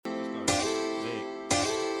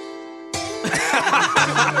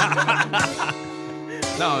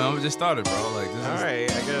No, I'm just started, bro. Like this. All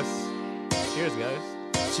right, I guess. Cheers, guys.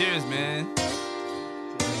 Cheers, man.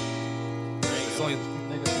 It's only.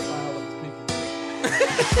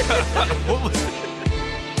 What was it?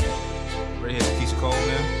 Ready here, Keisha Cole,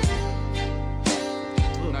 man.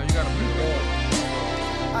 No, you gotta put it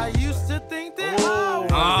on. I used to think that Oh.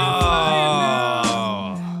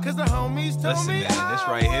 cause the homies told Listen, me man, this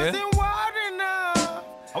right here. I wasn't wild enough.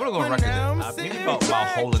 I wanna go on record that maybe about my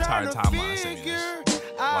whole entire timeline saying this.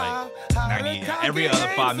 Like 90, every other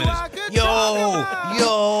 5 minutes. Yo,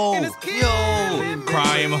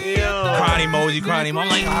 crying emoji. I'm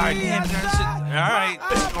like, all right, damn, that shit. All right,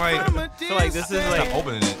 like, So like this is like stop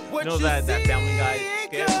opening it. you know that Family Guy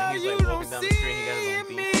skit when he's like walking down the street, he got his own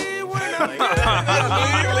theme song.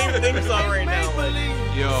 Like, leave the theme song right now. Like,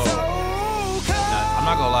 Yo, nah, I'm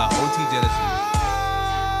not gonna lie, OT Genesis.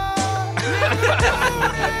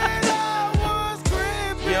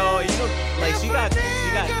 yo, you know, like she got tight.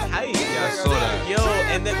 Yeah, I saw that. Yo,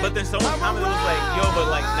 and then but then someone commented was like, yo, but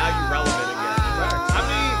like now you relevant again. I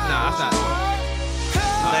mean, nah, that's not.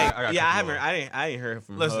 Like, I got yeah, you. I didn't hear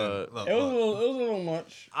from Listen, her. look, It was a look. little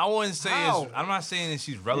much. I wouldn't say How? I'm not saying that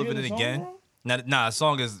she's relevant You hear the again. song, Nah, the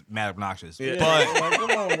song is mad obnoxious. Yeah. But Like,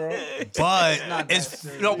 come on, bro. it's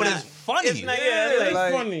no, but it's funny. It's not, It's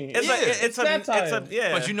like, funny. it's Yeah. like it's a Satire.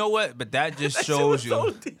 yeah. But you know what? But that just That shit shows was you so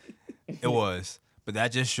deep. it was. But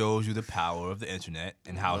that just shows you the power of the internet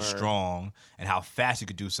and how strong and how fast you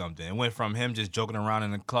could do something. It went from him just joking around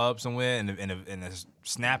in a club somewhere in a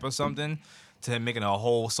snap or something to him making a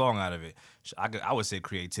whole song out of it. I would say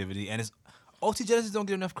creativity. And it's OT Genesis don't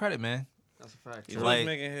get enough credit, man. That's a fact. He's like-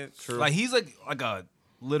 making hits. Like he's like a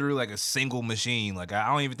literally like a single machine. Like I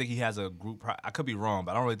don't even think he has a group. I could be wrong,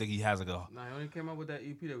 but I don't really think he has like a. Nah, he only came out with that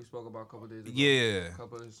EP that we spoke about a couple days ago. Yeah. A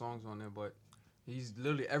couple of his songs on there, but he's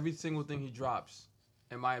literally every single thing he drops,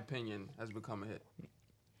 in my opinion, has become a hit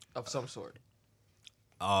of some sort.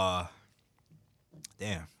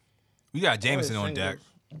 Damn. We got Jameson on deck.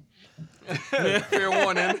 Fair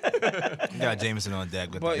warning. We got Jameson on deck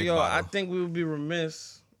with the But big yo, I bottle. think we would be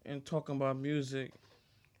remiss in talking about music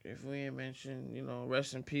if we ain't mentioned,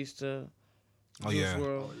 rest in peace to Oh Juice yeah.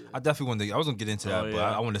 WRLD. I definitely wanted to. I was gonna get into that, but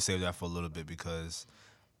yeah. I wanted to save that for a little bit because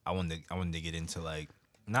I wanted to get into like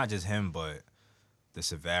not just him, but the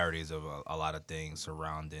severities of a lot of things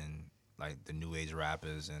surrounding like the new age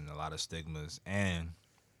rappers and a lot of stigmas and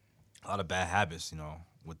a lot of bad habits,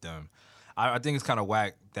 with them. I think it's kind of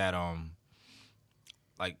whack that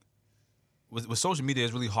like with social media,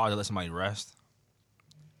 it's really hard to let somebody rest,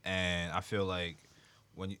 and I feel like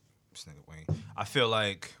when you. I feel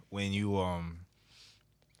like when you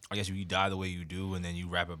I guess you die the way you do, and then you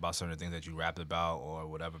rap about certain things that you rapped about or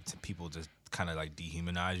whatever, people just kind of like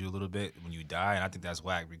dehumanize you a little bit when you die, and I think that's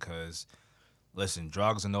whack because, listen,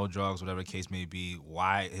 drugs or no drugs, whatever the case may be,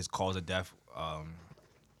 why his cause of death,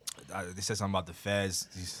 they said something about the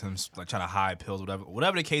feds, him like trying to hide pills,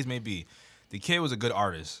 whatever the case may be. The kid was a good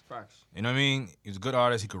artist. Facts. You know what I mean? He was a good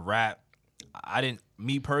artist. He could rap.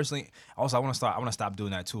 Me personally, also I want to stop doing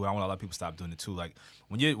that too. I want to let people stop doing it too. Like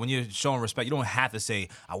when you're showing respect, you don't have to say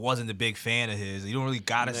I wasn't a big fan of his. You don't really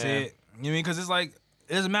gotta say it. You know what I mean? Because it's like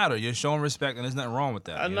it doesn't matter. You're showing respect, and there's nothing wrong with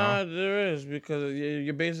that. Nah, there is, because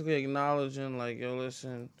you're basically acknowledging, like, yo,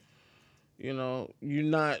 listen, you're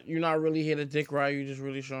not really here to dick ride. You just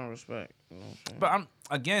really showing respect. You know what I'm saying? But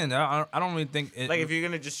I don't really think it, Like if you're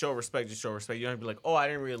gonna just show respect, just show respect. You don't have to be like, oh, I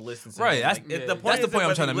didn't really listen to Right, him. that's- Like, yeah, the that's point the is point I'm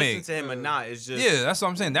whether trying to you make. listen to him or not. It's just yeah, that's what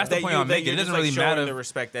I'm saying. That's the point I'm making. It doesn't really matter. The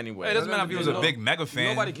respect anyway. It doesn't matter if he was a No, big mega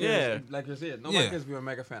fan. Nobody cares. Yeah. Like you said, nobody Yeah. cares if you're a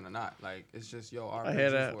mega fan or not. Like it's just our I hear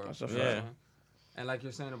business that. world. That's a You know what I'm fact. saying? And like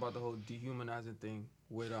you're saying about the whole dehumanizing thing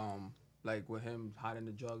with like with him hiding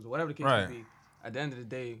the drugs or whatever the case Right. may be. At the end of the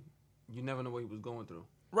day, you never know what he was going through.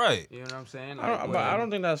 Right. You know what I'm saying? But I don't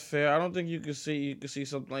think that's fair. I don't think you could see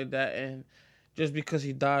something like that, and just because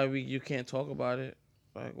he died, you can't talk about it.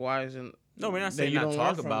 Like, why isn't? No, we're not that saying you not don't talk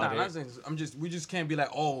learn from about it? Nah, I'm not saying, we just can't be like,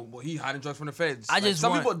 oh, well, he hiding drugs from the feds. I Like, just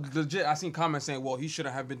some want- people legit. I seen comments saying, well, he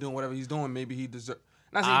shouldn't have been doing whatever he's doing. Maybe he deserve.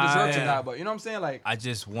 Not saying he deserves to die, but you know what I'm saying? Like, I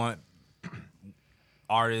just want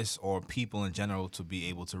artists or people in general to be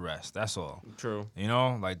able to rest. That's all. True.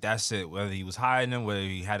 Like that's it. Whether he was hiding them, whether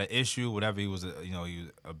he had an issue, whatever he was, he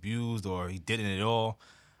was abused or he didn't at all.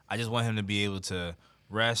 I just want him to be able to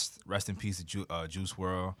rest. Rest in peace to Juice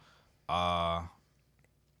WRLD.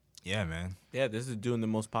 Yeah, man. Yeah, this is doing the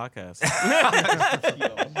most podcasts.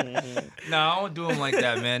 Nah, I don't do him like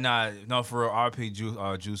that, man. No, for real. RP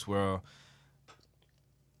Juice WRLD.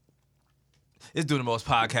 It's doing the most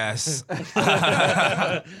podcasts.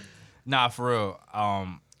 Nah, for real.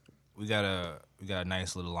 We got a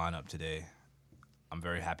nice little lineup today. I'm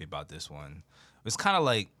very happy about this one. It's kind of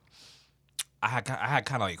like I had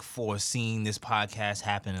kind of like foreseen this podcast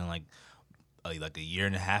happen in like a year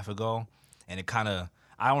and a half ago, and it kind of,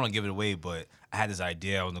 I don't want to give it away, but I had this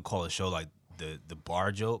idea I was gonna call the show like the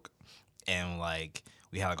bar joke, and like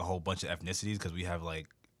we had like a whole bunch of ethnicities because we have like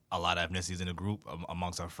a lot of ethnicities in the group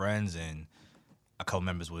amongst our friends, and a couple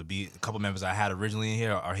members I had originally in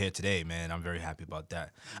here are here today, man. I'm very happy about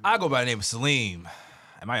that. I go by the name of Salim.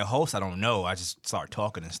 Am I a host? I don't know. I just start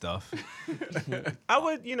talking and stuff. I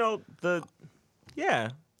would, the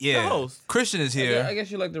host. Christian is I here.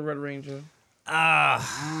 guess you like the Red Ranger.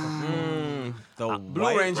 The Blue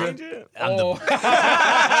White Ranger. I'm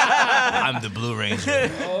the Blue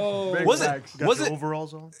Ranger. Oh, Was it? Got Was your it?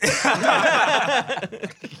 overalls on?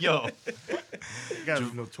 Yo, You guys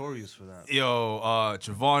are notorious for that.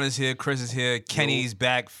 Trevon is here. Chris is here. Kenny's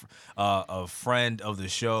back. A friend of the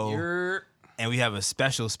show. You're And we have a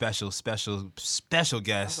special guest. That's a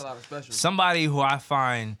lot of special. Somebody who I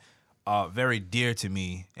find very dear to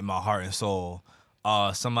me in my heart and soul.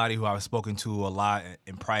 Somebody who I've spoken to a lot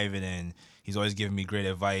in private, and he's always giving me great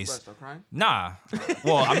advice. Start crying. Nah.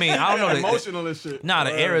 Well, I mean, I don't know. Emotional as shit. Nah,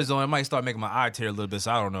 the Arizona, it might start making my eye tear a little bit,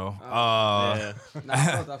 so I don't know. Yeah. Nah,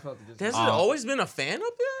 I felt it. Has there always been a fan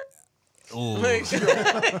up there? Ooh. Like,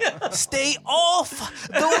 Stay off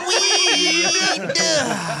the weed.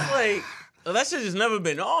 like, well, that shit just never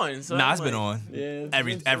been on. So Nah, I'm it's been like, on.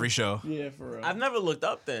 yeah. Every show. Yeah, for real. I've never looked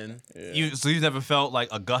up then. So you never felt like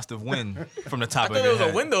a gust of wind from the top I of thought your there was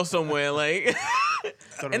head. a window somewhere, like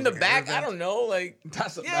Thought it in was the like an back. air I vent. don't know, like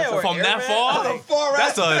Yeah, or from air that vent, far, like,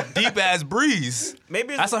 that's a deep ass breeze.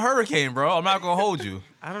 maybe it's, That's a hurricane, bro. I'm not gonna hold you.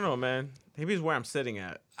 I don't know, man. Maybe it's where I'm sitting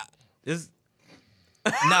at. Is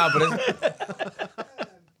Nah, but it's...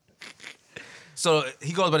 So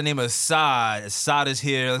he goes by the name of Assad. Assad is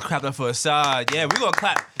here. Let's clap it up for Assad. Yeah, we gonna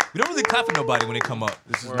clap. We don't really clap for nobody when they come up.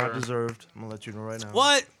 This is not deserved. I'm gonna let you know right now.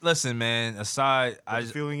 What? Listen, man. Assad, The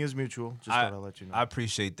feeling is mutual. Just thought I'd let you know. I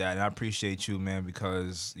appreciate that, and I appreciate you, man,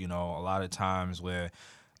 because a lot of times where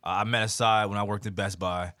I met Assad when I worked at Best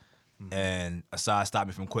Buy, and Assad stopped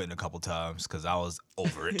me from quitting a couple times because I was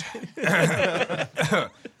over it.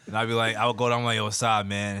 And I'd be like, I would go down like, yo, Assad,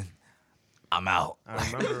 man, I'm out.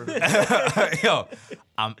 I remember Yo,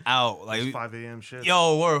 I'm out. Like, 5 a.m. shit.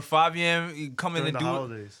 yo, we're 5 a.m. You come in during and the do it.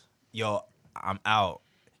 holidays. Yo, I'm out.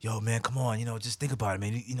 Yo, man, come on, just think about it,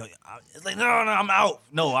 man. It's like, no, I'm out.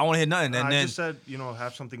 No, I want to hear nothing. And I then just said,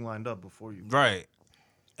 have something lined up before you. right.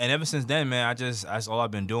 And ever since then, man, that's all I've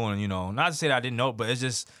been doing, Not to say that I didn't know, but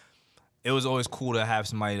it was always cool to have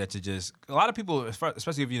somebody that a lot of people,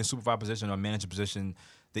 especially if you're in a supervisor position or manager position,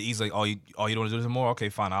 they're easily like, oh, you don't want to do this anymore? Okay,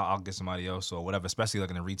 fine, I'll get somebody else or whatever, especially like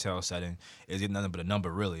in a retail setting, is nothing but a number,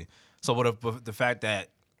 really. So but the fact that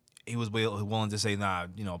he was willing to say, nah,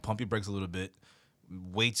 pump your brakes a little bit,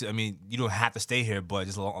 you don't have to stay here, but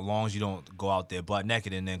just as long as you don't go out there butt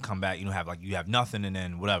naked and then come back, you have nothing and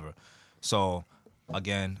then whatever. So,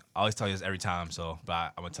 again, I always tell you this every time, but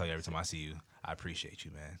I'm going to tell you every time I see you, I appreciate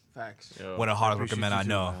you, man. Facts. What a hard worker Appreciate man you I too,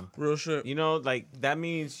 know. man. Real shit. like that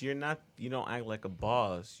means you don't act like a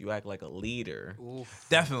boss. You act like a leader.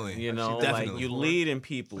 Definitely. Like Definitely. you lead in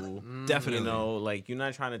people. Definitely. Like you're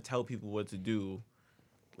not trying to tell people what to do.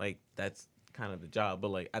 Like that's kind of the job, but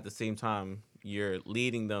like at the same time, you're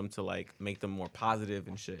leading them to like make them more positive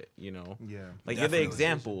and shit. Yeah. Like you're Definitely. the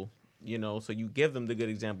example. So you give them the good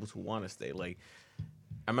examples who want to stay. Like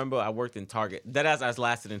I remember I worked in Target. Deadass, I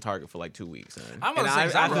lasted in Target for like 2 weeks. Man. I'm gonna say,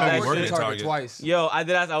 after I that remember working shit- at Target. twice. Yo,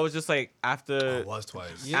 I was just like I after was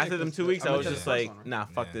twice. Yeah, after them 'cause 2 weeks, I I went was to just the first like, one, nah,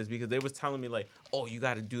 fuck Yeah. this, because they was telling me like, oh, you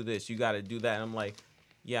got to do this, you got to do that, and I'm like,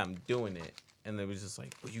 yeah, I'm doing it, and they was just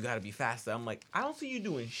like, well, you got to be faster. I'm like, I don't see you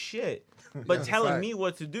doing shit, but That's a telling fact. me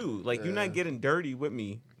what to do. Like you're Yeah. not getting dirty with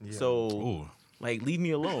me, Yeah. so Ooh, like leave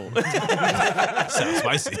me alone. sounds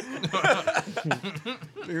spicy.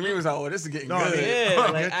 Me was like, oh, this is getting No, I good. mean, Yeah, I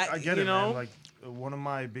like, get, I get you it, know? man. Like one of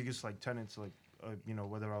my biggest tenets,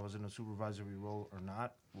 whether I was in a supervisory role or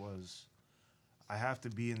not, was I have to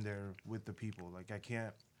be in there with the people. Like I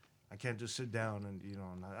can't just sit down and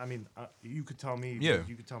you could tell me, Yeah.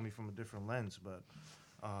 you could tell me from a different lens, but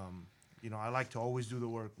I like to always do the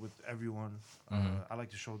work with everyone. I like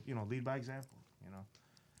to show, lead by example.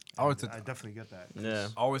 I always And I definitely get that. Yeah.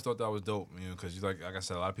 I always thought that was dope, because like I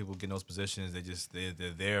said, a lot of people get in those positions.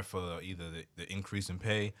 They're there for either the increase in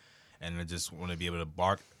pay, and they just want to be able to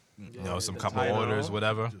bark, some the couple title. orders,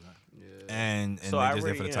 whatever, Yeah. and So they're I just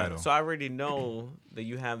there for the already, title. so I already know that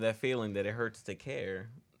you have that feeling that it hurts to care,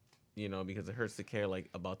 because it hurts to care like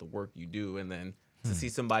about the work you do, and then to see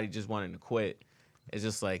somebody just wanting to quit, it's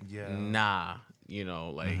just like Yeah. nah,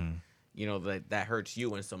 that hurts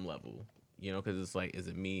you in some level, you know, because it's like, is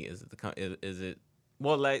it me? Is it is it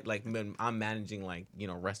well, like when I'm managing like, you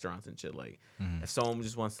know, restaurants and shit. Like, if someone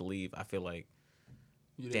just wants to leave, I feel like,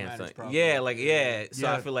 You didn't damn, manage son. properly. Yeah, like yeah. So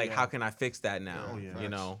Yeah, I feel like, yeah. how can I fix that now? Oh, yeah. You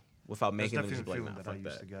know, without That's making them definitely just a like, feeling nah, that I fuck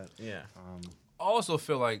used to that. get. Yeah. I also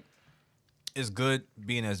feel like it's good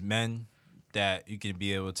being as men that you can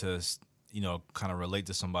be able to, you know, kind of relate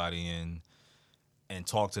to somebody and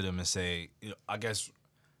talk to them and say, you know, I guess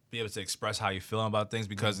be able to express how you feeling about things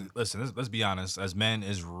because listen, let's be honest, as men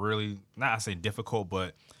is really not I say difficult,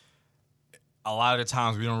 but a lot of the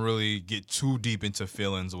times we don't really get too deep into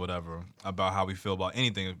feelings or whatever about how we feel about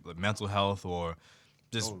anything, like mental health or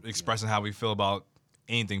just expressing how we feel about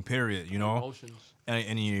anything. Period. You know, Emotions.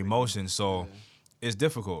 any emotions. So it's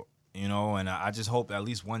difficult, you know, and I just hope at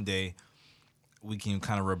least one day we can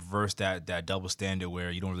kind of reverse that double standard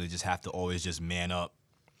where you don't really just have to always just man up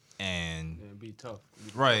and Yeah, be tough.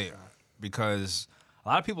 Be the right, tough guy. because a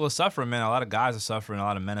lot of people are suffering, man. A lot of guys are suffering. A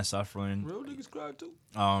lot of men are suffering. Real niggas cry too.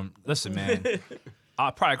 Listen, man,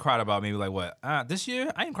 I probably cried about maybe like what this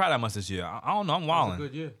year. I didn't cry that much this year. I don't know. I'm It's a wilding.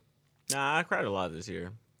 good year. Nah, I cried a lot this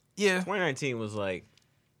year. Yeah, 2019 was like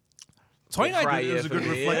 2019. cry It year was a for good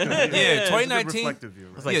me. reflective year. Yeah, It was a good 2019 reflective year,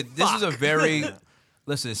 right? was like, yeah, this is a fuck. very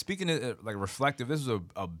listen. Speaking of like reflective, this is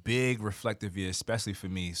a big reflective year, especially for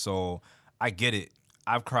me. So I get it.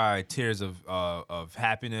 I've cried tears of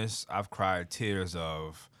happiness. I've cried tears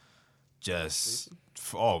of just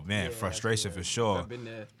frustration for sure. I've been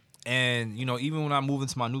there. And you know, even when I moved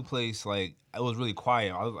into my new place, like it was really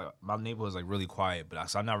quiet. I was like, my neighborhood was like really quiet,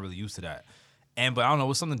 so I'm not really used to that. But I don't know, it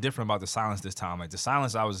was something different about the silence this time. Like the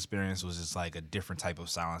silence I was experiencing was just like a different type of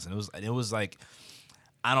silence, and it was like,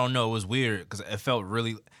 I don't know, it was weird because it felt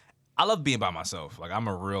really. I love being by myself. Like I'm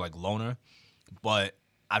a real like loner, but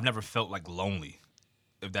I've never felt like lonely,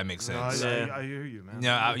 if that makes No, sense. I hear you, man.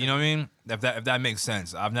 Yeah, you know what I mean. If that makes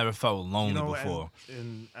sense, I've never felt lonely before.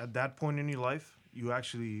 And at that point in your life, you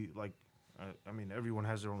actually like. I mean, everyone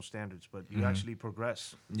has their own standards, but you actually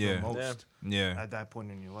progress Yeah. the most Yeah, at that point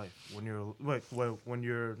in your life when you're when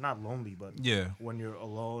you're not lonely, but yeah. when you're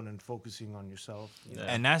alone and focusing on yourself.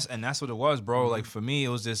 And that's what it was, bro. Like for me, it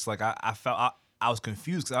was just like I felt I was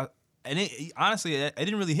confused because honestly it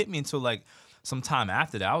didn't really hit me until like some time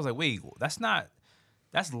after that. I was like, wait,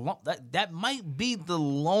 that might be the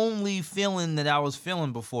lonely feeling that I was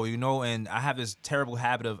feeling before, you know. And I have this terrible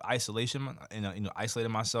habit of isolation, and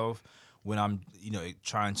isolating myself when I'm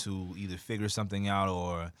trying to either figure something out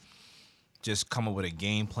or just come up with a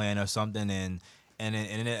game plan or something, and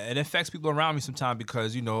it affects people around me sometimes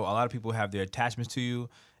because a lot of people have their attachments to you,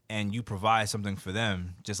 and you provide something for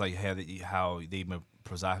them, just like how they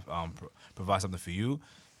provide something for you,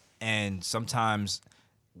 and sometimes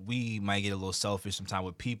we might get a little selfish sometimes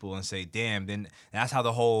with people and say, damn, then that's how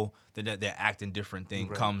the whole they're acting different thing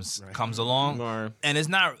comes along. Right. And it's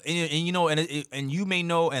not, and you may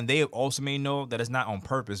know, and they also may know that it's not on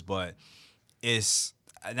purpose, but and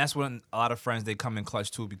that's when a lot of friends, they come in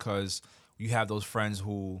clutch too, because you have those friends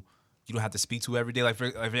who you don't have to speak to every day. Like for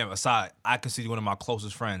example, Asad, I consider you one of my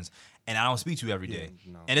closest friends, and I don't speak to you every day.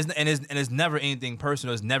 no. And it's never anything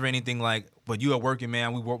personal. It's never anything like, but you a working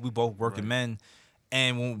man. We both working men.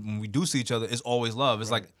 And when we do see each other, it's always love. It's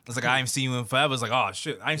like I ain't seen you in forever. It's like, oh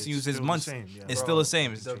shit, I ain't seen you since still the months. same, yeah. It's Bro, still the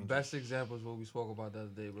same. The best example is what we spoke about the other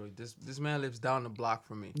day, bro. This man lives down the block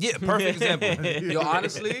from me. Yeah, perfect example. Yo,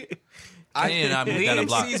 honestly, He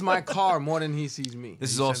sees my car more than he sees me.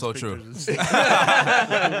 This is also true. Pictures.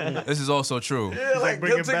 This is also true. like,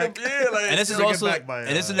 bring it back. And this is Bring it also back by,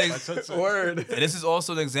 and this is by an sunset. Word. and this is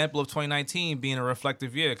also an example of 2019 being a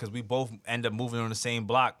reflective year because we both end up moving on the same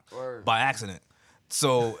block Word. by accident.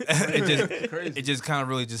 So Crazy. it just kind of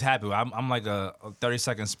really just happened. I'm like a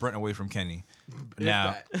 30-second sprint away from Kenny.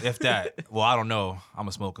 Now, if that, well, I don't know. I'm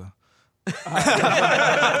a smoker.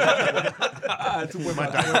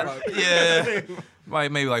 Yeah,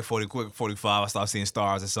 maybe like 45. I start seeing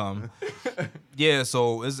stars or something. Yeah,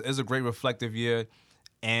 so it's a great reflective year,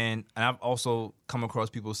 and I've also come across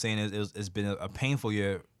people saying it's been a painful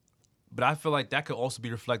year, but I feel like that could also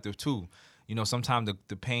be reflective too. Sometimes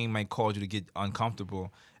the pain might cause you to get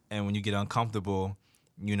uncomfortable, and when you get uncomfortable,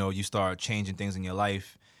 you start changing things in your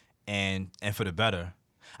life, and for the better.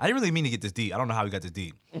 I didn't really mean to get this deep. I don't know how we got this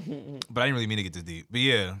deep, but I didn't really mean to get this deep. But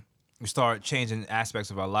yeah, we start changing aspects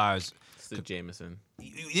of our lives. It's the Jameson.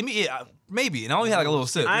 Maybe, and I only had like a little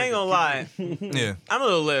sip. I ain't gonna lie. Yeah. I'm a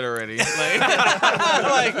little lit already. Like,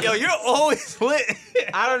 I'm like, yo, you're always lit.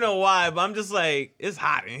 I don't know why, but I'm just like, it's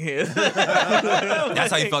hot in here.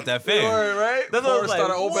 That's how you felt that fan. Right? That's what I was like,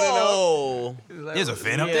 started opening up. whoa. There's a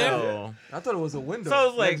fan up there. Yo. I thought it was a window. So I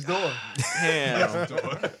was like, next door.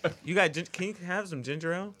 damn. You got? Can you have some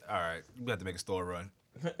ginger ale? All right, we have to make a store run.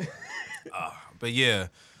 But yeah,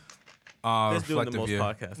 It's doing the reflective most year.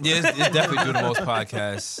 podcasts. Yeah, it's definitely doing the most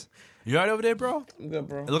podcasts. You right over there, bro? I'm good,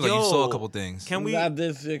 bro. It looked like you Yo, saw a couple things. Can we? I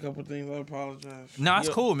did see a couple things. I apologize. Nah, it's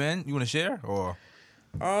Yo. cool, man. You want to share or?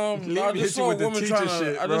 No, I Leave just hit saw you a with the woman teacher trying to.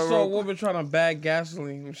 shit, I just bro. saw a woman trying to bag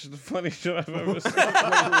gasoline, which is the funniest shit I've ever seen.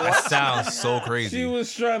 That sounds so crazy. She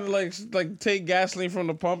was trying to like take gasoline from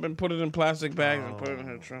the pump and put it in plastic bags and put it in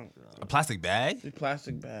her trunk. A plastic bag? These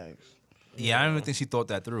plastic bags. Yeah, I don't even think she thought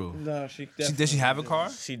that through. No, she. Did she have a car?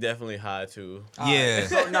 She definitely high too. Yeah.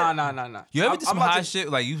 So, nah. You ever did some I'm about high to- shit?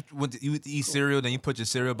 Like you went to eat cereal, then you put your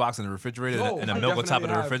cereal box in the refrigerator No, and the I milk on top of the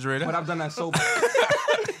definitely have, refrigerator? But I've done that sober.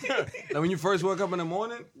 Like when you first wake up in the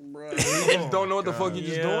morning, you just don't know what the fuck you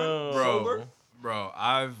just doing. Yo. Sober. Bro,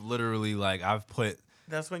 I've literally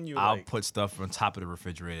That's when you I'll like. put stuff on top of the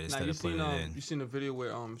refrigerator Now instead you of putting seen it in. you seen the video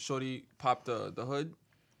where Shorty popped the hood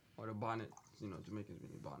or the bonnet. You know, Jamaicans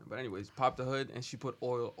mean bonnet. But anyways, popped the hood and she put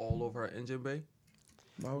oil all over her engine bay.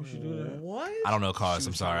 Why would she do that? What? I don't know cars. She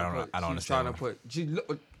I'm was sorry. trying to I don't she was trying understand. to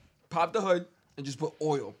put she popped the hood and just put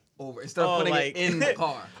oil over instead of Oh, putting like- it in the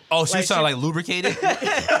car. Oh, she Like was trying to like lubricate it?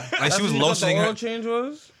 Like she was lotioning The oil her. change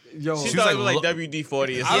was. Yo, She She thought was it was like like WD-40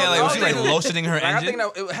 or Yeah, something. like was she like know. lotioning her like, I engine?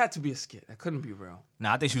 think that it had to be a skit. That couldn't be real.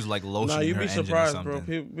 Nah, I think she was like lotioning Nah, you'd her be engine or surprised, bro.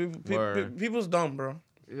 something. Word. People's dumb, bro.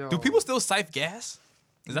 Yo. Do people still siphon gas?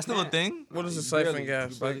 Is that still a thing? What is a You siphon barely-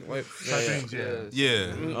 gas? you barely- Like, Siphons, yeah.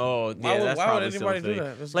 Yeah. Oh, yeah. why would, that's why would probably still anybody a do thing.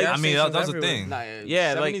 that? There's Like, gas I mean, that stations was a everywhere. thing. Nah,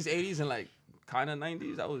 Yeah, like- 70s, 80s, and like kind of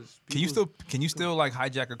 90s. That was. Can you still like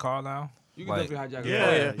hijack a car now? You can like, definitely hijack. Yeah, a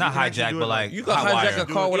car. yeah. Not You can actually hijack, do but it like You can hot hijack wire. a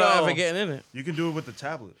car without Yo. ever getting in it. You can do it with the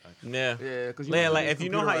tablet. Actually. Yeah. Yeah, because Yeah, like if you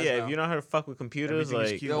know how, if you know how to fuck with computers, Everything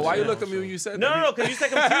is like cute. Yo, why you Yeah. look at me when you said no, that? because you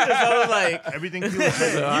said computers, so I was like, Everything cute. you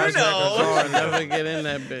know, Never get in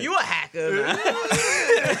that bitch. you a hacker.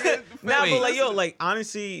 Nah, but like yo, like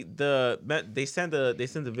honestly, they sent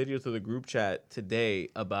the video to the group chat today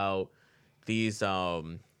about these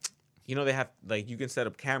you know, they have like you can set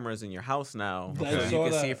up cameras in your house now, I so you saw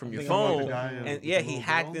can see that. it from I your think I watched phone. the guy, And with yeah, the he little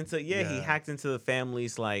hacked girl. into he Yeah. hacked into the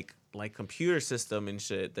family's like computer system and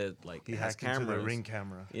shit that like He has hacked into cameras. the Ring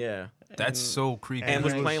camera. Yeah, That's so creepy. and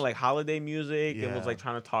was he was- playing like holiday music and was Yeah. like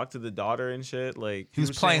trying to talk to the daughter and shit. Like He was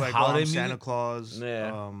saying, playing like, holiday I'm Santa music? Claus.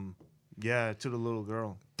 Yeah. Yeah, to the little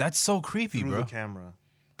girl That's so creepy, through bro. the camera.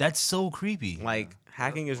 That's so creepy. like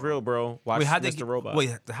hacking is real, bro. Watch Wait, how'd Mr. Robot.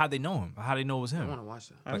 they know him? How'd they know it was I want him? to watch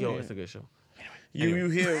that. I Yo, mean, it's a good show. you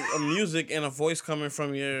hear a music and a voice coming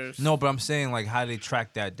from your. No, but I'm saying like how did they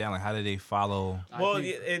track that down? Like how did they follow? Well,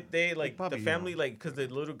 think- they like probably the family know. like because the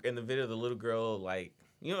little in the video the little girl like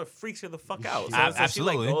you know it freaks her the fuck out. So, Yeah. so she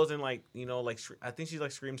like Absolutely. goes and like you know like I think she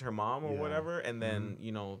like screams her mom or Yeah. whatever, and then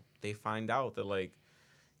you know they find out that like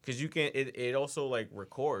because you can it also like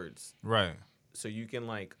records. Right. So you can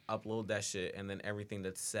like upload that shit, and then everything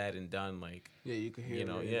that's said and done, like, Yeah, you can hear You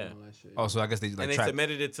know, it, yeah. and all that shit. Oh, so I guess they like and they track.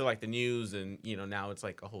 submitted it to like the news, and you know now it's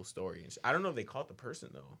like a whole story. And I don't know if they caught the person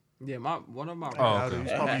though. Yeah, one of my Oh, He's okay. probably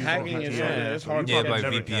using all Hacking kinds is of yeah, software, it's so hard. he Yeah, to like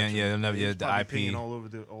never VPN. catch Yeah, it. they'll never. He's Yeah, the probably IP. pinging all over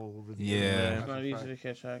the Yeah. internet. It's not easy to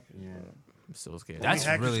catch hackers. Yeah. I'm so scared. That's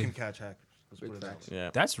Only hackers really- can catch hackers. Let's put it that facts. way. yeah.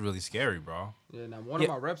 That's really scary, bro. Yeah, now one Yeah.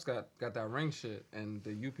 of my reps got that ring shit, and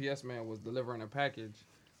the UPS man was delivering a package.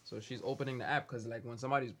 So she's opening the app because like when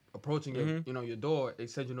somebody's approaching your door, it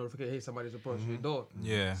sends you a notification, hey, somebody's approaching your door.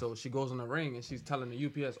 Yeah. So she goes on the ring and she's telling the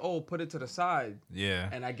UPS, oh, put it to the side. Yeah.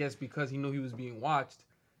 And I guess because he knew he was being watched,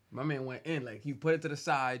 my man went in. Like he put it to the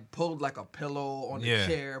side, pulled like a pillow on the Yeah.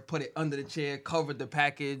 chair, put it under the chair, covered the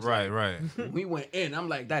package. Right. Right. Like, we went in. I'm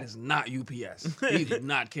like, that is not UPS. He did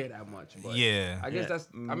not care that much. But Yeah. I guess Yeah. that's.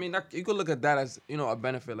 I mean, you could look at that as a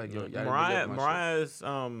benefit. Like yo, Mariah's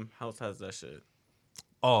house has that shit.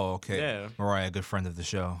 Oh, okay. Yeah. Mariah, good friend of the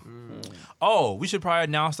show. Oh, we should probably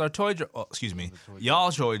announce our toy drive. Oh, excuse me.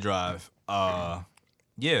 Y'all toy drive.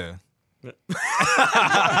 Yeah. We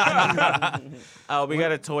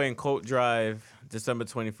got a toy and coat drive December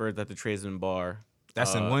 21st at the Tradesman Bar.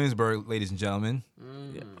 That's in Williamsburg, ladies and gentlemen.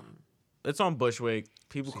 It's on Bushwick.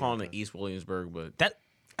 People calling it East Williamsburg, but That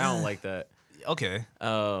I don't like that. okay.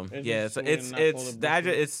 Yeah, just so so we it's not call it the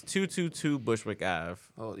address. Bushwick. It's 222 Bushwick Ave.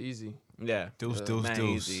 Oh, easy. Yeah, Deuce, mad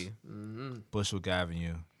deuce. easy. Bushwick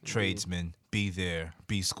Avenue. Tradesmen. Be there.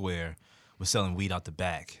 Be square. we're selling weed out the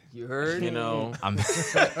back. You heard? You know, I'm You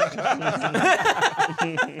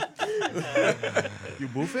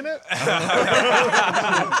boofing it?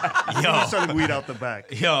 You're selling weed out the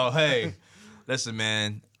back. Yo, hey, listen,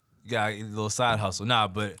 man, you got a little side hustle. Nah,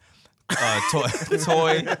 but toy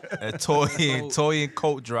and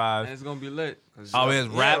coat And drive. it's gonna be lit. Oh,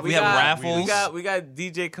 we have raffles. We got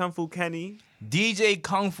DJ Kung Fu Kenny. DJ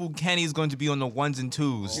Kung Fu Kenny is going to be on the ones and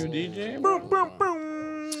twos. You DJ?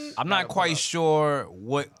 I'm not quite sure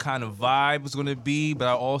what kind of vibe it's going to be, but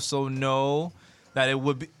I also know that it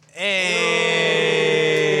would be. Hey!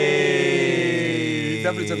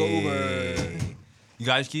 Definitely took an Uber. You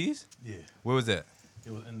got his keys? Yeah, Where was that?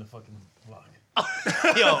 it was in the fucking block.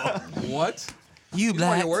 Yo, What? you You want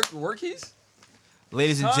black. your work keys?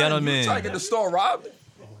 Ladies and Son, gentlemen, you trying to get the store robbed?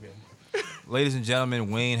 ladies and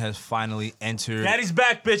gentlemen, Wayne has finally entered. Daddy's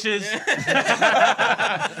back, bitches.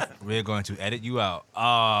 We're going to edit you out.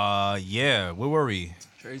 Yeah, where were we?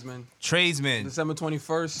 Tradesman. Tradesman, December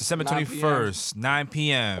 21st. December 9 p.m. 21st, 9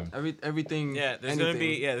 p.m. Everything. Yeah, there's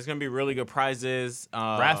anything. gonna be really good prizes,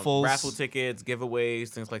 Raffles. raffle tickets, giveaways,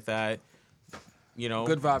 things like that. You know,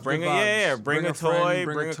 Good vibes, Bring good a yeah, vibes. bring a friend, toy,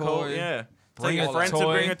 bring bring a a coat, toy. yeah. Bring Tell a your friend to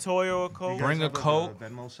toy. bring a toy or a Do you coat. guys Bring a have, coat.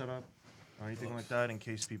 Venmo set up or anything like that in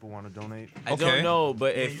case people want to donate? I Okay. don't know,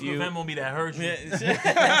 but If if you you Venmo me that hurt you. If you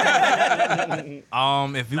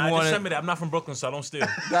Nah, just want send me to, that. I'm not from Brooklyn, so I don't steal.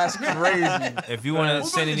 That's crazy. if you want to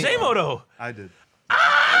send any, J-Mo though. I did.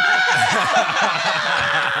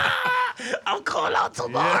 I'm calling out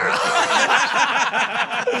tomorrow.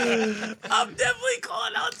 I'm definitely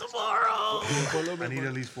calling out tomorrow. I need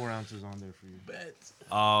at least 4 ounces on there for you.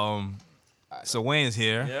 so Wayne's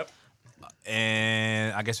here, Yep.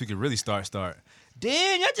 and I guess we could really start.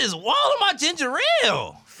 Damn, y'all just walled my ginger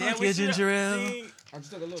ale. Fuck your ginger ale. I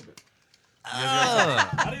just took a little bit.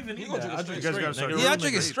 I don't even need gonna that. I drink You guys straight, gotta start. nigga. Yeah, I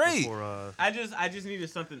drink it straight. Before, I just needed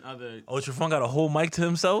something other. Ultra Fun got a whole mic to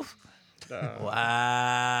himself. You feel Wow.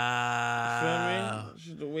 me? This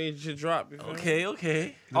is the way it should drop. You feel me? Okay.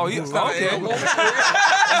 Oh, you okay?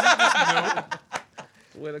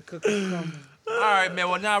 Where the cookies come. All right, man.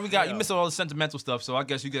 Well, now we got you missed all the sentimental stuff, so I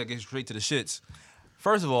guess you gotta get straight to the shits.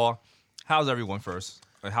 First of all, how's everyone? First,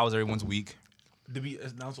 like, how was everyone's week? Did we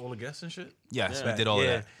announce all the guests and shit? Yes, we did all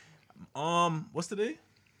that. What's today?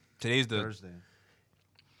 Today's the Thursday.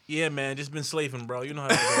 Yeah, man, just been slaving, bro. You know how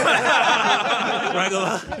that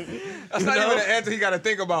regular. That's not even an answer he got to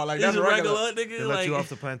think about. Like, that's Just regular. regular, nigga. They let Like, you off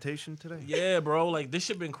the plantation today? yeah, bro. Like this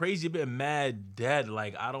shit been crazy. Been mad dead.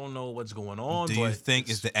 Like I don't know what's going on. Do but you think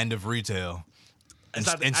it's the end of retail in, it's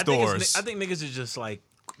not- in I think stores? I think niggas is just like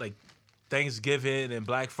Thanksgiving and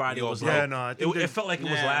Black Friday was yeah, like. no, I think it felt like it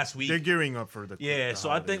was Yeah. last week. They're gearing up for the Yeah, the so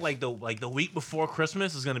I think holidays. like the week before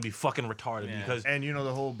Christmas is gonna be fucking retarded because And you know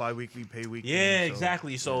the whole bi-weekly pay week. yeah, thing, so-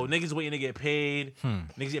 exactly. So niggas waiting to get paid.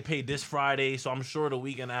 Niggas get paid this Friday, so I'm sure the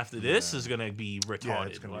weekend after this is gonna be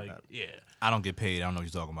retarded. gonna be like, bad. yeah. I don't get paid. I don't know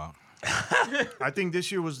what you're talking about. I think this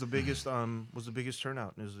year was the biggest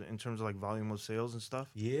turnout in terms of like volume of sales and stuff.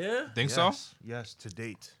 Yeah. Think Yes, yes, to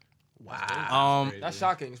date. Wow. so? That's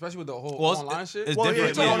shocking, especially with the whole Well, online shit. it's Well, yeah, different.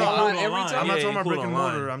 it's all yeah. online every Online. time. I'm not Yeah, talking about brick and include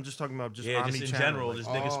mortar. online. I'm just talking about just Yeah, just in omni-channel, general, like, just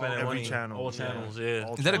niggas spending every money. channel, All yeah. channels, yeah.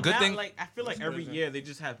 all Is that a good Now, thing? Like I feel like every year they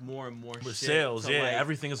just have more and more With shit sales, to, yeah, like,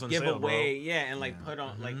 everything is on give sale, bro. away, yeah, and like put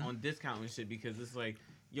on like on discount and shit because it's like,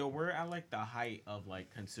 yo, we're at like the height of like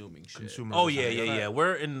consuming shit. Consumer. Oh yeah.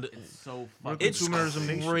 We're in. The, It's so fucking. it's consumerism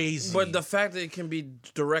nation. crazy. But the fact that it can be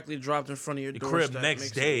directly dropped in front of your The doorstep crib next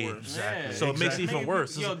makes day. it worse. Yeah. So it makes it even Niggas,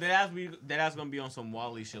 worse. Yo, that's gonna be on some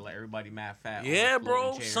Wally shit like everybody mad fat. on Yeah, the floor bro,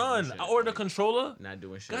 and chairs son. and shit, I ordered a like, controller. Not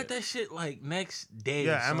doing shit. Got that shit like next day.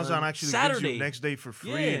 Yeah, son. Amazon actually gives Saturday. you next day for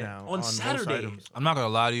free Yeah, now on most Saturday. items. I'm not gonna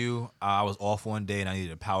lie to you. I was off one day and I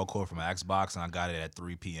needed a power cord for my Xbox and I got it at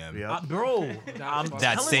 3 p.m. Yeah. Bro, I'm That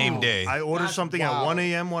telling same you. day. I ordered That's something at wild. 1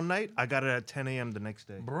 a.m. one night. I got it at 10 a.m. the next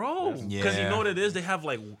day. Bro, because Yeah. you know what it is? They have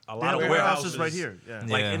like a lot They of have warehouses right here. Yeah.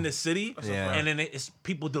 like Yeah. in the city, Yeah. and then it's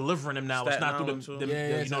people delivering them now. Staten it's not through Island, the, too. the, Yeah,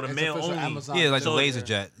 the it's you know the it's mail official only. Amazon. Yeah, like the So laser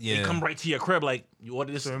jet. They Yeah. come right to your crib like you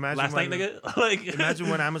ordered this So imagine last night, when- nigga. Like Imagine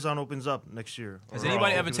when Amazon opens up next year. Has Or,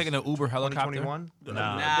 anybody if ever it was taken an Uber helicopter? 2021? nah.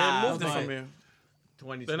 Nah, They moved it but from here.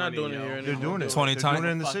 2020, They're not doing it yo. here They're anymore. doing it. 2020? They're doing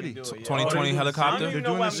it in the Fucking city. do it, yo. 2020 I don't helicopter? even They're know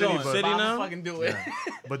doing where the I'm city, going, but- City but now? I'ma fucking do it.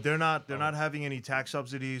 But they're not having any tax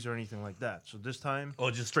subsidies or anything like that. So this time, Or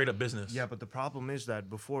just straight up business. yeah. But the problem is that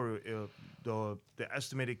before the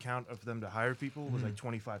estimated count of them to hire people was like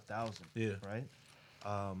 25,000. Yeah. Right.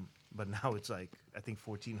 But now it's like I think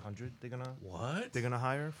 1,400. What? They're gonna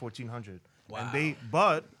hire 1,400. Wow. And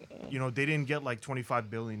but they didn't get like 25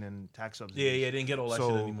 billion in tax subsidies. Yeah, they didn't get all that So-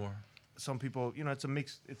 shit anymore. Some people, it's a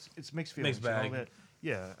mixed. It's mixed feelings. Mixed bag.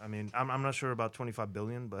 Yeah, I mean, I'm not sure about 25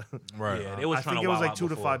 billion, but Right. Yeah, they was I trying think to it was wild like out 2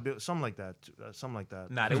 to before. 5 billion, something like that. Something like that.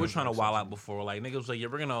 Nah, they were trying to wild out before. Like niggas was like, yeah,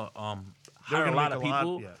 we're gonna hire a gonna lot make of a lot,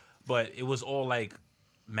 people, yeah. but it was all like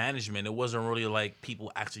management. It wasn't really like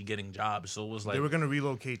people actually getting jobs. So it was like, They were gonna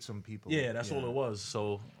relocate some people. yeah, that's all it was.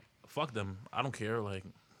 So fuck them. I don't care. Like,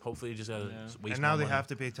 hopefully, they just gotta waste. And now more they money. have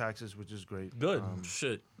to pay taxes, which is great. Good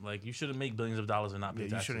shit. Like you shouldn't make billions of dollars and not pay Yeah, you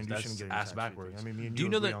taxes. shouldn't. You That's shouldn't get any ass tax backwards. rebate. I mean, me and Do you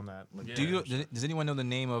you know agree that- on that. Like, Do you? Does anyone know the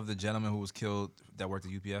name of the gentleman who was killed that worked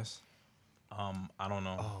at UPS? I don't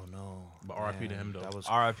know. Oh no. But RIP to Man, him though. That was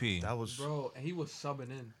R.I.P. That was. Bro, and he was subbing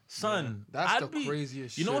in. Son, That's I'd the be-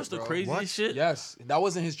 craziest You know shit, what's the bro. craziest What? shit? Yes, that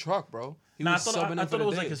wasn't his truck, bro. He Nah, I was thought, subbing in I for thought the it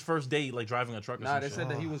was day. like his first day, like driving a truck or Nah, some they shit. said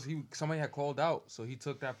that somebody had called out, so he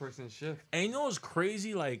took that person's shift. And you know what's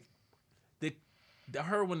crazy? Like, I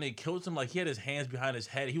heard when they killed him, like he had his hands behind his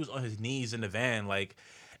head. He was on his knees in the van. Like,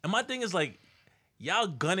 and my thing is like, y'all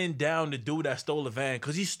gunning down the dude that stole the van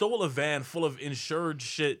because he stole a van full of insured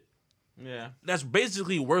shit. Yeah. That's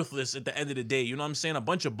basically worthless at the end of the day. You know what I'm saying? A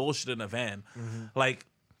bunch of bullshit in a van. Like,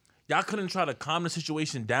 y'all couldn't try to calm the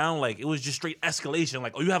situation down. Like, it was just straight escalation.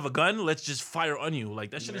 Like, oh, you have a gun? Let's just fire on you.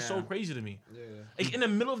 Like, that shit is so Yeah. crazy to me. Yeah. Like, in the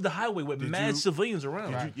middle of the highway with mad you- civilians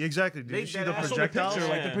around. Right. Exactly. Did They you see did the that. I saw the projectiles? picture,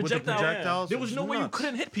 like, the With projectile- There was It's no way you nuts.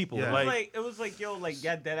 couldn't hit people. Yeah. Like, It was like, yo, like,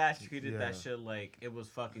 yeah, dead ass treated that Yeah. shit like it was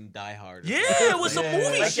fucking Die Hard. yeah, it was a Yeah,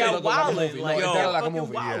 movie like, shit. yeah, yeah, looked like a wildin', movie. like, No, it yo, felt like a fucking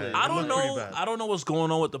movie. wildin'. Yeah. I It don't looked pretty know. bad. I don't know what's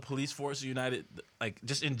going on with the police force united, like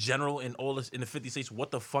just in general in all this in the 50 states.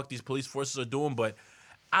 What the fuck these police forces are doing? But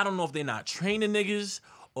I don't know if they're not training niggas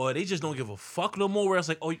or they just don't give a fuck no more. Where it's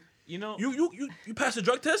like, oh, You know, you passed the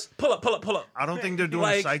drug test? Pull up. I don't think they're doing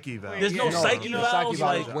Like, psyche eval. There's no psyche the evals. psyche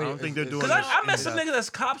Like, eval is I don't think they're doing. because this I met in some depth. niggas that's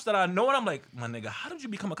cops that I know, and I'm like, my nigga, how did you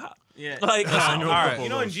become a cop? yeah. Like, I know a All right. couple You of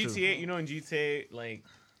know in those, too. GTA, like,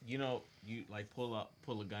 you like pull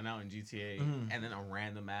a gun out in GTA, and then a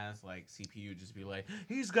random ass like CPU just be like,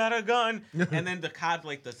 he's got a gun, and then the cops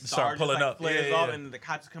like the star pulling just, like, up. flares Yeah, off, yeah. and the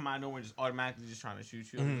cops come out of nowhere and just automatically just trying to shoot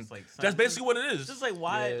you. It's like That's basically what it is. It's just like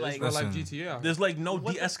why Yeah, like it's real life Listen, GTA. There's like no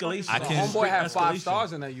What the fuck de-escalation. is I that? can- Homeboy had 5 Escalation.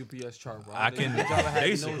 stars in that UPS chart, bro. I They- can- the driver had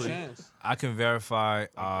basically. no chance. I can verify.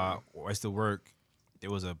 I used to work.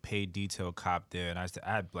 There was a paid detail cop there, and I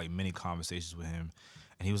had like many conversations with him.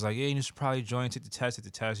 And he was like, "Yeah, you should probably take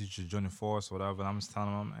the test. You should join the force, or whatever." And I'm just telling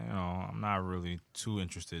him, I'm not really too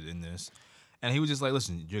interested in this. And he was just like,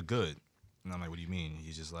 "Listen, you're good." And I'm like, "What do you mean?"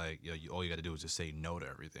 He's just like, "Yo, all you got to do is just say no to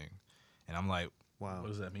everything." And I'm like, Wow. What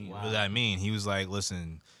does that mean? "What does that mean?" He was like,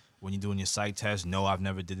 "Listen, when you're doing your psych test, no, I've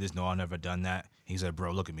never did this. No, I've never done that." He's like,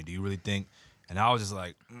 "Bro, look at me. Do you really think?" And I was just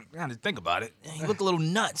like, I had to think about it. You look a little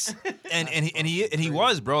nuts, and he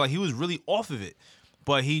was, bro. Like he was really off of it,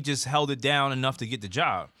 but he just held it down enough to get the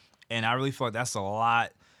job. And I really feel like that's a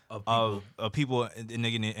lot of people in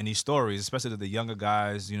these stories, especially the younger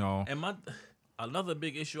guys. And another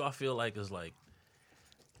big issue I feel like is like,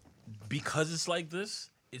 because it's like this,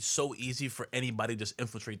 it's so easy for anybody to just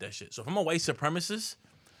infiltrate that shit. So if I'm a white supremacist,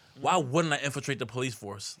 why wouldn't I infiltrate the police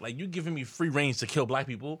force? Like, you giving me free range to kill black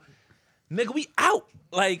people, nigga, we out.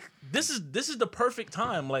 Like, this is the perfect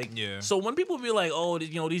time. Like, Yeah. So when people be like, oh,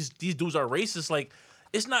 these dudes are racist, like,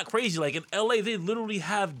 it's not crazy. Like in LA, they literally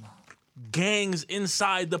have gangs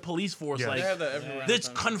inside the police force. Yeah. Like, They have that everywhere. it's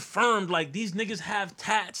confirmed. Like, these niggas have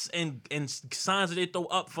tats and signs that they throw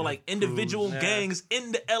up for like individual Yeah. gangs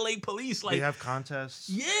in the LA police. Like, They have contests.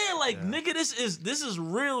 yeah, like nigga, this is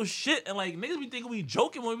real shit. And like niggas be thinking we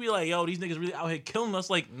joking when we be like, yo, these niggas really out here killing us.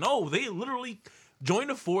 Like, no, they literally join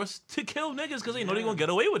the force to kill niggas because they know they gonna get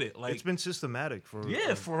away with it. Like, It's been systematic for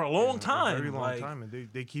for a long time. a very long Like, time, and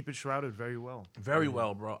they keep it shrouded very well. very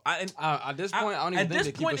well, bro. At this point, I don't even at think this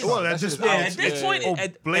they keep point, it it's- Well, that at shit this is point- out. at this point, Oh,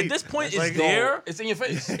 at blatant. this point, It's it's like, there. It's in your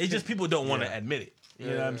face. It's just people don't want to Yeah. admit it.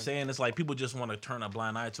 You know what I'm saying? It's like people just want to turn a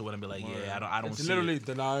blind eye to it and be like, yeah, I don't It's see literally it.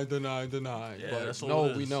 deny. Yeah, But that's all no,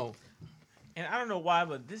 it we is. know. And I don't know why,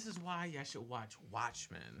 but this is why y'all should watch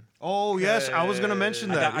Watchmen. Oh yes, I was gonna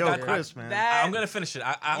mention I that. got- Yo, I got- Chris, man. I'm gonna finish it. I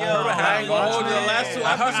Yo, heard what I happened. ain't gonna hold you the last two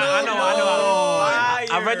I heard- I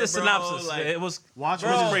know. I read the Fire, synopsis. bro, like- it was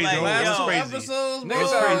Watchmen bro, was crazy. like, It was yo, crazy. episodes, bro.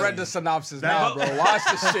 Niggas haven't read the synopsis now, bro. Watch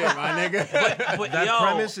the shit, my nigga. but That yo,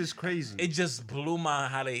 premise is crazy. it just blew my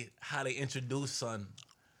how they introduced Son.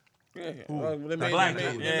 Yeah. Well, they The made- black they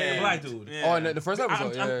made- dude. they made- The black dude. Oh, and the first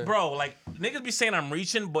episode, yeah. Bro, like niggas be saying I'm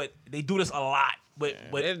reaching, but they do this a lot. But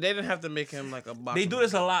They didn't have to make him like a boxer. they do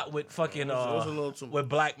this a lot with fucking It was a little too much. with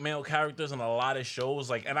black male characters in a lot of shows.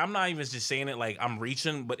 Like, and I'm not even just saying it like I'm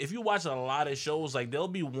reaching, but if you watch a lot of shows, like there'll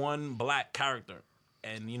be one black character,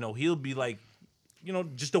 and he'll be like,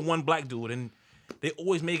 just the one black dude, and they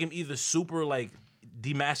always make him either super like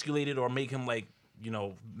demasculated or make him like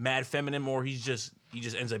mad feminine, or he's just he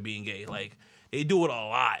just ends up being gay. Like they do it a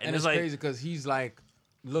lot, And it's like crazy because he's like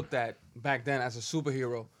looked at back then as a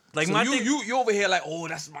superhero. Like, so my you, thing- you over here like, oh,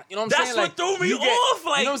 that's my, you know what I'm That's saying? what Like, threw me you get, off,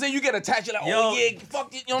 like- you know what I'm saying? You get attached. You're like, Yo, oh yeah,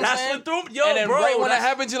 fuck it. You know what I'm that's saying? what threw me. Yo, and then bro, right when that that's-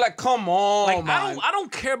 happens, you're like, come on, like man. I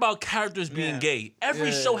don't care about characters being Yeah. gay. Every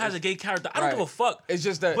Yeah, show has a gay character. I don't right. give a fuck. It's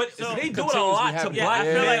just that But it's they do it a continuously lot to happening. black I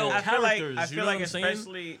feel male like characters. I you feel know like what I'm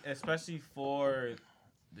saying? especially for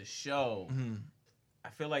the show. I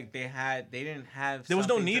feel like they didn't have. There was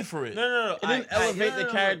no something need to- for it. No. It didn't elevate the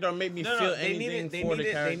character or make me feel They anything needed, for the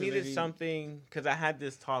character. They needed that he- something because I had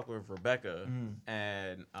this talk with Rebecca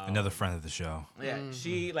and Another friend of the show. Yeah,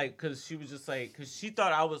 she like because she was just like because she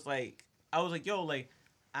thought I was like yo like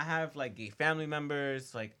I have like gay family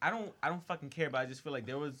members like I don't fucking care, but I just feel like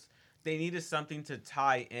they needed something to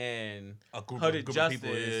tie in A group Hooded of Justice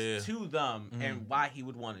people, yeah. to them and why he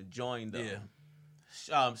would want to join them.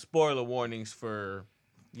 Yeah. Spoiler warnings for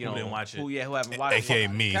you Who know didn't watch it. who haven't watched AKA it.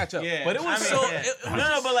 me. Catch up. Yeah, But it was I mean, so- yeah. it-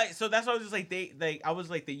 no, but like so that's why I was just like I was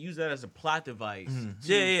like they use that as a plot device.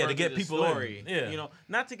 Yeah, to further get the people in. story. Yeah. You know,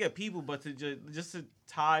 not to get people, but to just to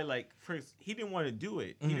tie like first he didn't want to do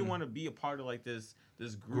it. He didn't want to be a part of like this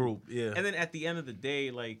group. Yeah. And then at the end of the day,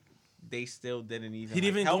 like they still didn't even. He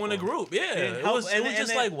didn't even help go in a him. group. Yeah, They didn't it help was him. just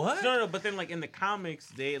then- like what? No, but then like in the comics,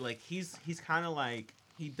 they like he's kind of like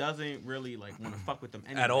he doesn't really like want to fuck with them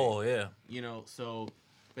anyway. At all, yeah. You know, so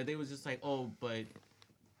but they was just like, oh, but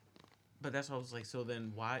that's what I was like. So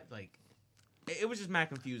then why like it was just mad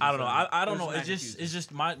confusing. I don't know. son. I It don't was know. mad It's confusing.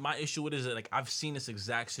 just my issue with it is that like I've seen this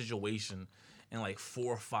exact situation in like 4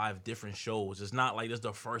 or 5 different shows. It's not like this is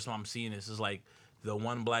the first time I'm seeing this. It's like the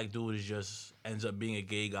one black dude is just ends up being a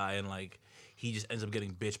gay guy and like he just ends up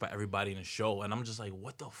getting bitched by everybody in the show. And I'm just like,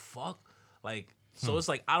 what the fuck? Like, so it's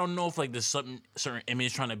like I don't know if like there's something certain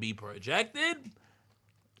image trying to be projected,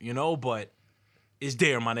 you know, but it's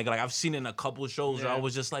there, my nigga. Like I've seen it in a couple of shows where I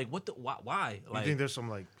was just like, what the why? You Like think there's some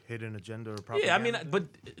like hidden agenda or propaganda? yeah, I mean,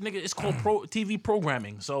 but nigga, it's called TV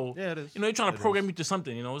programming. So Yeah, it is. you know, they're trying to It program is. you to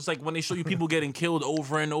something. You know, it's like when they show you people getting killed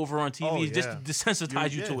over and over on TV, Oh, it's just yeah. to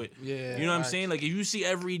desensitize you to Yeah. it. Yeah, you know what I'm facts. saying? Like if you see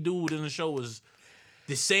every dude in the show is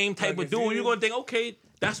the same type Like, of if dude, you- you're gonna think, okay,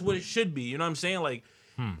 that's what it should be. You know what I'm saying? Like.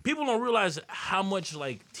 People don't realize how much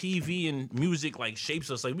like TV and music like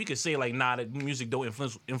shapes us. Like we could say like, nah, that music don't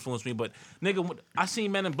influence me, but nigga, I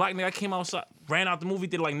seen Men in Black. Nigga, I came outside, ran out the movie,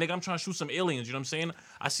 did like, nigga, I'm trying to shoot some aliens. You know what I'm saying?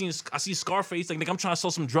 I see Scarface. Like, nigga, I'm trying to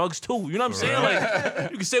sell some drugs too. You know what I'm saying?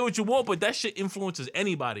 Like, you can say what you want, but that shit influences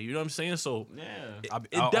anybody. You know what I'm saying? So Yeah.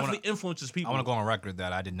 it definitely influences people. I want to go on record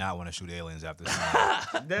that I did not want to shoot aliens after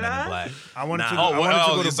seeing Did Men in I? Black. I wanted to. Nah. I wanted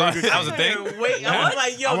to go to sorry, Burger King. that was a thing. Wait, I was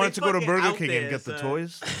like, yo, I they wanted to go to fucking Burger out King there, and get the son.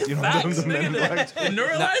 toys. You know, Facts, the Men in nigga, Black the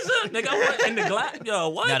neuralizer, nigga, I want in the glass. Yo,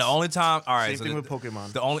 what? Now the only time, all right, Same so thing the, with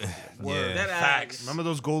Pokemon. the only, That yeah, Facts. Remember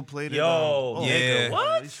those gold plated? Yo, yeah. nigga, what?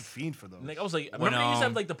 I used to fiend for those. Like I was like, When, remember they used to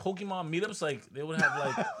have um, like the Pokemon meetups? Like they would have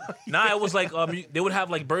like, it was like they would have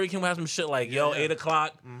like Burger King would have some shit like, yo, 8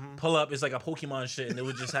 o'clock, pull up. It's like a Pokemon shit, and they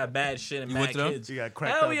would just have bad shit and You mad went to them? kids. You got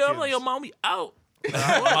cracked Hell out yeah! I'm like, kids. yo, mom, we out.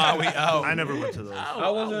 Ma, we out. I never went to those. I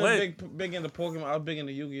wasn't went. big into Pokemon. I was big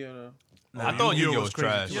into Yu-Gi-Oh though. I thought Yu-Gi-Oh Yu-Gi-Oh was was crazy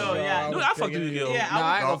trash. too. Yo, yeah. Dude, I fucked with Yu-Gi-Oh. Yeah, Nah,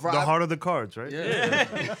 I ain't gonna The front. heart of the cards, right? Yeah.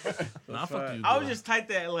 Nah, I fucked with Yu-Gi-Oh. I was just type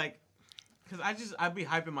that like, cause I'd be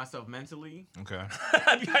hyping myself mentally. Okay,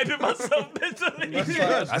 I'd be hyping myself mentally.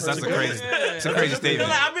 that's a crazy, it's a crazy So, statement.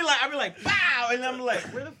 like, I'd be like, wow, and I'm like,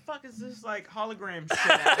 where the fuck is this like hologram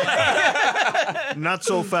shit at? Not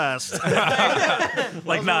so fast.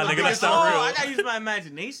 Like, nah, nigga, that's oh, not I real. gotta use my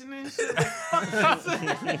imagination and shit. Like, fuck.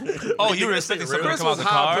 Oh, you were expecting something to Chris come out was the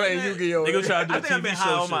high card? playing Yu-Gi-Oh. Nigga try to do I a think I've TV been show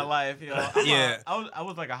high all shit. my life, yo. Yeah. I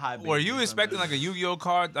was like a high. Were you baby or expecting something. like a Yu-Gi-Oh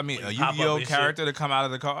card? I mean, a Pop up Yu-Gi-Oh and character to come out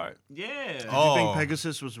of the card? Yeah. Oh. You think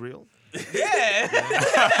Pegasus was real? Yeah.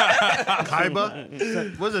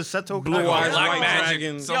 Kaiba? Was it Seto? Blue Kaiba? eyes, Black white magic.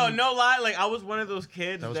 dragons. Yo, no lie, like I was one of those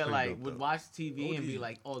kids That was that pretty like dope, would though. watch TV and be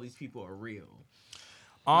like, "Oh, these people are real."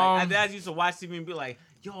 Um, Like, my dad used to watch TV and be like,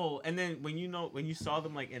 "Yo," and then when you saw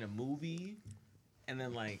them like in a movie, and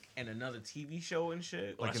then like in another TV show and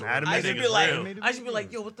shit, Like So an I animated? should be Niggas like, real. I should be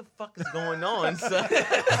like, "Yo, what the fuck is going on?" son?"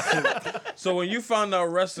 So when you found out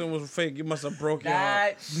wrestling was fake, you must have broke your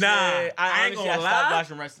heart. That Nah, shit, I ain't honestly, gonna stopped lie.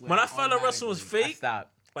 watching wrestling. When I found out wrestling was automatically. fake, I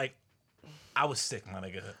stopped. like, I was sick, my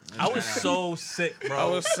nigga. I was so sick, bro. I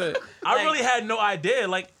was sick. I really had no idea.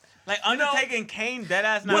 Like Like Undertaker and Kane, dead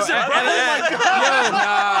ass. Was it, bro? Oh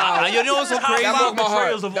my yo, you know what's so crazy? That broke my heart.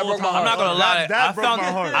 Betrayals of That all broke my time. I'm not gonna lie. That broke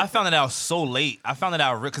my heart. I found it out so late. I found it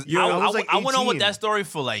out because Yo, I was like I went on with 18. that story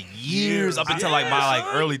for like years up until like my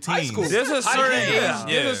like early teens. There's a certain age. Yeah.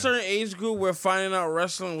 There's a certain age group where finding out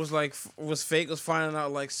wrestling was like was fake. Was finding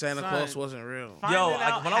out like Santa Claus wasn't real. Finding like,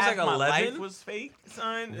 out when I was, like, half my 11, life was fake,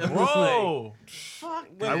 son. It was Bro, fuck,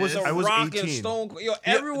 I was The I was Rock and 18. Stone Cold. Yo,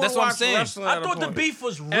 everyone that's what I'm watched saying. wrestling. I at a thought the point. beef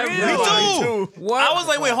was real. Everybody. Me too. What? I was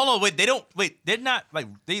like, wait, hold on, wait, they're not like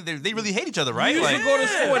they really hate each other, right? You used Like, to go to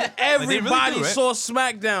school and they really everybody do, right? saw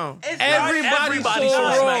SmackDown. It's Everybody saw saw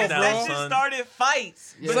Raw, SmackDown, bro. That shit son. started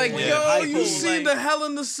fights. It's like, Yeah. yo, you Cool, seen like- the Hell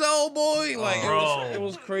in the Cell, boy? Like, Bro. it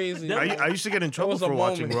was crazy. I used to get in trouble was a for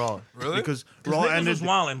watching moment. Raw. Really? Because 'Cause Raw niggas ended. was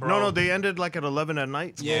wildin', bro. No, they ended like at 11 at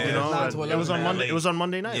night. Yeah. you know, 9 and to it was 11 on at Monday. night. It was on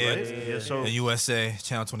Monday night, Yeah. right? Yeah. So in USA,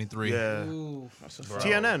 Channel 23. yeah, That's a fact.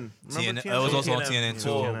 TNN. TNN. Remember It was also on TNN TNN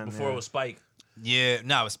before, too. TNN, before yeah. it was Spike. Yeah,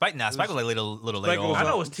 nah, it was Spike. Nah, Spike was like little later was on. I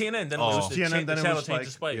know it was TNN. Then it was Oh. the, TNN, the then it channel was changed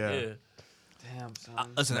to Spike. Spike. Yeah. Yeah. Damn,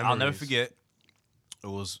 son. Listen, I'll never Memories. forget. It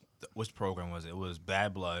was which program was it? It was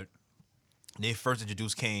Bad Blood. They first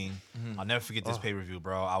introduced Kane. I'll never forget this pay per view,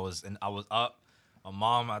 bro. I was up. My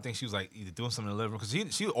mom, I think she was like either doing something in the living room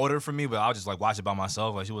because she ordered it for me, but I was just like watch it by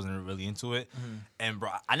myself. Like she wasn't really into it. And bro,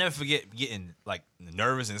 I never forget getting like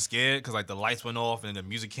nervous and scared because like the lights went off and the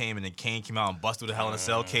music came and then Kane came out and busted the Hell in a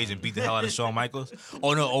Cell cage and beat the hell out of Shawn Michaels.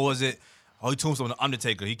 Oh no, or was it? Oh, he tombstone the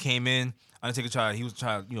Undertaker. He came in. Undertaker he was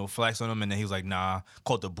trying to, flex on him, and then he was like, nah,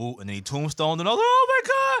 caught the boot, and then he tombstoned, and I was like, oh my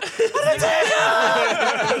God,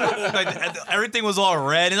 Undertaker! Like, everything was all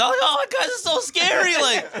red, and I was like, oh my God, this is so scary.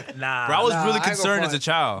 Like, Nah. bro, I was Nah, really I ain't gonna concerned as a front.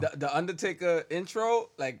 child. The Undertaker intro,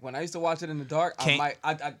 like when I used to watch it in the dark, I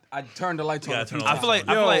turned the lights on. Yeah, a few turn the I feel like,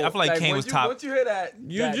 times. I feel like Kane when was you, top. Once you hear that,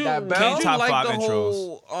 You that, do, that did bell, you top like five the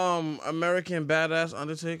intros. whole American Badass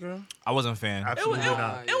Undertaker? I wasn't a fan. absolutely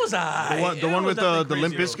not. It was alright. The one with the nothing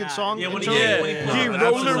Limp crazy, Bizkit though. song. Yeah, when intro? he- Yeah. when he He played,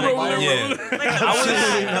 rolling, absolutely. rolling, Yeah.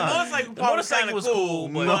 The motorcycle part was kinda was cool,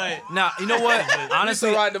 but Now, you know what? Honestly,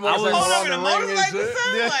 to ride the I motorcycle was, around the the ring and motorcycle, shit.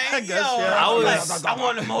 son? Yeah, Like, I guess, yo, yeah. I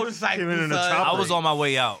want a motorcycle. Came in a son. chopper. I was on my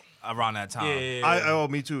way out around that time. Yeah.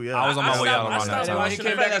 Me too. Yeah, I was on my way out around that stopped time. When he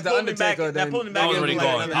came back as the Undertaker, that pulled me back. I was already in,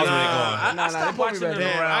 gone. like, I was already gone. I Nah, stopped they put me watching it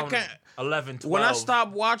back. Damn, I around can't. 11, 12. When I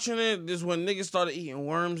stopped watching it, is when niggas started eating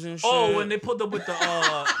worms and shit. Oh, when they pulled up with the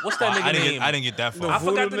what's that nigga I didn't name? get, I didn't get that far. I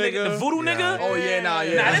forgot the Voodoo nigga. The nigga? voodoo nigga. Oh yeah, nah, Nah,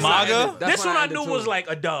 yeah. this Maga? one, this one I knew was like.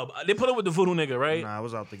 like a dub. They put it with the voodoo nigga, right? Nah, I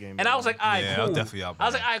was out the game. And I was like, all right, Yeah, I cool. was definitely out, I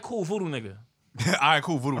was man. like, all right, cool, voodoo nigga. All right,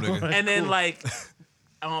 cool, voodoo nigga. And then like,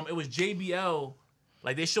 it was JBL.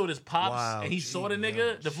 Like they showed his pops, Wow, and he saw the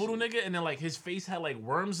nigga, the voodoo nigga, and then like his face had like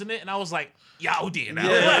worms in it, and I was like, "Yo, dear."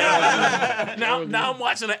 Now, now I'm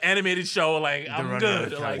watching an animated show. Like I'm running good.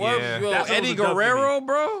 out of Like, Worms, Yeah. yo, That's what Eddie was a dub for Guerrero,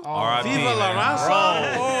 bro. R.I.P. Viva man. la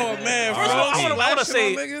raza. Oh man, First of all, I wanna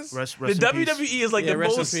say- niggas. Rest the in peace. WWE is like Yeah, the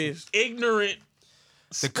rest in most peace. ignorant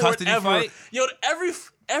The sport custody ever. fight? Yo,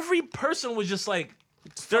 every person was just like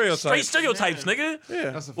Stereotypes. straight stereotypes, nigga. Yeah.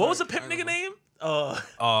 That's a What was the fact. pimp nigga name? The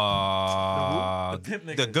pimp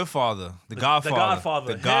nigga. the Godfather, the Godfather, Godfather.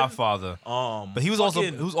 the Him? Godfather. But he was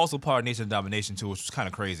fucking- also part of Nation of Domination too, which was kind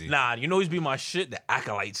of crazy. Nah, you know who's be my shit? The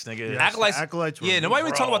Acolytes, nigga. Yes, Acolytes, the Acolytes were yeah, nobody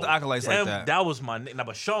even bro. talk about the Acolytes like Them- that. That was my nah,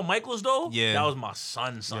 but Shawn Michaels though. Yeah. that was my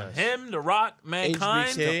son. Yes. Him, The Rock,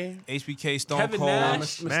 Mankind. HBK. HBK, Stone Kevin Cold,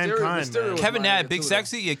 Nash. Mankind, man. was Kevin my Nash, nigga, Big too,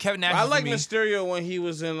 Sexy, yeah, Kevin Nash. I was like for me. Mysterio when he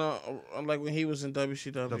was in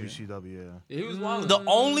WCW. WCW. Yeah. Yeah, he was wild. The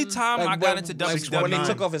only time Like, I got when- into like, WCW, when he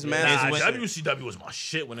took off his mask. Nah, when- WCW was my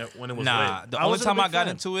shit when it was nah, lit. the I only wasn't a time I big got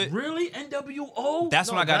fan. into it, Really, NWO. that's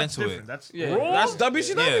when I got into different. it. That's Yeah. Raw? That's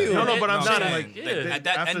WCW. Yeah. No, but I'm No, saying yeah. like Yeah. At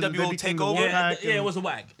that after they NWO became the takeover? Wolfpack yeah, and- yeah, it was a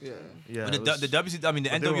whack. Yeah. Yeah, But it was- the WCW, I mean the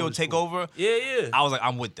but they were NWO always cool. takeover, Yeah. I was like,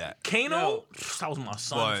 I'm with that. Kano, that was my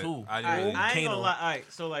son But too. I I didn't really. ain't Kano. gonna lie. All right,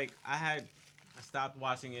 so like I stopped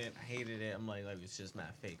watching it. I hated it. I'm like it's just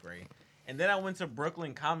not fake, right? And then I went to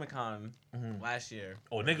Brooklyn Comic Con last year.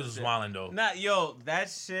 Oh, niggas was wilding though. Not yo, that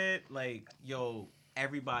shit. Like yo,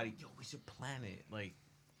 everybody, yo, we should plan it. Like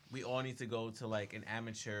we all need to go to like an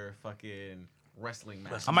amateur fucking wrestling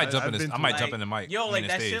match. I might jump I've in this. been I to- might Like, jump in the mic. Yo, I like mean,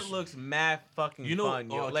 that the shit stage. looks mad fucking You know, fun.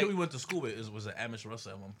 Yo, kid like we went to school with was an amateur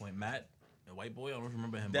wrestler at one point. Matt, a white boy. I don't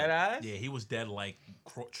remember him. Dead but- ass? Yeah, he was dead like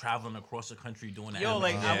traveling across the country doing that. yo,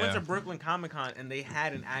 like I went Yeah. to Brooklyn Comic Con and they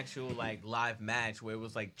had an actual like live match where it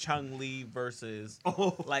was like Chung Lee versus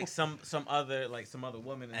like some other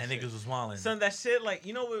woman. and shit. niggas was wilding. Son, that shit, like,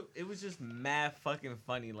 you know, it was just mad fucking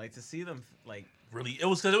funny. Like, to see them, like, Really, it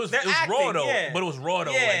was because it was they're raw acting, though. yeah. But it was raw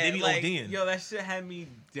though. yeah, like they be like, ODing. yo, that shit had me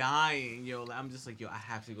dying. Yo, like, I'm just like, yo, I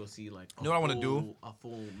have to go see, like, You know what I wanna do? A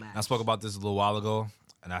full match. I spoke about this a little while ago,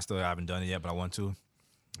 and I still haven't done it yet, but I want to.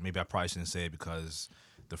 Maybe I probably shouldn't say it because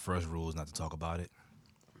the first rule is not to talk about it.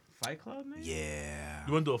 Fight Club, man. Yeah.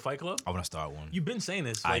 You want to do a fight club? I want to start one. You've been saying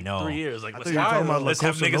this I like know. 3 years. Like, I let's thought you were talking about let's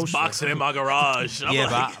have La Cosa niggas Nostra. boxing in my garage. I'm Yeah,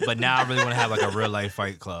 like, but now I really want to have like a real life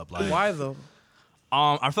fight club. Like, Why though?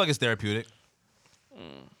 I feel like it's therapeutic.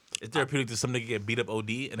 it's therapeutic to some nigga get beat up OD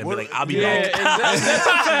and then What- be like, I'll be Yeah, back.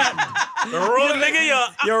 exactly. The wrong nigga,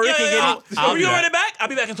 Yo, Ricky, yeah. get I'll Are be you back. already back? I'll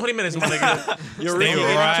be back in 20 minutes, my nigga. Yo, Stay Ricky,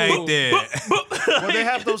 right there. Well, they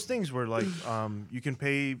have those things where like you can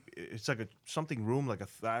pay. It's like a something room, like a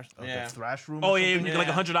thrash room. Oh or yeah, something. like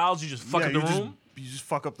 $100, you just fuck up the you just- room. you just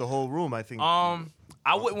fuck up the whole room. I think. I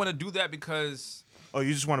wouldn't want to do that because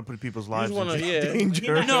You just want to put people's You lives just wanna, in yeah.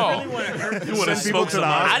 danger. no, You want to Send people smoke to the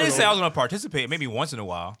somebody. I didn't say I hospital. was gonna participate. Maybe once in a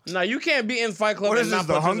while. Nah, you can't be in Fight Club What and is not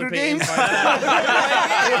this, the Hunger participate in Games? Fight Club.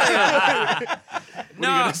 What,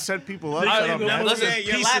 are you gonna set people up? Shut up, Yeah, man. listen, Yeah,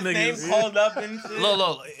 your piece last of name niggas. called up and shit.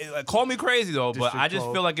 Look, call me crazy though, but I just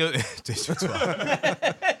 12. feel like it. District 12.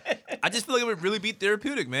 I just feel like it would really be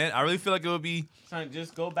therapeutic, man. I really feel like it would be Son,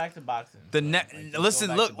 just go back to boxing. the son. next. Like, just go Listen,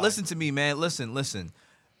 back look, to listen boxing. to me, man. Listen.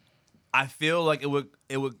 I feel like it would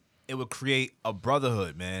create a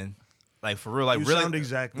brotherhood, man. Like for real, like You really, sound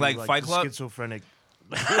exactly like Fight the Club. schizophrenic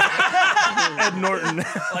Ed Norton.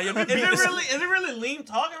 Like, let me Is beat this. it really Liam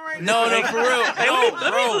talking right now? No, for real. No,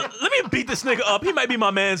 bro. Let me beat this nigga up. He might be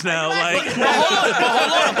my man's now. Like,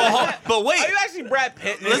 But wait. Are you actually Brad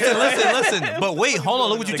Pitt? nigga? Listen. But wait, hold on.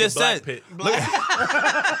 Look what you nigga just Black said. Pit.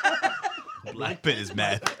 Black Pit is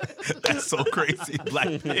mad. That's so crazy.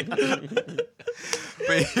 Black Pit.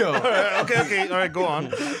 But yo, Okay, all right, go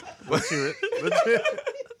on. Let's hear it. Let's hear it.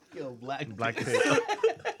 Yo, Black Pit.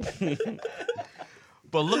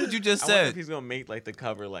 but look what you just I wonder if said. he's gonna make like the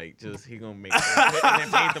cover like just he gonna make Brad Pitt and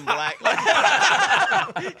then paint them black.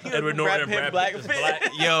 Edward Norton and Brad Black Pitt is Pitt.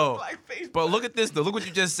 black. Yo, Black face. but look at this though. Look what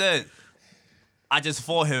you just said. I just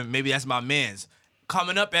fought him. Maybe that's my man's.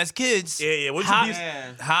 Coming up as kids. Yeah. What'd How, you be?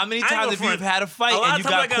 how many I ain't times gonna have you front. had a fight A lot and of you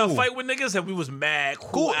times I got got cool? a fight with niggas and we was mad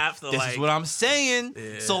cool after. This like, is what I'm saying.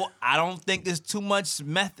 Yeah. So I don't think there's too much too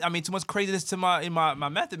much craziness to my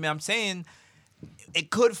method, man. I'm saying it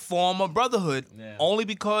could form a brotherhood only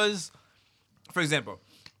because, for example,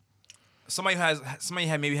 somebody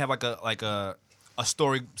maybe have like a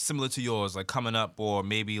story similar to yours, like coming up, or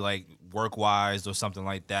maybe like work wise or something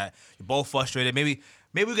like that. You're both frustrated. Maybe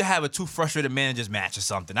we could have a two frustrated managers match or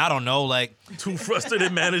something. I don't know, like. two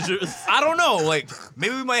frustrated managers. I don't know, like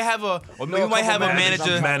maybe we might have a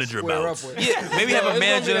manager. Manager bouts. Yeah, maybe have a It's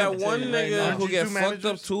manager. gonna be that one Right nigga now. who Did get you fucked up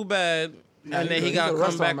managers? too bad, and then he he's gotta a come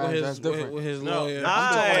restaurant back manager, that's different. with his lawyer.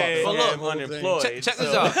 Aye, But look, I'm unemployed. Check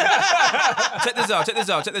this so- out.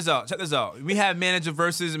 Check this out. We have manager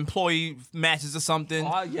versus employee matches or something.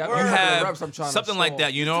 Oh, yeah, You I remember the have reps I'm trying to something like solve.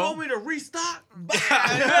 that, you Told know? me to restock.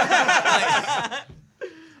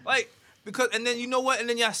 Like because and then you know what? And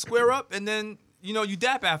then y'all square up and then you know you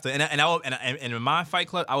dap after. And in my fight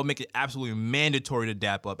club, I would make it absolutely mandatory to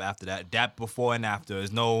dap up after that. Dap before and after.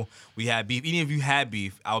 There's no we had beef. Even if you had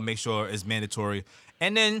beef, I would make sure it's mandatory.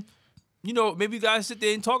 And then, you know, maybe you guys sit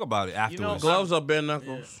there and talk about it afterwards. Gloves or bare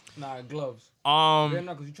knuckles? Nah, gloves. Bare Um,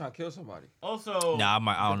 knuckles, you trying to kill somebody. Also, nah,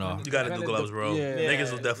 I don't know. You gotta do gloves, bro. Yeah. Niggas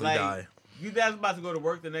will definitely like, die. You guys about to go to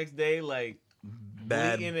work the next day, like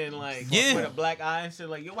Bad. bleeding and like Yeah. with a black eye and shit.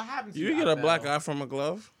 Like, yo, what happened to you? You get a out black there? eye from a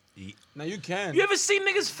glove? Now you can. You ever seen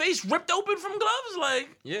niggas' face ripped open from gloves? Like,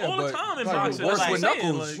 Yeah, all the but time in probably boxing. worse That's with what I'm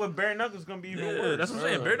saying, knuckles. like- With bare knuckles, gonna be even Yeah, worse. that's what I'm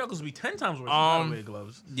saying. Bare knuckles be 10 times worse. You Um, gotta wear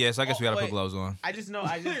gloves. Yes, I guess we gotta wait. put gloves on. I just know.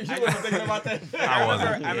 I just. You wasn't thinking about that? I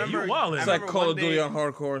wasn't. I remember. you wildin'. I It's like remember Call one of Duty day- on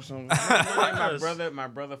hardcore or something. Like my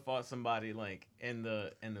brother fought somebody like in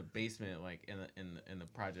the basement, like in the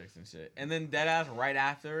projects and shit. And then deadass right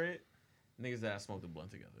after it, niggas that smoked a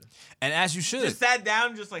blunt together. And as you should. Just sat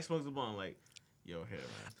down, just like smoked a blunt, like, yo, here, man.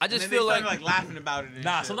 I just And then feel they like, started, laughing about it. And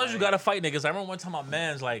Nah, shit, sometimes like, you gotta fight niggas. I remember one time my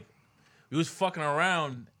man's like, we was fucking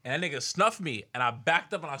around and that nigga snuffed me and I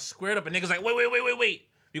backed up and I squared up and niggas like, wait.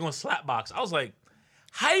 You gonna slap box. I was like,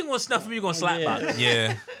 how you gonna snuff me? You gonna slap box?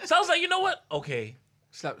 yeah. So I was like, you know what? Okay.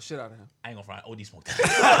 Slap the shit out of him. I ain't gonna front. OD smoked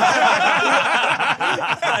that.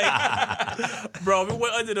 Like, bro, we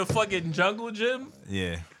went under the fucking jungle gym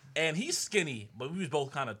Yeah. and he's skinny, but we was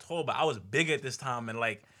both kind of tall, but I was big at this time and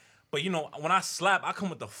like, but you know, when I slap, I come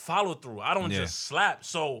with the follow through. I don't Yeah. just slap.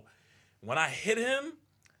 So when I hit him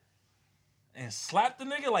and slapped the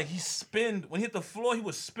nigga, like he spinned, when he hit the floor, he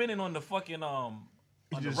was spinning on the fucking on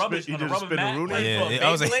the rubber mat. Rooney? like, Yeah, for a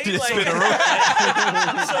I was like, Beyblade, you just spin a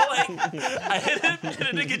so like, I hit him and the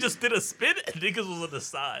nigga just did a spin and niggas was on the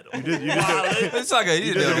side. You did It's like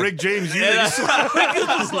you did the Rick James. You did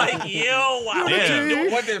Niggas was like, yo, wow.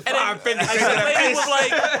 Yeah. What did And then,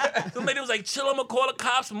 some lady was like, chill, I'm gonna call the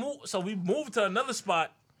cops. Move. So we moved to another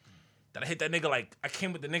spot. that I hit that nigga like I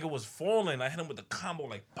came with the nigga was falling. I hit him with the combo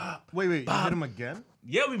like bop. Wait, you Bop. hit him again?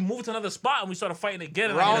 Yeah, we moved to another spot and we started fighting again.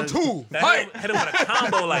 And Round I hit him, two. hit him with a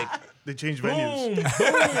combo like They changed boom, venues.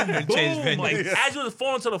 boom, Changed boom. venues. Like as you was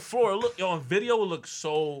falling to the floor, look, yo, on video it looks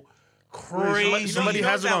so crazy. Somebody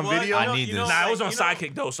has it on video? I need this. Nah, it was on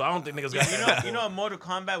Sidekick though, so I don't think niggas got You know, in Mortal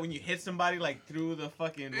Kombat when you hit somebody like through the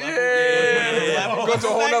fucking level, Yeah. Go to a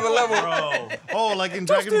whole nother level. bro. Oh, like in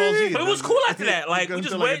Dragon Ball Z. But it was cool after that. Like Go we into,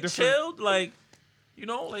 just like, a went, different- chilled, like you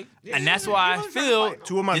know, like And that's why I feel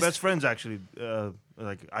Two of my this- best friends actually.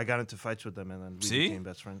 Like I got into fights with them, and then we See? became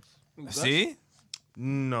best friends. See.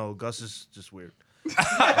 No, Gus is just weird. Shout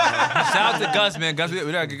out to Gus, man. Gus, we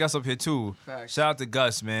gotta get Gus up here too. Facts. Shout out to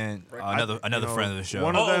Gus, man. Another You know, friend of the show.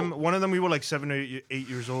 One of them, we were like 7 or 8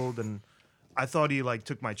 years old, and I thought he like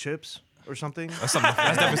took my chips or something. That's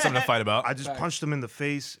definitely something to fight about. I just punched him in the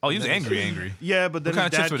face. Oh, and he was then- angry. Yeah, but then What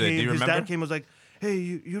kind his of dad chips were they? came. Do you His remember? dad came, was like, "Hey,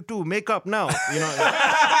 you two, make up now." You know,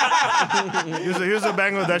 here's a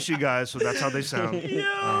Bangladeshi guy, so that's how they sound.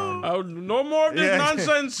 No more of this Yeah.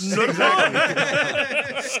 nonsense.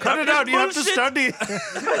 Cut it out. You have to study.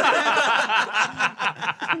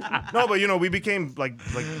 No, but we became like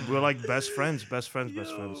we're like best friends.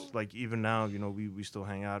 Like even now, we still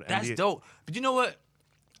hang out. That's dope. But you know what?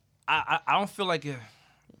 I don't feel like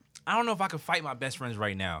I don't know if I could fight my best friends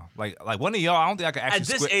right now. Like one of y'all, I don't think I could actually. at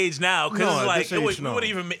this square- age now, because No, it's at like this age, we no. wouldn't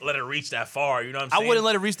even let it reach that far. You know what I'm I saying? wouldn't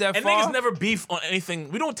let it reach that and far. niggas never beef on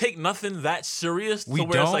anything. We don't take nothing that serious. We to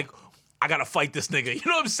where it's don't? like I gotta fight this nigga. You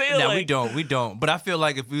know what I'm saying? No, like, we don't. But I feel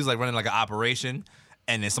like if we was like running like an operation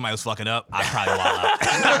and then somebody was fucking up, I'd probably wild out.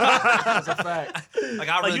 That's a fact. Like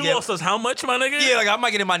I like really you get, lost us how much, my nigga? yeah, like I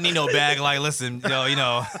might get in my Nino bag. Like, listen, we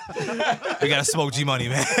gotta smoke G Money,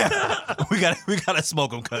 man. we gotta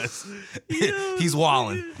smoke him, cause he's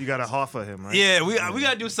wilding. You got to hoffa him, right? Yeah, we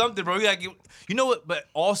gotta do something, bro. We gotta get, you know what? But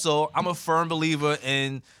also, I'm a firm believer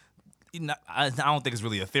in. I don't think it's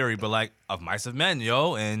really a theory, but like of mice of men,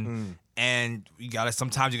 yo, and you gotta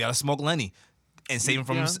sometimes you gotta smoke Lenny and save him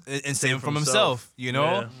from save him from himself, you know.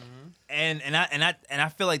 Yeah. And I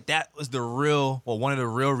feel like that was the real, one of the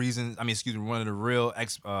real reasons. I mean, excuse me, one of the real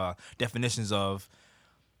definitions of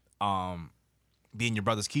being your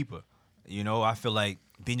brother's keeper. You know, I feel like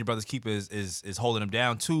being your brother's keeper is holding him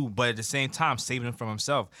down too, but at the same time saving him from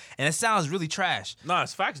himself. And it sounds really trash, Nah,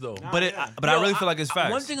 it's facts though. but I really feel like it's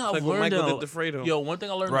facts. One thing I Like what learned, Michael did to Fredo. yo, one thing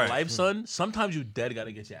I learned Right. in life, son. Sometimes you dead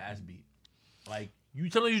gotta get your ass beat. Like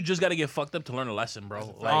sometimes you just gotta get fucked up to learn a lesson,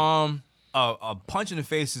 bro. Like, a punch in the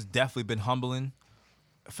face has definitely been humbling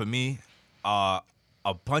for me. A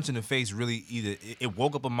punch in the face really either it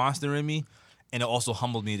woke up a monster in me, and it also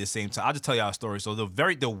humbled me at the same time. I'll just tell y'all a story. So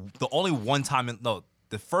the only one time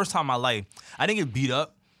the first time in my life I didn't get beat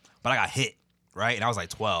up, but I got hit, right? And I was like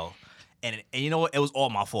 12, and you know what? It was all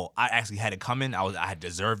my fault. I actually had it coming. I had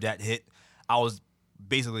deserved that hit. I was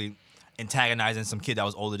basically antagonizing some kid that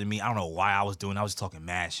was older than me. I don't know why I was doing. I was just talking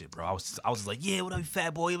mad shit, bro. I was just like, yeah, what up, you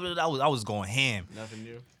fat boy? I was going ham. Nothing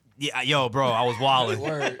new. Yeah, yo, bro, I was wilding.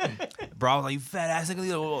 Word. Bro, I was like, you fat ass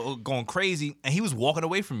nigga, going crazy. And he was walking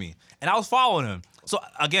away from me. And I was following him. So,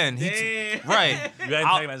 again, right. you gotta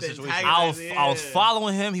antagonise the situation. I was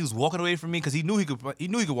following him. He was walking away from me because he knew he could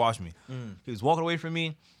watch me. He was walking away from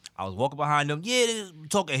me. I was walking behind him. Yeah,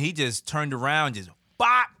 talking. He just turned around, just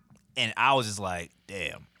bop. And I was just like,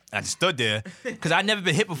 damn. I just stood there because I'd never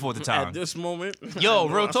been hit before at the time. At this moment, Yo, I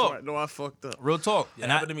know real I- talk. No, I fucked up. Real talk. It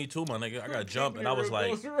And happened to me too, my nigga. I got jumped and I was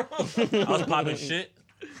like, I was popping shit,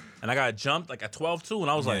 and I got jumped like at 12 too,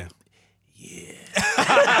 and I was like, yeah.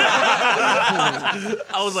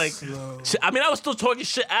 I was like, I mean, I was still talking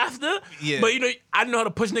shit after, Yeah. but I didn't know how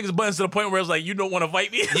to push niggas' buttons to the point where it was like, you don't want to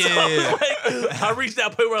fight me. So Yeah. I, was like, I reached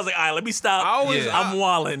that point where I was like, all right, let me stop. I always- I'm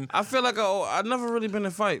wilding. I feel like I've never really been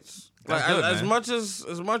in fights. Like That's good, as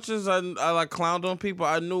man. much as I like clowned on people,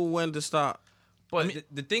 I knew when to stop. But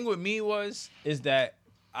the thing with me is that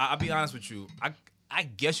I'll be honest with you. I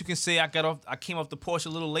guess you can say I came off the porch a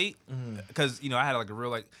little late because I had like a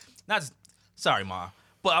real sorry, ma,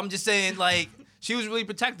 but I'm just saying like she was really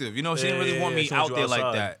protective. She didn't really want me she wants out you there like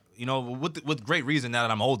outside. that. With great reason now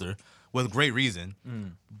that I'm older, with great reason.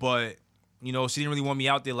 But she didn't really want me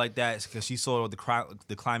out there like that because she saw the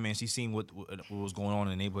climate and she seen what was going on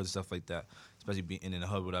in the neighborhood and stuff like that, especially being in the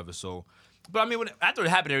hood, whatever. So. But I mean, after it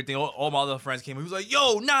happened, everything, all my other friends came. He was like,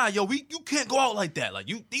 "Yo, you can't go out like that. Like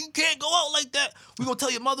you can't go out like that. We gonna tell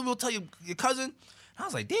your mother. We gonna tell your cousin." And I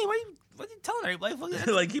was like, "Damn, what you telling everybody? Fuck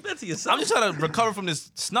that." Like, keep that to yourself. I'm just trying to recover from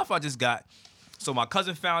this snuff I just got. So my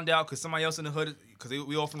cousin found out because somebody else in the hood, because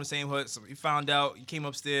we all from the same hood. So he found out. He came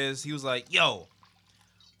upstairs. He was like, "Yo,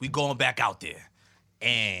 we going back out there,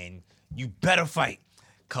 and you better fight."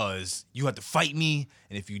 cause you have to fight me,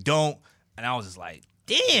 and if you don't, and I was just like,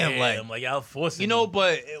 damn, like y'all forcing you know,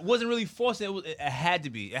 but it wasn't really forcing. It had to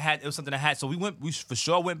be. It was something that had. So we for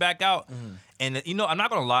sure went back out, and you know, I'm not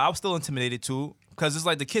gonna lie, I was still intimidated too, cause it's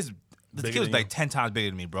like the kid was like 10 times bigger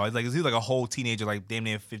than me, bro. Like he was like a whole teenager, like damn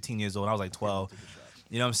near 15 years old. I was like 12.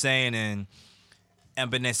 You know what I'm saying? And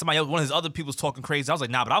but then somebody else, one of his other people was talking crazy. I was like,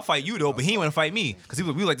 nah, but I'll fight you though. But he didn't want to fight me because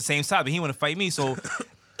we were like the same side, but he didn't want to fight me. So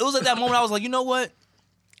it was at that moment I was like, you know what?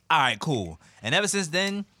 All right, cool. And ever since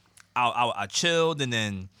then, I chilled, and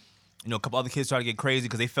then you know a couple other kids started to get crazy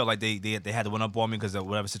because they felt like they had to run up on me because of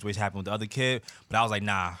whatever situation happened with the other kid. But I was like,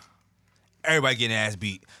 nah, everybody getting ass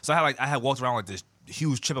beat. So I had walked around with this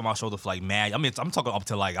huge chip on my shoulder for like mad. I mean, I'm talking up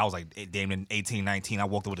to like I was like damn near 18, 19. I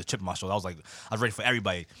walked up with a chip on my shoulder. I was ready for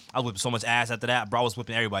everybody. I was whipping so much ass after that, bro. I was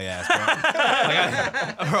whipping everybody's ass,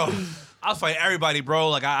 bro. I was fighting everybody, bro.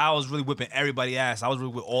 Like I was really whipping everybody's ass. I was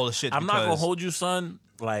really with all the shit. I'm not gonna hold you, son.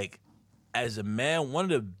 Like as a man, one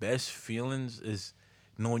of the best feelings is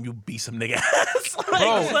knowing you beat some nigga ass. Like,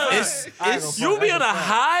 bro, son, it's you'll be on a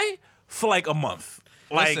high for like a month.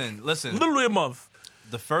 Like, listen. Literally a month.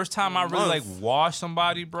 The first time I really like washed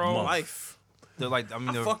somebody, bro. Life. They're like, I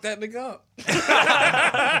mean, Fuck that nigga up.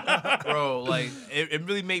 bro, like it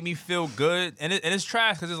really made me feel good, and it's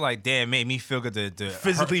trash because it's like, damn, it made me feel good to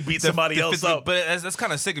Physically beat somebody else up. But that's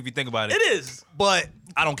kind of sick if you think about it. It is. But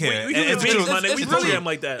I don't care. We human beings, man. We program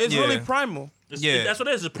like that. It's Yeah. really primal. That's what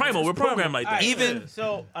it is. It's primal. We're programmed like that. Alright, Even-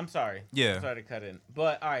 so I'm sorry. Yeah. Sorry to cut in.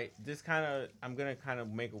 But all right, I'm gonna kind of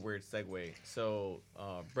make a weird segue. So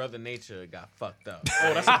Brother Nature got fucked up.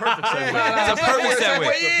 Oh, that's a perfect segue. It's a perfect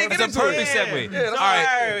segue. It's a perfect Yeah. segue. Yeah, All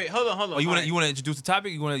right. wait, hold on. Oh, you Alright. want to introduce the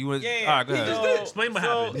topic? You want to? Yeah. All right, go ahead. So- Explain what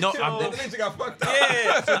happened. No, so- I'm- Nature got fucked up.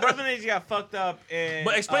 Yeah, so Brother Nature got fucked up, and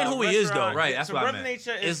But explain who he is, though. restaurant. Right, that's so what I Brother meant.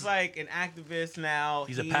 Nature is like an activist now.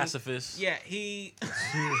 He's a pacifist. Yeah, he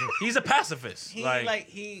He's a pacifist. he Not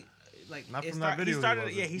Not it from that video He he started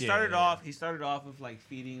wasn't. he started off. He started off with like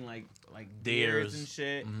feeding like deers Deers. and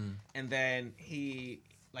shit, and then he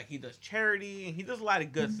does charity and he does a lot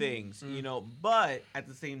of good things, you know. But at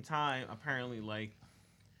the same time, apparently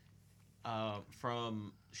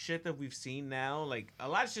from shit that we've seen now, like a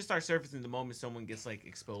lot of shit starts surfacing the moment someone gets like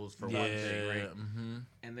exposed for one thing, right?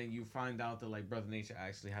 And then you find out that like Brother Nature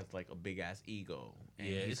actually has like a big ass ego, and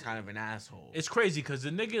Yeah, he's kind of an asshole. It's crazy because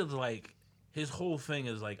the nigga like his whole thing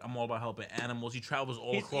is like I'm all about helping animals. He travels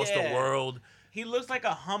all across the world He looks like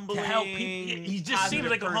a humbling, to help people. He just seems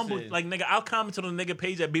like a humble person. like nigga. I'll comment on the nigga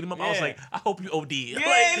page that beat him up. I was Yeah. like, I hope you OD. Yeah,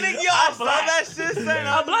 like, nigga, yo, I saw that shit, son.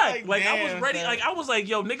 I'm black. Like I was damn, ready. son. Like I was like,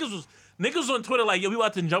 yo, niggas was on Twitter like, yo, we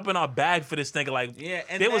about to jump in our bag for this nigga. Like, yeah,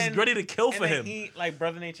 and they then, was ready to kill and for then him. He like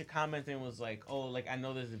Brother Nature commenting was like, oh, like I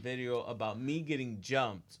know there's a video about me getting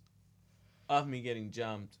jumped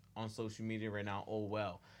on social media right now. Oh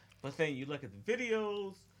well, but then you look at the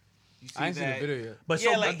videos. You see I ain't seen that, the video yet. But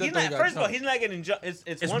yeah, so like that he's dude not. got First of all, jumped. he's not getting jumped. It's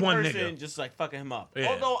It's one one person nigga. just like fucking him up. Yeah.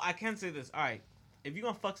 Although I can say this, all right, if you're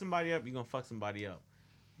gonna fuck somebody up, you're gonna fuck somebody up.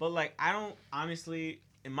 But like, I don't honestly,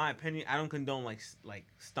 in my opinion, I don't condone like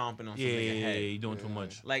stomping on yeah, somebody's head. you doing too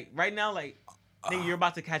much. Like right now, like nigga, you're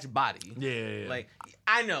about to catch a body. Yeah. Like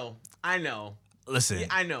I know. Listen, Yeah,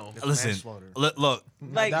 I know. listen. manslaughter. Look,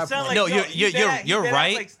 Like, that sound point. like No, yo, you're he dead- he you're dead ass,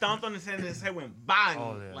 right. Like stomped on his head and his head went bang.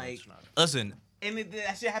 Oh yeah, like, that's not. listen. and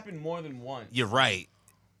that shit happened more than once. You're right.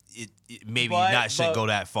 It maybe But- not should but- go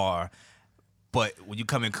that far, but when you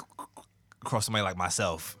come in across somebody like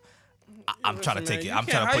myself, I'm trying to take it. I'm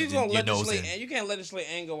trying to put your nose in. You can't legislate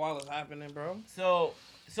anger while it's happening, bro. So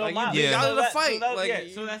Like, my, you Yeah. out of the that- fight. that- Like, yeah,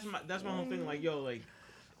 so that's my whole thing. Like, yo, like,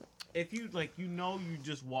 if you like, you know, you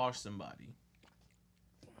just washed somebody.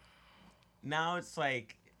 Now it's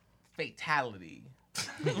like fatality.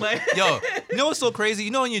 Like, Yo, you know what's so crazy?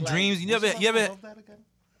 You know in your dreams, you ever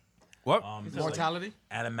what? Just Mortality? like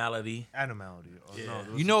animality. Animality. Oh, Yeah.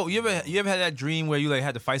 no, You know, you ever had that dream where you like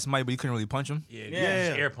had to fight somebody but you couldn't really punch them? Yeah, Yeah.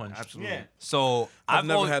 just air punch. absolutely. yeah, So I've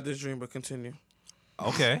never always- had this dream, but continue.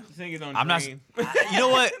 Okay. this nigga don't I'm not. dream. You know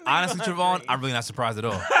what? Nigga Honestly, don't Trevon, dream. I'm really not surprised at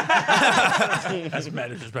all. That's mad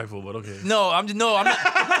disrespectful, but okay. No, I'm not. No.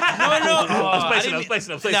 I'm spacing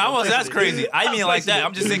it. No, that's crazy. I didn't mean it like that.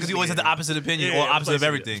 I'm just saying because you always have the opposite opinion or opposite of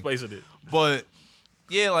everything. Spacing it. But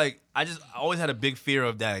yeah, like I always had a big fear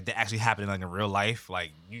of that, like, that actually happening like in real life.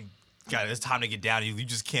 Like you got it's time to get down. You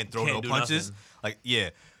just can't throw Can't no do punches. nothing. Like yeah.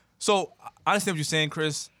 So I understand what you're saying,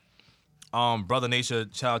 Chris. Brother Nature,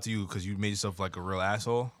 shout out to you because you made yourself like a real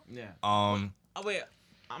asshole. Yeah. Oh Wait.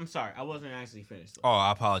 I'm sorry. I wasn't actually finished.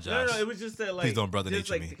 I apologize. No, it was just that like Please don't Brother just,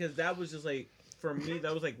 Nature like, me. because that was just like for me,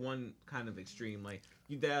 that was like one kind of extreme. Like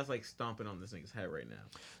you dad's like stomping on this nigga's head right now.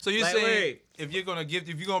 So you're Like, saying wait. if you're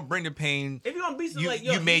gonna bring the pain, If you're gonna beat, you, like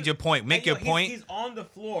you made your point. Make your point. He's on the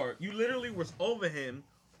floor. You literally was over him,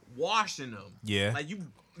 washing him. Yeah. Like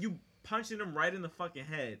you punching him right in the fucking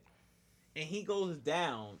head, and he goes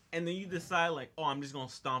down, and then you decide like, oh, I'm just gonna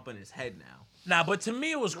stomp on his head now. Nah, but to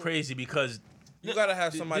me it was crazy because You gotta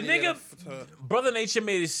have somebody. the nigga, to- Brother Nature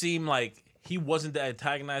made it seem like he wasn't the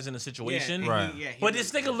antagonist in the situation. Right. But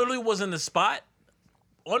this nigga literally was in the spot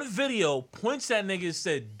on the video, points at nigga and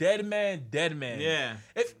said, dead man, dead man. Yeah.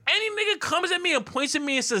 If any nigga comes at me and points at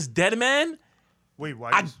me and says, dead man, Wait,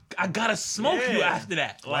 why? I gotta smoke you Yeah. after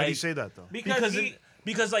that. Why do you say that though?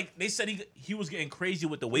 Because like they said he was getting crazy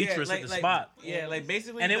with the waitress like, at the like, spot. Yeah, like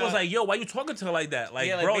basically. And it was like, yo, why you talking to her like that? Like,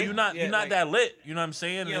 Yeah, like, bro, ba- you're not yeah, like- that lit. You know what I'm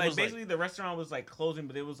saying? And yeah, it like was basically the restaurant was like closing,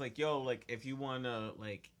 but it was like, yo, like if you wanna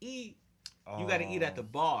like eat, you gotta eat at the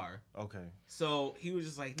bar. Okay. So he was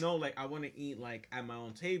just like, no, like I want to eat like at my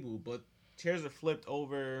own table, but chairs are flipped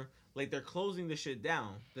over. Like they're closing the shit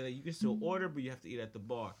down. That you can still order, but you have to eat at the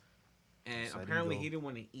bar. And Sad apparently ego. he didn't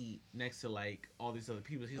want to eat next to like all these other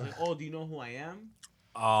people. He's like, oh, do you know who I am?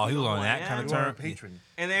 Oh, he was know on who that I kind am? of You are a term. patron.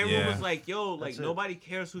 And everyone Yeah. was like, yo, like That's it. nobody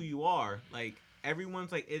cares who you are. Like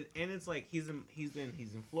everyone's like, and it's like he's in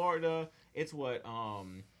Florida. It's what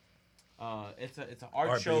it's an art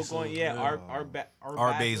Art show Basel, going. Yeah, yeah. Art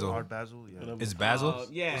Basil. Art Basil. Yeah. Is Basil?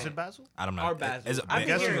 Yeah. Is it Basil? I don't know. Art Basil. Is it- I've been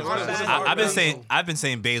guess hearing it's Art Basil. Basil. I've been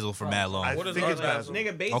saying basil for mad long. I What is think Art it's Basil?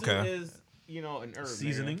 Basil. Nigga, basil Okay. is an herb.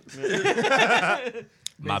 seasoning. nigga.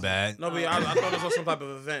 My bad. No, but I thought this was some type of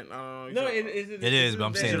event. I don't know. No, it is. It is, but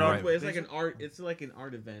I'm saying it right. It's like an art. It's like an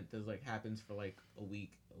art event that like happens for like a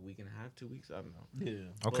week and a half, 2 weeks. I don't know. Yeah.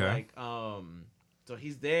 But, Okay. like, so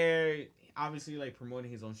he's there, obviously, like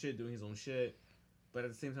promoting his own shit, doing his own shit, but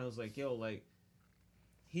at the same time, it's like, yo, like,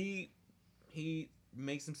 he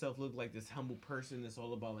makes himself look like this humble person that's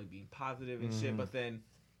all about like being positive and shit, but then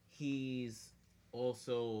he's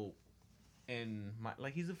also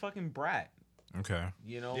he's a fucking brat, Okay.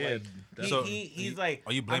 you know? Yeah, Like, So, he's like,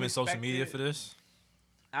 Are you blaming I'm social media expected- for this?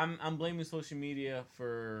 I'm blaming social media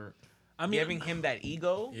for I mean, giving him that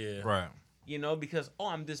ego, yeah. Right. you know, because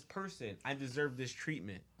I'm this person, I deserve this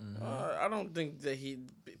treatment. I don't think that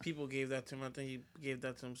people gave that to him. I think he gave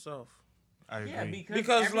that to himself. I agree. Yeah,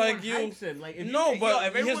 Because, everyone like, you- hypes him. Like, if No, you, but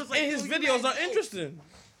if everyone's like, his "Oh, you videos guys are know," interesting.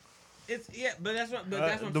 It's but that's what. But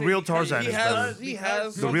that's what I'm the saying, real because Tarzan He is has better. he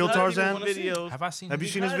has The real something that Tarzan? people wanna see. videos. Have I seen? Have you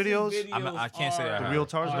seen his because videos? I can't say that I The have. real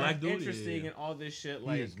Tarzan. Black dude, interesting yeah. and all this shit. He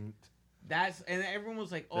Like is, that's and everyone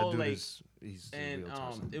was like, that oh, dude like he's the and real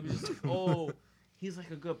Tarzan. it was just like, oh, he's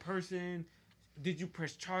like a good person. Did you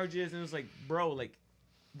press charges? And it was like, bro, like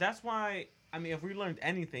that's why. I mean, if we learned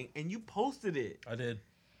anything, and you posted it, I did.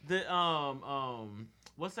 the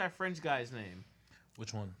what's that French guy's name?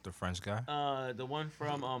 Which one? The French guy. The one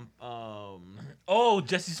from Oh,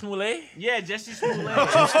 Jesse Smollett. yeah, Jesse Smollett.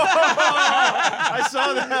 I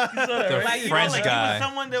saw that. The Like, you French know, like, guy. He was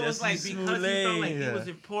someone that was Jesse like, because he felt like he Smollett. was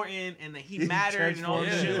important and that he mattered and all this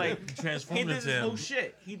transformed shit. him. Like he Transformed did into this him. whole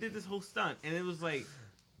shit. He did this whole stunt, and it was like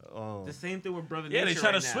Oh. the same thing with Brother Yeah, they Nature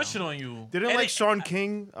try right to now. switch it on you. Didn't And like it- Sean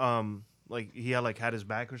King, like he had his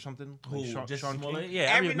back or something? Who? Like Jesse Sean Smollett? King?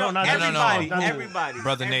 Yeah. Everybody,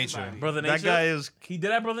 Brother Nature. Brother That Nature. guy is. He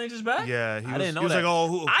did that. Brother Nature's back. Yeah, he I was, didn't know he was that. like,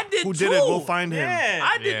 oh, I did who did it? too. We'll find him. Yeah,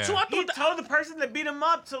 I did Yeah. too. I he thought. told the person that beat him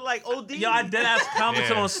up to like OD. Yo, I dead ass commented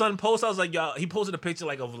Yeah. on Sun Post. I was like, y'all. He posted a picture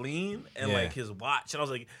like of Lean and Yeah. like his watch, and I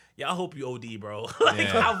was like, yeah, I hope you OD, bro. Like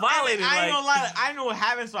Yeah. I violated. I ain't like, gonna lie, I know what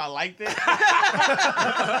happened, so I liked it.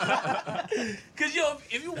 Cause yo,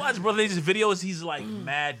 if you watch Brother Nature's videos, he's like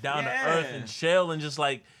mad down to earth Yeah. and chill and just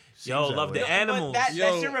like, yo, that love way. the animals. But that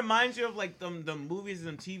Yo. shit reminds you of like the movies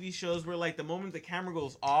and TV shows where like the moment the camera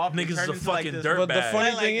goes off, they Niggas turn is a into, like, fucking this- dirtbag. But the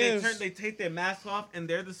funny like, thing they is, they take their mask off and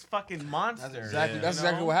they're this fucking monster. That's exactly Yeah. that's You know?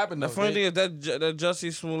 exactly what happened. the though. funny They- thing is that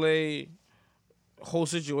Jussie Smollett whole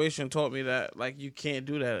situation taught me that like you can't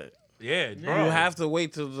do that. Yeah, bro. You have to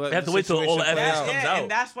wait till You have to wait till all the evidence out. comes Yeah, out. and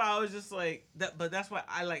that's why I was just like that. But that's why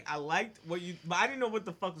I liked what you. But I didn't know what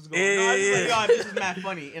the fuck was going Yeah, on. I was just yeah. like, yo, this is mad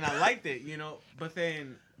funny, and I liked it, you know. But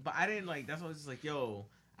I didn't like. That's why I was just like, yo.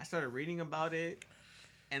 I started reading about it,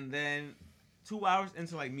 and then 2 hours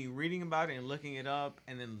into like me reading about it and looking it up,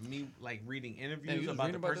 and then me like reading Damn, interviews you was about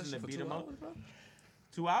the reading about person that that shit beat for him 2 up. hours, bro?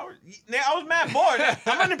 2 hours? Nigga, I was mad bored.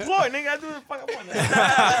 I'm unemployed, nigga. I do the fuck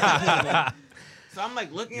I want. So I'm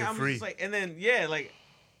like looking. You're I'm free. just like, and then yeah, like,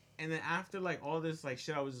 and then after like all this like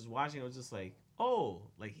shit I was just watching, I was just like, oh,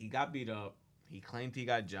 like he got beat up. He claimed he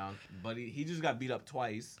got jumped, but he just got beat up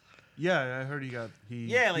twice. Yeah, I heard he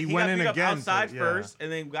Yeah, like he went got in beat up again. outside yeah. first,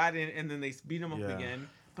 and then got in, and then they beat him up Yeah. again.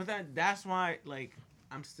 But that's why, like,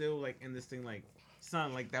 I'm still like in this thing, like,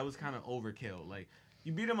 son, like that was kind of overkill. Like,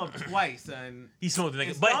 you beat him up twice, and He smoked the nigga.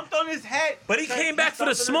 he But stomped on his head. But he came back for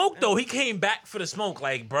the stomped on smoke his- though. He came back for the smoke,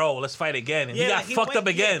 like, bro, let's fight again. And he got like, fucked went- up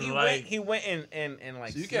again. yeah, like he went and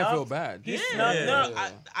like. So you can't feel bad. He Yeah. snubbed. No, Yeah.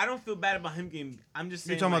 I don't feel bad about him getting. I'm just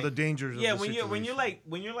You're saying. talking like, about the dangers. yeah, of the when you're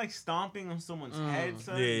situation. like stomping on someone's head,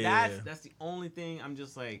 son, Yeah. that's the only thing. I'm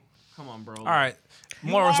just like, come on, bro. All right.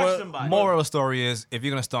 You watch somebody. Moral of the story is if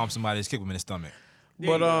you're gonna stomp somebody, just kick them in the stomach.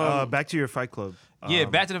 But Back to your Fight Club. Yeah,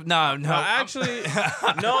 back to the no. actually,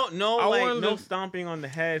 no, I like wanted no to- stomping on the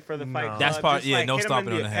head for the fight. No. club. That's part- Just, yeah, like, no hit him stomping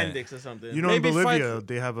in on the the head. appendix or something. You know, Maybe in Bolivia, fight-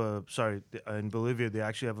 they have in Bolivia, they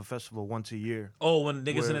actually have a festival once a year. oh, when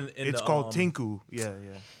niggas where in it's the, called Tinku. Yeah.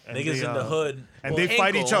 And Niggas they, in the hood. And Well, they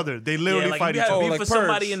fight ankle. each other. They literally like fight you each have other. beef like with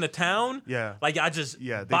somebody Purge. in the town. Yeah. Like y'all just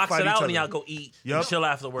Yeah, they box fight it each out and other. y'all go eat Yup. and chill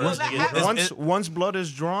afterwards. that Niggas. happens- Once blood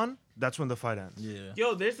is drawn, that's when the fight ends. Yeah.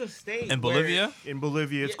 Yo, there's a state In where- Bolivia, In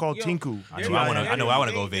Bolivia, it's Yeah, called yo, Tinku. I know I wanna- there's I know a I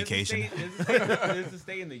wanna state- go there's a vacation. There's a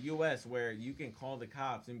state in the U.S. where you can call the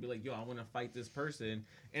cops and be like, "Yo, I want to fight this person,"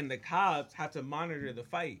 and the cops have to monitor the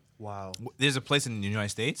fight. Wow. there's a place in the United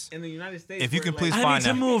States. In the United States, If you where, can like, please I find need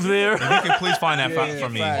to that. move there. If you can please find that Yeah, for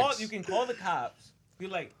me. facts. you can call the cops. Be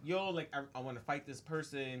like, "Yo, like I want to fight this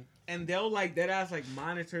person," and they'll like dead ass like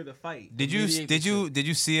monitor the fight. Did you Mediate the did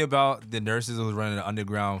you see about the nurses who was running an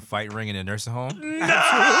underground fight ring in a nursing home?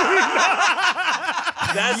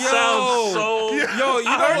 That sounds so. yo, you know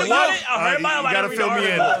what? what? I heard about it, you like, gotta every fill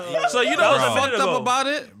me in. article. So you know what's Bro. fucked up about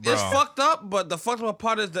it? It's Bro. fucked up, but the fucked up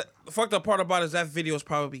part is that video is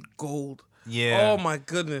probably gold. Yeah. Oh my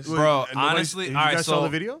goodness, Bro, And nobody- honestly, you all right, guys saw so the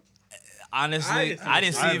video? honestly, I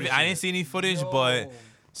didn't see any footage, Yo. but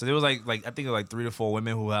so there was like I think it was like 3 to 4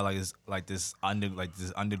 women who had this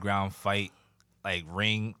underground fight like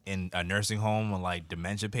ring in a nursing home with like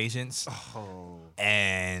dementia patients. Oh.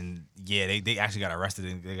 And yeah, they actually got arrested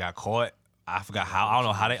and they got caught. I forgot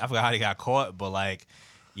how they got caught, but like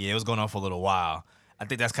yeah, it was going on for a little while. I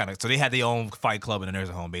think that's kind of so they had their own fight club in a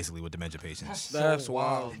nursing home basically with dementia patients. that's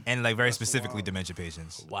wild. And like very specifically dementia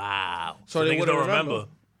patients. Wow. So they niggas wouldn't don't remember.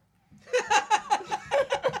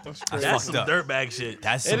 That's That's fucked some up. dirtbag shit.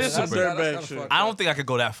 That's It some is some super. dirtbag kinda shit. fucked I don't think I could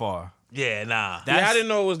go that far. Yeah, nah. Yeah, I didn't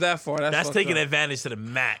know it was that far. That's That's fucked taking up. advantage to the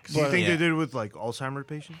max. Do you think Yeah. they did it with like Alzheimer's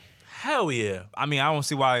patients? Hell yeah. I mean, I don't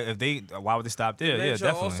see why why would they stop there? Yeah, Dementia,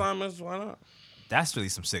 definitely. Alzheimer's, why not? That's really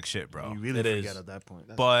some sick shit, bro. You really It forget is. at that point.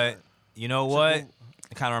 That's But you know what?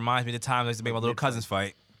 It kind of reminds me of the times I used to make my little cousins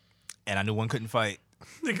fight, and I knew one couldn't fight.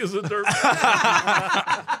 Niggas a dirtbag.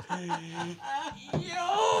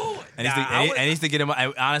 Yo. And he used to get him.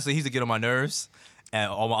 Honestly, he used to get on my nerves, and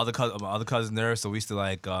all my other cousins' nerves. So we used to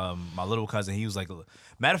like my little cousin. He was like,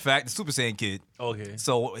 matter of fact, the Super Saiyan kid. Okay.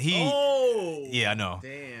 So he, Oh. yeah, I know.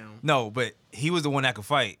 Damn. No, but he was the one that could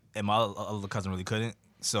fight, and my other cousin really couldn't.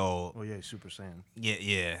 So Oh yeah, Super Saiyan.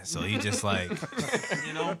 yeah. So he just like,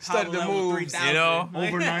 You know, Study power the level moves, 3000. you know,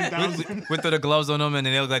 Over 9,000. went through the gloves on him, and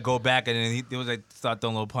then they would like go back, and then he would like start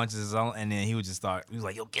throwing little punches, and then he would just start. He was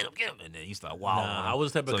like, "Yo, get him!" And then he started wilding. Nah, I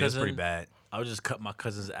was the type of so he was cousin. pretty bad. I would just cut my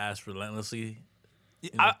cousin's ass relentlessly.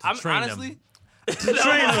 I'm train them. honestly,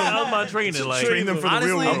 I'm my trainer. Like, Train them for the honestly,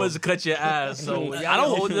 real I'm world. gonna just cut your ass. So I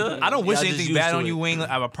don't wish Y'all just anything used bad to on it. you, Wayne.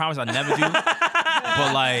 I promise I'll never do.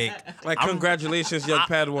 But like, Like, congratulations, young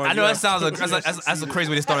Padawan. I know that sounds like that's a crazy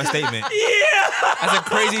way to start a statement. Yeah. That's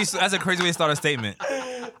a crazy way to start a statement.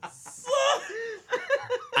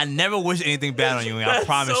 I never wish anything bad on you, Wayne. I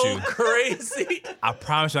promise so you. crazy. I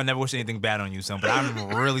promise you, I never wish anything bad on you, son. But I'm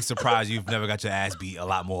really surprised you've never got your ass beat a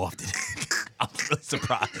lot more often. I'm really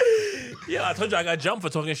surprised. Yeah, I told you I got jumped for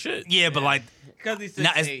talking shit. Yeah, but like Because he's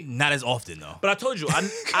not as 6'8". not as often though. But I told you,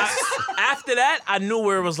 after that, I knew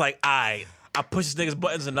where it was like, I push this nigga's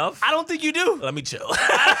buttons enough. I don't think you do. Let me chill.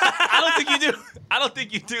 I don't think you do. I don't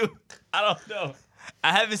think you do. I don't know.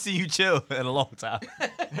 I haven't seen you chill in a long time.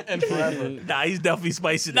 And forever. Nah, he's definitely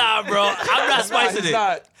spicing it. Nah, bro. I'm not spicing He's it.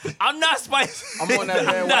 not. I'm not spicing. I'm on that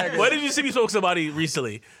bandwagon. Where did you see me smoke somebody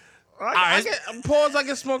recently? I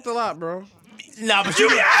get smoked a lot, bro. Nah, but You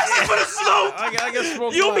be asking for the smoke. I get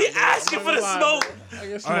smoked a You lot, be bro. asking I'm for the not gonna lie, smoke. bro. I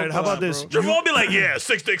get All right, smoked how a about lot, this? bro. Javon be like, yeah,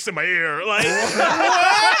 6 dicks in my ear. Like,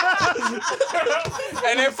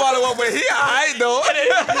 And then follow up with, he alright though.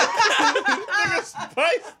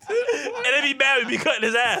 and then he mad with me cutting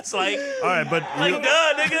his ass. Like, All right, but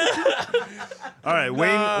duh, nigga. all right,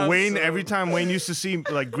 Nah, Wayne. son. Every time Wayne used to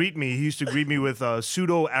greet me, he used to greet me with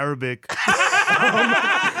pseudo Arabic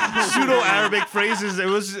phrases. It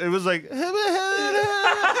was like,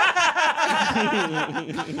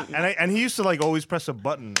 and he used to like always press a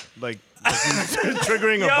button, like he's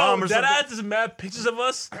triggering a bomb Yo, or that something. ass is mad pictures of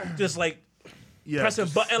us just like pressing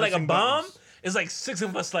just button like a pressing bomb. buttons. It's like 6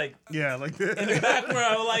 of us like Yeah, like in the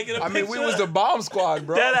background, like in a I mean, we picture. was the bomb squad,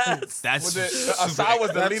 bro. Dead ass. That's Assad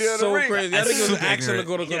was the leader of the So ring. crazy. That That's nigga was super asking to ignorant.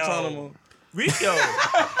 go to Yo. Guantanamo.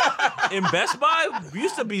 In Best Buy, we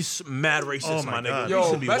used to be mad racist, Oh my my nigga. God. We used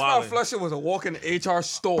Yo, to be Best Buy wildin'. Flusher was a walk-in HR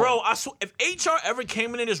store. Bro, I swear, if HR ever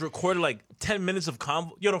came in and just recorded like 10 minutes of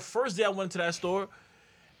convo, yo, the first day I went to that store,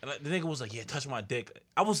 and the nigga was like, "Yeah, touch my dick."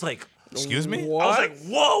 I was like, Excuse me? I was like,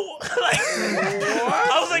 "Whoa!" Like,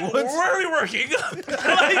 I was like, "Where are we working?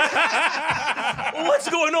 Like, what's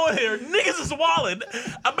going on here? Niggas is wildin'.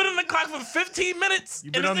 I've been on the clock for 15 minutes.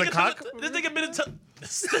 You been and on this the nigga clock? This nigga been in.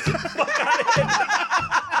 This nigga fuck out of here.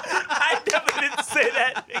 I definitely didn't say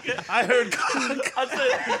that, nigga. I heard. I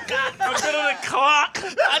said, I've been on the clock.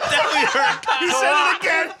 I definitely heard clock. He said it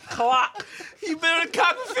again. Clock. You been on the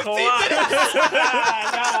cock for 15 Clock. minutes.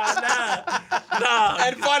 Nah.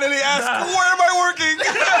 and finally asked, "Where am I working?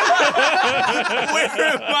 Where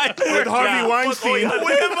am I With Harvey Weinstein.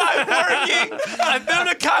 Where am I working? I've been on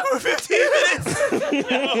the cock for 15 minutes.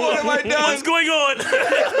 What have I done?" What's going on?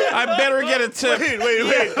 I better get a tip.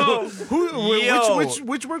 Wait. Yo.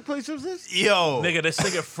 Which workplace is this? Yo. Nigga, this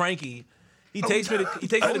nigga Frankie. He takes me to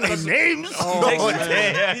customer, Names?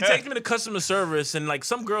 he takes me to customer service, and like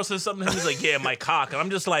some girl says something to him, he's like, "Yeah, my cock," and I'm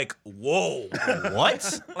just like, "Whoa,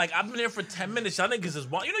 What? like I've been there for 10 minutes. Y'all niggas is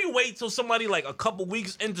wild. You know, you wait till somebody like a couple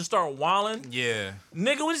weeks in to start wilding. Yeah.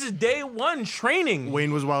 Nigga, this is day one training,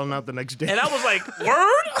 Wayne was wilding out the next day. and I was like,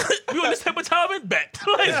 "Word, we on this type of time in bet.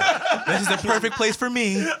 Like, This is the perfect place for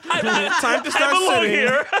me. Time to start I belong sitting.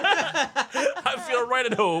 here. I feel right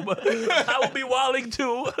at home. I will be wilding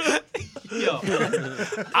too." Yo.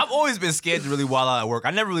 I've always been scared to really wild out at work.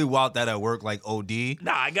 I never really wild out at work like OD.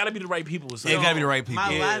 Nah, I gotta be the right people. So. It gotta be the right people.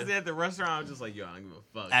 My Yeah. last day at the restaurant, I was just like, yo, I don't give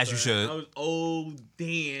a fuck. As you son. should. I was old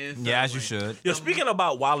Dan. Yeah, as you should. Yo, speaking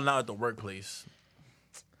about wilding out at the workplace,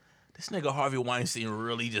 this nigga Harvey Weinstein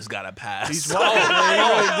really just got a pass. He's All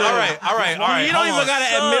right. You don't hold even on. gotta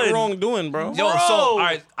son. admit wrongdoing, bro. Yo, Bro. so all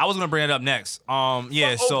right, I was gonna bring it up next.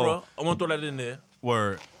 Yeah, Fuck so Oprah. I want to throw that in there.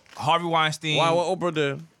 where Harvey Weinstein. Why? What Oprah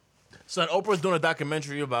did? Son, Oprah's doing a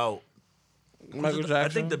documentary about Michael Jackson. I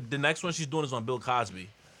think the next one she's doing is on Bill Cosby.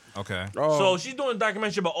 Okay. Oh. So she's doing a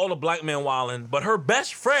documentary about all the black men wilding, but her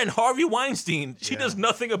best friend Harvey Weinstein, she does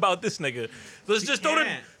nothing about this nigga. Let's just throw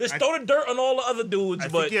can't. the dirt on all the other dudes, I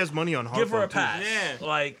but think he has money on Harpo give her a too. pass. Yeah.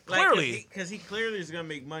 Like clearly. Because he clearly is going to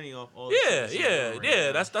make money off all Yeah, this shit yeah, right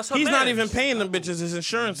yeah. now. That's her. He's not mans. even paying them bitches his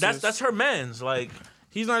insurance. That's her man's. Like,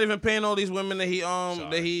 He's not even paying all these women that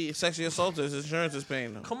he sexually assaulted. His insurance is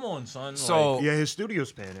paying them. come on, son. So Yeah, his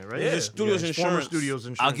studio's paying it, right? Yeah. His studio's his former insurance. studio's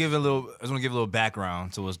insurance. I just want to give a little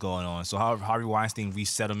background to what's going on. So Harvey Weinstein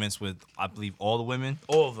reached settlements with, I believe, all the women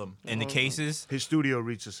all of them. in the cases. His studio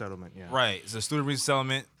reached a settlement. Yeah. Right. So student reached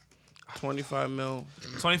settlement, $25 million.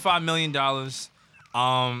 $25 million.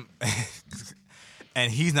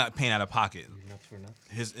 And he's not paying out of pocket.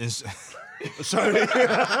 His Sorry.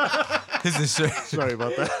 his insurance. Sorry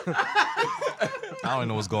about that. I don't even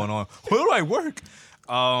know what's going on. Where do I work?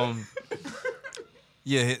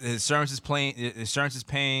 Yeah, his insurance is paying. His insurance is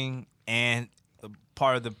paying, and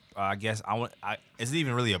part of the I guess is it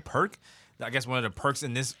even really a perk? I guess one of the perks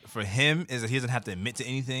in this for him is that he doesn't have to admit to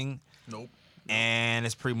anything. Nope. And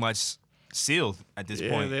it's pretty much sealed at this Yeah,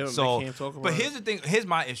 point. they So, can't talk about but it. here's the thing. Here's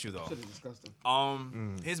my issue though. Shit is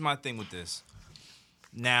disgusting. Here's my thing with this.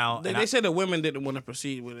 Now, They, and they I- said the women didn't want to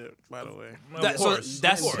proceed with it, by the way. that- so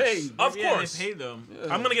that's Of course. They pay them.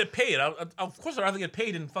 I'm gonna get paid. Of course, I'd rather get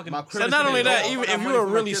paid than fucking. My So credit not only score that, is even low. I if got you money were for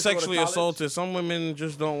my really kids to go to sexually college. assaulted, some women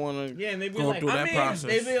just don't want to Yeah, and they'd be go like, through that process.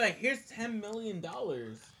 they'd be like, here's $10 million.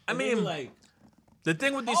 I And they'd be mean, like, the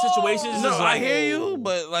thing with these situations is No, I like, hear you,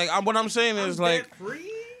 but like what I'm saying I'm is like debt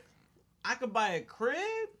free. I could buy a crib.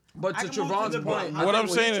 But I to can move to Trevon's the point, bottom. What I'm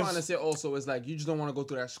he's saying trying is- to say also is like you just don't want to go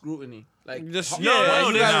through that scrutiny. Like just No, yeah, no,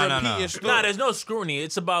 you no, gotta no, repeat no. your story. nah, there's no scrutiny.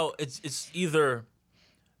 It's about it's either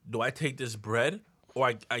do I take this bread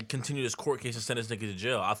or I continue this court case and send this nigga to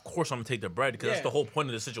jail. Of course, I'm gonna take the bread because that's Yeah. the whole point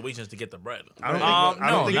of the situation is to get the bread. I don't think,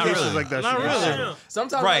 no, not cases really. like that Not should be really. settled.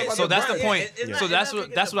 sometimes right. about So that's the bread. point. Yeah, it's So not- that's it's not what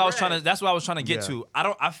to that's get what I the was trying to bread. that's what I was trying to get Yeah. to.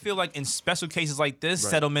 I feel like in special cases like this,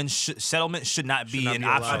 settlement should not be not an be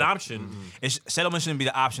option. allowed. An option. Settlement shouldn't be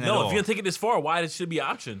the option at No, all. if you're gonna take it this far, why it should be an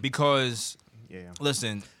option? Because Yeah.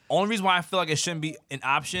 listen, only reason why I feel like it shouldn't be an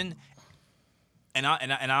option, and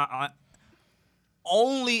I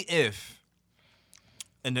only if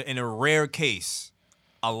in a rare case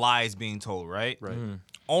a lie is being told, right? Right.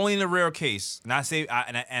 Only in a rare case, and I say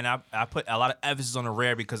I put a lot of emphasis on the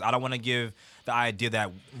rare because I don't want to give the idea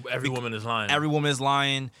that Every woman is lying. every woman is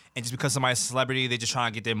lying, and just because somebody's a celebrity, they just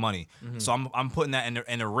trying to get their money. So I'm putting that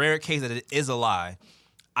in a rare case that it is a lie.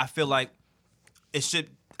 I feel like it should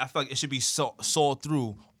be sold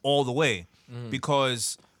through all the way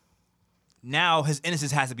because now his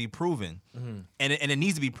innocence has to be proven, and it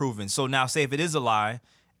needs to be proven. So now, say if it is a lie,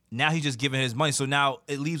 now he's just giving his money. So now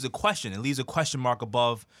it leaves a question. It leaves a question mark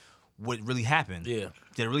above what really happened. Yeah.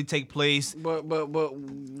 Did it really take place? But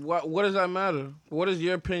what does that matter? What is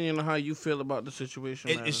your opinion on how you feel about the situation?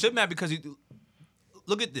 It should matter because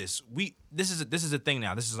look at this. This is a thing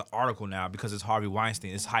now. This is an article now because it's Harvey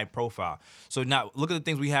Weinstein. It's high profile. So now look at the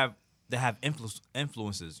things we have that have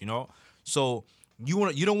influences. You know. So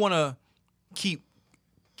you don't want to keep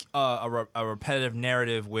a repetitive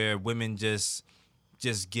narrative where women just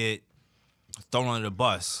get thrown under the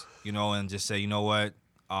bus. You know, and just say, you know what.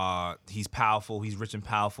 He's powerful. He's rich and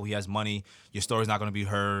powerful. He has money. Your story's not going to be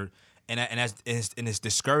heard, and it's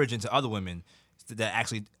discouraging to other women that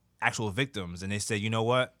actual victims. And they say, you know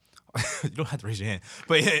what? You don't have to raise your hand,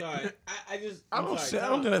 but Sorry, I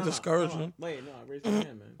don't think that's discouraging. Wait, no, raise your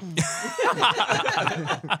hand, man.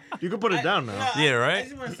 You can put it down now. Yeah, right? I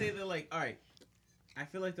just want to say that, like, all right, I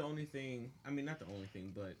feel like the only thing, I mean, not the only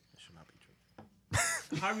thing, but Should not be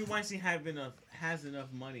true. Harvey Weinstein has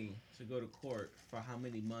enough money to go to court for how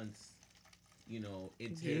many months, it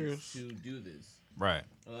takes Years. to do this. Right.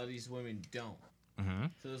 A lot of these women don't. Mm-hmm.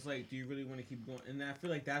 So it's like, do you really want to keep going? And I feel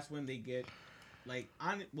like that's when they get, like,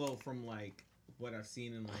 from like what I've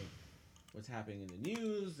seen in like what's happening in the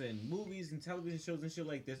news and movies and television shows and shit.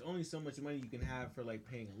 Like, there's only so much money you can have for like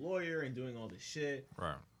paying a lawyer and doing all this shit.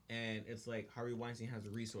 Right. And it's like Harvey Weinstein has the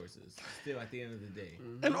resources still at the end of the day.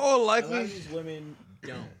 In all A lot of likelihood, these women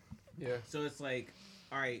don't. Yeah. So it's like,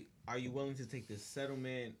 all right, are you willing to take this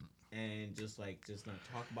settlement and just not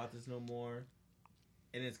talk about this no more?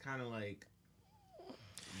 And it's kind of like,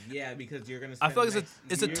 yeah, because you're gonna. I Spend feel like the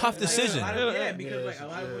it's a next tough year- decision. Yeah, because like a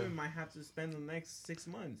lot of yeah. women might have to spend the next 6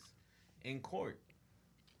 months in court.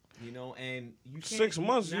 And you can't. 6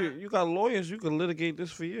 months. You got lawyers. You can litigate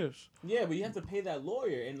this for years. Yeah, but you have to pay that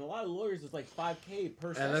lawyer, and a lot of lawyers is like $5,000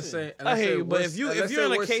 per session. And let's say, I hear you, but worst- if you're let's in say a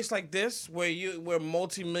worst- case like this where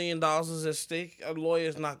multi-million dollars is at stake, a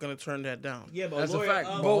lawyer's not gonna turn that down. Yeah, but That's a a lawyer, fact.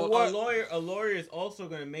 but But a lawyer is also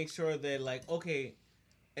gonna make sure that, like, okay,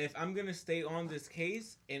 if I'm gonna stay on this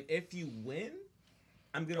case, and if you win,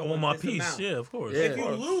 I'm gonna I want want my this piece. amount. Yeah, of course. Yeah. If you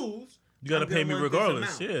lose, You gotta I'm pay gonna me want this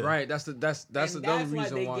regardless. amount. Yeah. Right. That's That's another why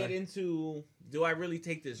reason they why. get into, do I really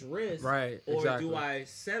take this risk? Right, Or exactly. do I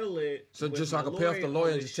settle it? So with just so I my can pay off the all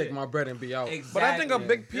lawyer and this just take shit? my bread and be out. Exactly. But I think a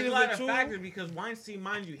big piece There's a of lot it of too. factors because Weinstein,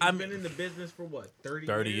 mind you, he's been in the business for what,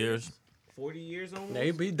 30 years. 40 years almost? Yeah,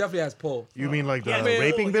 he definitely has pull. You mean like the Yeah,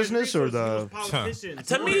 raping his business or resources, the? he was politicians,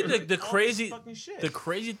 To me, lawyers, the all crazy, this fucking shit. the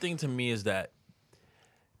crazy thing to me is that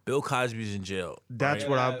Bill Cosby's in jail. That's right?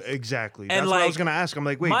 what I'm exactly. And, That's what I like, was gonna ask. I'm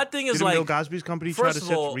like, wait, my thing is, didn't like, Bill Cosby's company try First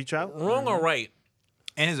to of all, reach out? wrong or right?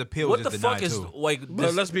 And his appeal What was the just fuck denied is too. like?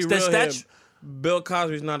 But let's be the real stat- here. Bill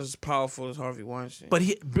Cosby's not as powerful as Harvey Weinstein. But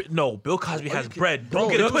no, Bill Cosby has bread. Bro,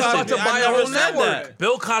 Don't get it Bill twisted. Cosby buy a I whole never said network. that.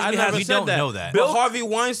 Bill I Cosby never has. We said don't that. know that. But Bill- Harvey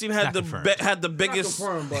Weinstein had Not the confirmed. had the biggest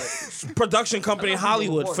Confirmed, but production company in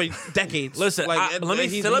Hollywood for decades. Listen, Like, let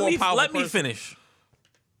he's a more me powerful person. finish.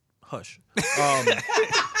 Hush. You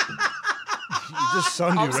just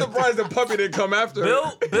sunned you I'm right surprised the puppy didn't come after.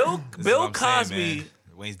 Bill This is what Bill I'm saying, Cosby. man.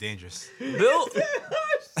 Wayne's dangerous.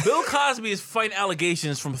 Bill Cosby is fighting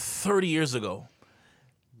allegations from 30 years ago.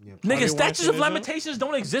 Nigga, statutes Weinstein of is limitations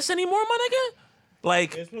don't exist anymore, my nigga.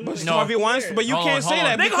 Like, But Harvey Weinstein, but you Hold can't on, say hold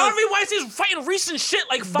that on. nigga, because Harvey Weinstein's fighting recent shit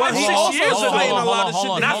like 5, But he 6 also years is ago. fighting a lot of hold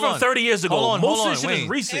shit on, that- Not hold from on. 30 years ago. Hold on, Most hold of on, this shit is Wayne.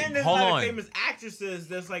 recent. And there's Hold a lot on. of famous actresses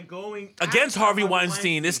that's like going Against after Harvey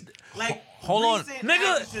Weinstein. This like Hold on. recent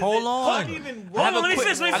Nigga, actresses hold that on. don't even Hold on, work. let me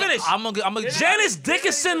finish, let me finish. I'm gonna. Janice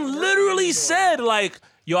Dickinson literally said, like,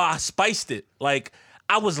 yo, I spiced it. Like,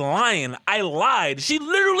 I was lying. I lied. She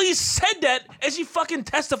literally said that and she fucking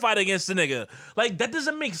testified against the nigga. Like, that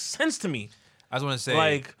doesn't make sense to me. I just want to say,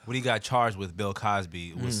 Like- what he got charged with, Bill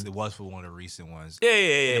Cosby, it was for one of the recent ones. Yeah.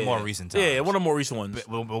 In the more recent times. Yeah, one of the more recent ones.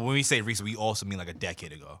 But when we say recent, we also mean like a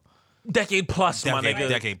decade ago. Decade plus, my Decade- nigga.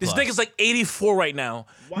 decade This plus. nigga's like 84 right now.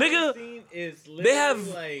 Nigga, Weinstein is literally they have-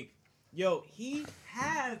 like, yo, he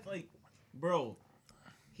has like, bro,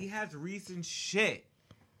 he has recent shit.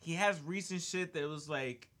 He has recent shit that was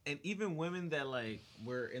like, and even women that like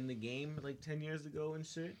were in the game like 10 years ago and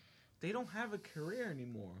shit, they don't have a career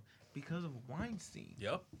anymore because of Weinstein.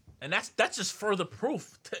 Yep. And that's just further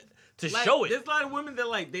proof to Like, show it. There's a lot of women that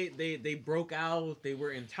like they broke out. They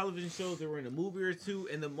were in television shows. They were in a movie or two.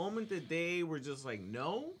 And the moment that they were just like,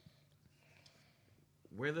 no,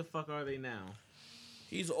 Where the fuck are they now?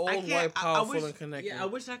 He's I old, can't- white, powerful, wish, and connected. Yeah, I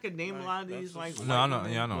wish I could name a lot of these like. No, I white know.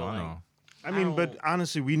 women, Yeah, I know. but, I like, know. I mean, but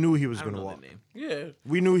honestly, we knew he was I don't gonna know walk. their name. Yeah.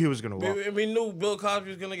 We knew he was gonna walk, We knew Bill Cosby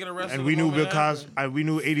was gonna get arrested. and we knew the moment it happened. We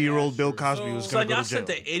knew 80-year-old Bill Cosby was So- gonna Son, go y'all to jail. sent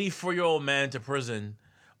the 84-year-old man to prison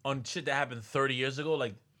on shit that happened 30 years ago.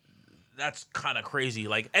 Like, that's kind of crazy.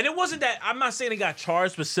 Like, and it wasn't that. I'm not saying they got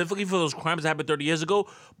charged specifically for those crimes that happened 30 years ago,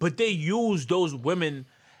 but they used those women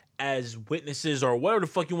as witnesses or whatever the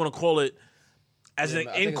fuck you want to call it, as I in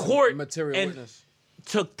think it's a court material and witness.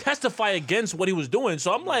 to testify against what he was doing.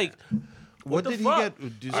 So I'm like, What the did he fuck?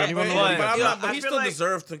 get? Does But, anyone know what he but, got? I'm Yeah, not, but I he feel still like-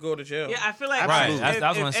 deserved to go to jail. Yeah, I feel like Right,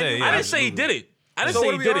 that's what I'm saying, yeah. I didn't say he did it. I didn't So say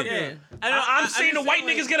what he are we did arguing? it. I'm saying the just white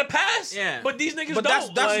saying, niggas get a pass. Yeah. But these niggas But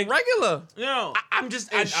don't. that's like, regular. No, I'm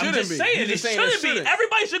just shouldn't be. saying You it just saying shouldn't it be. shouldn't.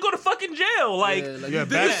 Everybody should go to fucking jail. Like, Yeah, like Yeah, you did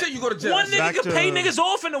back- this shit, you go to jail. one nigga Back can to- pay niggas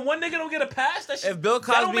off and then one nigga don't get a pass. That shit, If Bill that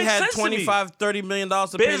don't Cosby make had sense to me. $25-30 million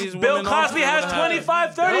to pay these Bill women off, Cosby it has would've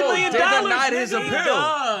happened. $25-30 No, million. they denied his nigga.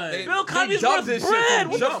 appeal. They- Bill Cosby's dubbed worth this shit bread.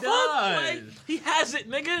 from What the jump. fuck? Like, he has it,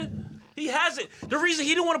 nigga. He has it. The reason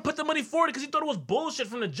he didn't want to put the money forward because he thought it was bullshit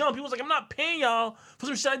from the jump. He was like, I'm not paying y'all for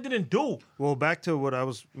some shit I didn't do. Well, back to what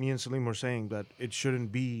me and Salim were saying, that it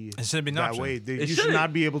shouldn't be It shouldn't be an that option. way. You should shouldn't.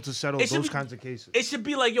 not be able to settle It should those be- kinds of cases. It should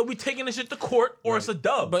be like, yo, we taking this shit to court or it's a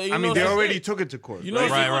dub. But you I mean, know, they that's already it. took it to court. You know,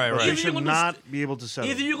 right? Right, right, But right. They Either should you're gonna not be able to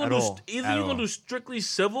settle either you're at gonna all. do either At you're gonna all. do strictly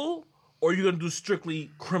civil or you're gonna do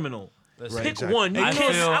strictly criminal. Right, Pick exactly. one. You I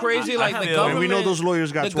can't. feel- I'm- crazy. I Like the feel- government, And we know those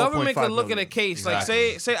lawyers got the government 12.5 could look at a million. case like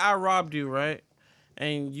Exactly. say I robbed you, right?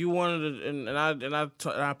 And you wanted to, and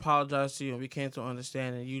I apologize to you, and we came to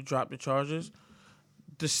understand, and you dropped the charges.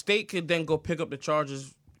 The state could then go pick up the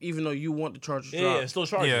charges, even though you want the charges dropped. Yeah, still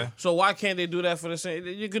charged. Yeah. So why can't they do that for the same?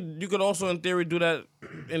 You could also in theory do that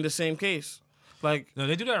in the same case, like, No,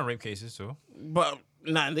 they do that in rape cases too. but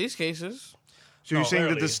not in these cases. So you're No, saying that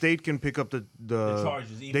rarely. the state can pick up the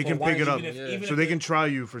charges, even they for can one, pick it up, even if so they can try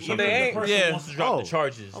you for something. Even if the person Yeah. wants to drop Oh, the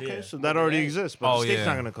charges. Okay, yeah. so that already exists, but Oh, the state's yeah.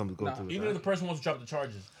 not gonna go through with Even if that. the person wants to drop the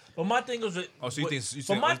charges. But my thing was, Oh, so you think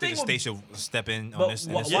but my the thing state was, should step in on but this?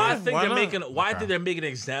 in why this I Yeah, think why they're not? making why I Okay. think they're making an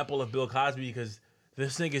example of Bill Cosby because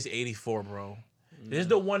this nigga's 84, bro. This is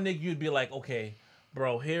the one nigga you'd be like, okay,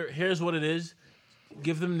 bro, here's what it is.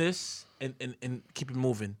 Give them this and keep it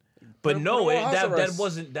moving. But Put no, him on house that arrest.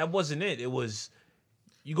 wasn't it. It was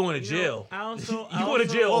you going to jail. I also You going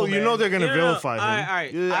to jail? Oh, old you man. know they're gonna Yeah, vilify him. all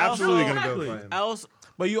right. You're I also- absolutely gonna Exactly. vilify him. I also.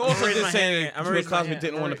 But you also raise did my say hand. that I'm Bill raise my Cosby hand.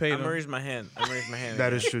 didn't want to pay I'm gonna them. raise my hand. I'm gonna raise my hand.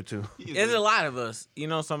 That is true too. There's a lot of us, so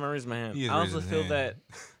I'm gonna raise my hand. He is I also raising his feel hand. that,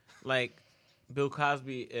 like, Bill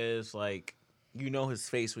Cosby is like, you know his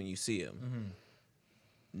face when you see him. Mm-hmm.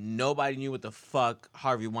 Nobody knew what the fuck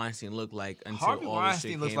Harvey Weinstein looked like until Harvey all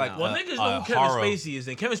Weinstein this shit looks came like out. Well, niggas know who Kevin horror. Spacey is,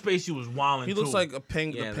 and Kevin Spacey was wilding. He looks too. like Yeah, the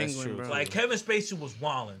that's penguin, true. bro. Like Kevin Spacey was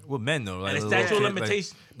wilding. With men though, like And the little statute of kid, like-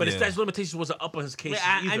 limitations, but the yeah. statute of limitations wasn't up on his case. Wait,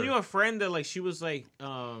 I either. knew a friend that like she was like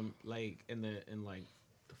in like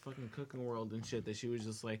the fucking cooking world and shit that she was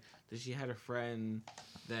just like that she had a friend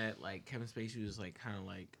that like Kevin Spacey was like kind of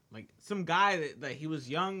like some guy that he was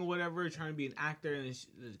young or whatever trying to be an actor and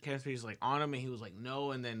then Kevin Spacey was like on him and he was like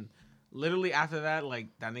no and then literally after that like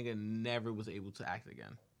that nigga never was able to act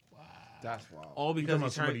again. That's wild. All because talking he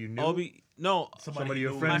about somebody you turned knew? no Somebody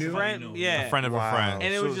your my friend knew? friend yeah a friend of a friend.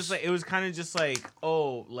 and it So was just like it was kind of just like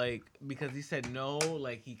oh like because he said no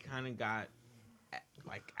like he kind of got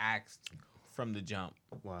like axed from the jump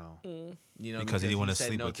Wow. you know because he didn't want to said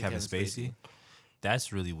sleep no with to Kevin Spacey.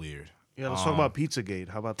 That's really weird. Yeah, let's talk about Pizzagate.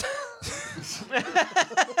 How about that?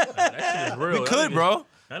 That shit is real. We could, bro.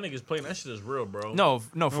 That nigga's playing. That shit is real, bro. No,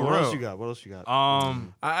 for what else real. you got? What else you got? I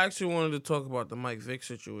actually wanted to talk about the Mike Vick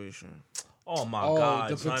situation. Oh my Oh,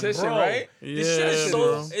 god, the son, petition, bro. right? This shit is Yeah, so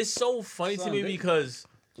bro. it's so funny to Son, me they- because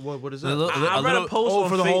what is a that? little- I read little- a post oh, on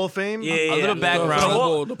for the Fa- Hall of Fame? Yeah, A little yeah. background. For the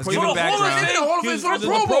Hall- Let's for give the it background. Hall of Fame, Hall of Fame for the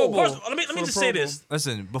first- Pro Bowl. first- let me For just the say Pro Bowl. this.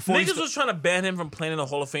 Listen, before you Niggas was trying to ban him from playing in the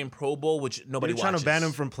Hall of Fame Pro Bowl, which nobody They're trying watches. to ban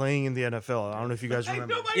him from playing in the NFL. I don't know if you guys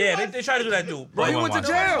remember. Yeah, they try to do that, dude. Bro, He went to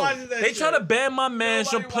jail. they try to ban my man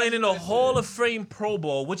from Nobody playing in the watches that Hall of Fame Pro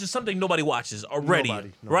Bowl, which is something nobody watches already,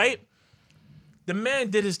 Nobody. right? The man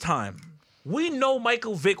did his time. We know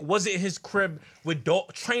Michael Vick wasn't in his crib with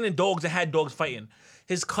training dogs that had dogs fighting.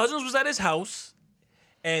 His cousins was at his house,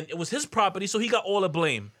 and it was his property, so he got all the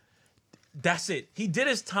blame. That's it. He did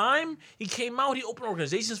his time. He came out. He opened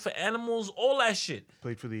organizations for animals, all that shit.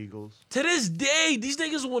 Played for the Eagles. To this day, these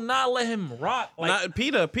niggas will not let him rock. Like,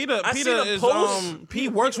 Peter I seen a is post. he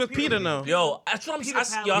works with Peter now. Yo, that's what I'm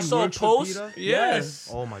saying. Y'all He saw a works with post. Peter? Yes.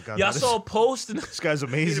 Oh my God. Y'all that saw a is- post. And This guy's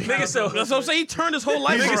amazing. nigga said, That's what I'm saying. He turned his whole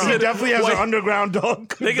life He around. definitely has an underground dog.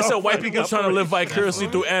 Nigga said white people trying to live vicariously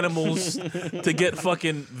Netflix. through animals to get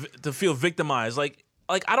to feel victimized. Like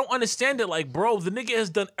I don't understand it. Like, bro, the nigga has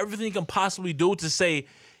done everything he can possibly do to say,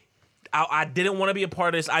 I didn't want to be a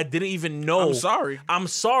part of this. I didn't even know. I'm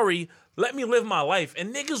sorry. Let me live my life.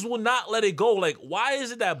 And niggas will not let it go. Like, why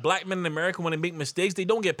is it that black men in America, when they make mistakes, they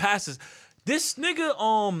don't get passes? This nigga,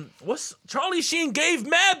 Charlie Sheen gave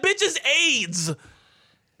mad bitches AIDS.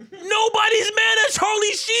 Nobody's mad at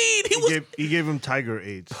Charlie Sheen. He gave him tiger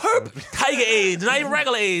AIDS. Tiger AIDS, not even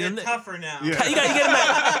regular AIDS. They're tougher now. Yeah.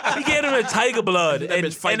 He gave him a tiger blood, and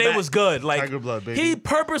it was good. Like, Tiger blood, baby. he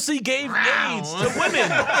purposely gave AIDS to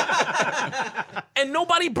women, and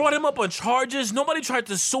nobody brought him up on charges. Nobody tried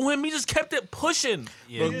to sue him. He just kept it pushing.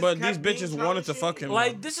 But these bitches wanted to fuck him.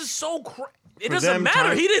 Like, this is so crazy. It For doesn't them, matter.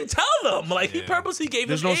 time- He didn't tell them. Like, he purposely gave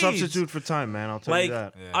There's him no AIDS. substitute for time, man. I'll tell Like, you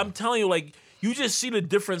that. I'm telling you, like, you just see the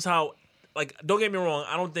difference how, like, don't get me wrong,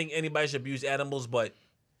 I don't think anybody should abuse animals, but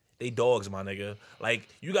they dogs, my nigga. Like,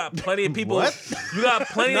 you got plenty of people. What? You got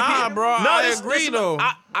plenty of people. Nah, bro, I agree, though.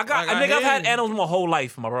 I got, Like, I nigga, I've had hear you. animals my whole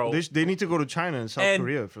life, my bro. They need to go to China and South And-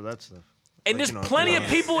 Korea for that stuff. And Like, there's you know, plenty of yeah.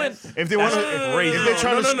 people in. If they want to, if they're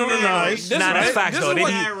trying to scrutinize, This Nah, that's is- facts this though.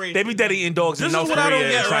 is They be dead eating dogs in This North is what I don't Korea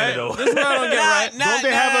and get China right. though. This is what I don't get right. Don't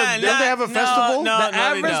they have a festival? The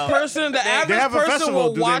average person, the average have a person festival, will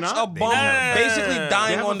do they watch not? a bum basically They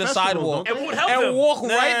dying have on a the festival, sidewalk don't It won't help and them. walk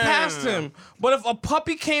right past him. But if a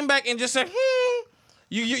puppy came back and just said,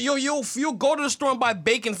 you'll go to the store and buy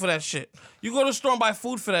bacon for that shit. You go to the store and buy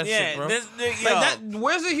food for that shit, bro.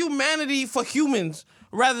 Where's the humanity for humans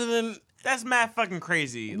rather than That's mad fucking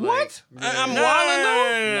crazy. what? I'm No,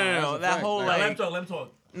 wilding no, that whole Let him like,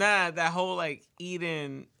 talk. that whole like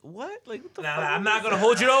eating what? Like what the fuck? I'm not gonna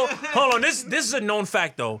hold you though. Hold on, this is a known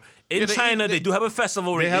fact though. In China, they do have a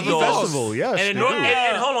festival. They have eat a dogs. festival, yes, And in they North, do.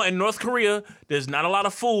 and hold on, in North Korea, there's not a lot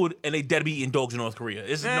of food, and they dead be eating dogs in North Korea.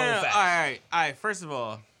 It's a known fact. All right. First of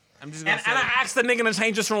all, I'm just gonna And say. I asked the nigga in the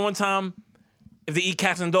change just from one time if they eat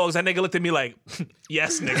cats and dogs. That nigga looked at me like,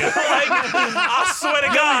 yes, nigga. Like, I swear to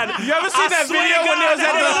God. You ever seen that video when they was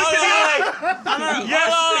at the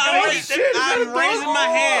I'm raising my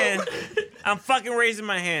hand. I'm fucking raising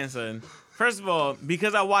my hand, son. First of all,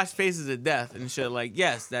 because I watched Faces of Death and shit, like,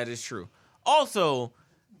 yes, that is true. Also,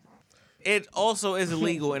 it also is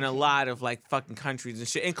illegal in a lot of like fucking countries and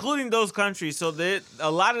shit, including those countries. So that a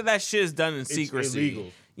lot of that shit is done in secrecy. illegal.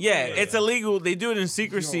 Yeah, it's illegal. They do it in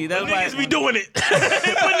secrecy. That's why Niggas be doing it.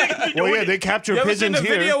 well, yeah, they capture You ever seen pigeons the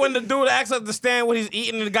video here. when the dude asked us to stand what he's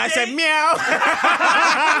eating and the guy said meow?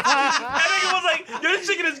 That nigga was like, yo, this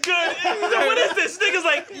chicken is good. He's like, what is this? Nigga's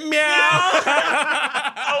like, Meow.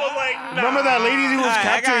 I was like, nah. Remember that lady who was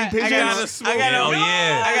capturing pigeons? Oh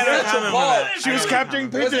yeah. I got a comment on that. She was capturing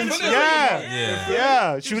pigeons.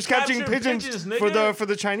 Yeah. She was capturing capturing pigeons pigeons, for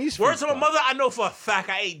the Chinese food. Word to my mother, I know for a fact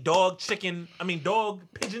I ate dog, pigeon,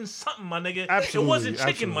 something, my nigga. Absolutely, It wasn't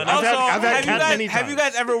chicken, my absolutely. nigga. I've had cat many Have you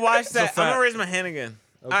times. guys ever watched that? I'm fact. gonna raise my hand again.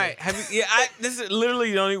 All right, this is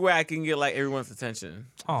literally the only way I can get like everyone's attention.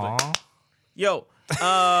 Aw. Yo, Sig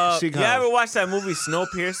you House. ever watch that movie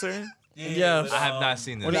Snowpiercer? Yeah. I have not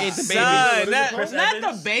seen When he ate this. the Son, babies. Chris not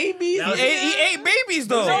Evans? the babies. He ate babies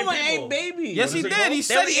though. No one people. ate babies. Yes, he did. He They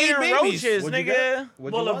said was he ate eating babies. roaches, What'd you nigga.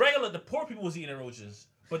 Well, the poor people was eating roaches,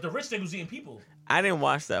 but the rich nigga was eating people. I didn't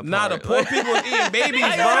watch that. Nah, the part. poor people was eating babies,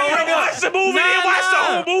 I bro. didn't watch the movie. I didn't watch the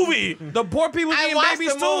whole movie. The poor people I eating watched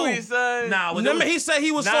babies the movie, too. son. Nah, but Remember, he said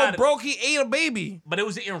he was Nah, so broke he ate a baby. But it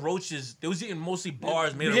was eating roaches. They was eating mostly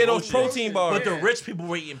bars made You of get roaches. those protein bars. But the rich people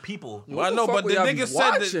were eating people. I know, but the niggas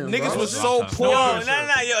said that niggas was so Watching. poor. No,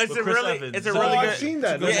 yo, it's With a Chris really, Evans. it's a Oh, really I've good. seen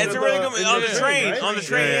that. Yeah, it's a really good on the train. On the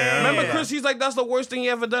train. Yeah. Remember, Yeah. Chris? He's like, that's the worst thing he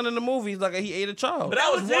ever done in the movie. He's like, he ate a child. But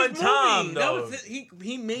that was one time, That though. was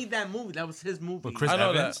he made that movie. That was his movie. With Chris I know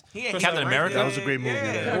Evans. that. He ain't Captain America? That was a great movie.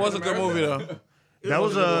 It was a good movie though. That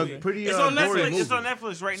was a pretty It's on gory Netflix. movie. It's on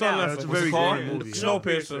Netflix right It's on now. Netflix. It's a What's very it called? gory movie.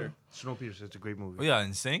 Snowpiercer. Snowpiercer. It's a great movie. We are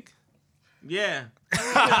in sync. Yeah.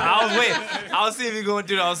 I was waiting. I'll see if he's going to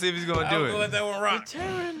do it. I'll see if he's going to do it. that one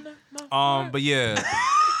rock. But yeah.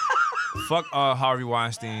 Fuck Harvey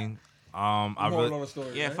Weinstein. I really,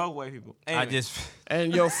 Yeah, fuck white people. I Anyway. just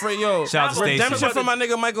And yo, shout out to Stacey. redemption for my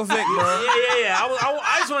nigga Michael Vick, bro. Yeah.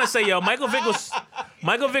 I just want to say, yo, Michael Vick was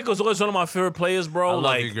Michael Vick was always one of my favorite players, bro. I love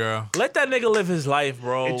like, you, girl. let that nigga live his life,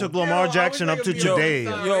 bro. It took Lamar Jackson up to today.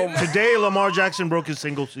 Today, Lamar Jackson broke his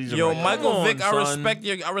single season. Yo, record. Michael Come Vick, on, I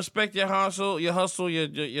son. respect your hustle, your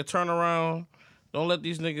turnaround. Don't let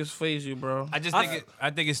these niggas phase you, bro. I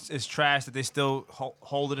think it's trash that they still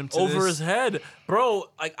holding him to over this. his head, bro.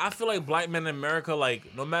 Like I feel like black men in America, like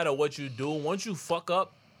no matter what you do, once you fuck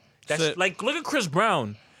up, that's Shit. like look at Chris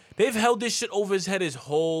Brown. They've held this shit over his head his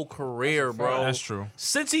whole career, bro. That's true.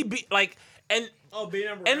 Since he be like and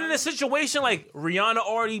in a situation like Rihanna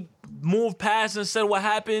already moved past and said what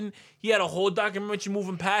happened. He had a whole documentary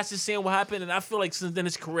moving past it saying what happened, and I feel like since then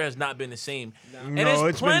his career has not been the same. And No, there's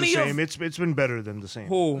it's been the plenty same. of It's been better than the same.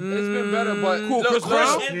 Who? It's been better, but Who, look, Chris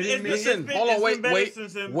Brown? Listen, hold on,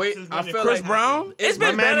 wait. I feel Chris like Brown? it's My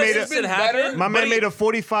been man better made since it- it happened. My but man he- made a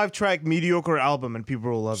 45-track mediocre album, and people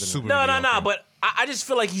were loving it. No, but I just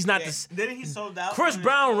feel like he's not the. Didn't he sold out? Chris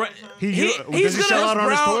Brown. Does He's he gonna sell out on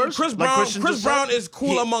his tours? Chris Like Brown, Christian Chris just Brown said? is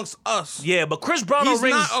cool amongst us. Yeah, but Chris Brown He's don't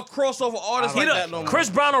ring. not a crossover artist He like don't- that no more. Chris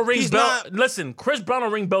Brown don't ring He's bells. not- Listen, Chris Brown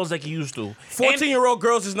don't ring bells like he used to. 14-year-old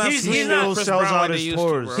girls is not He's seeing not- Chris sells Brown out like they his used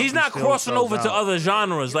tours. to, bro. He's not still crossing sells over to out. other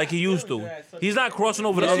genres like he used to. He's not crossing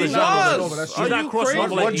over to Yes, other he genres. does. That's Are He's true. not you crossing crazy?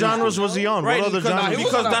 over like What he genres used was he on? Right, What other because- genres? He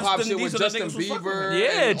because was on that's that pop the- shit these with are the Justin niggas who fuck with Bieber. him.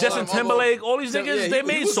 Yeah, and Justin all them Timberlake, all these other- niggas, yeah, they he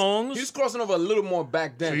made was- songs. He was crossing over a little more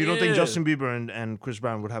back then. So you don't think Yeah. Justin Bieber and Chris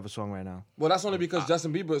Brown would have a song right now? Well, that's only because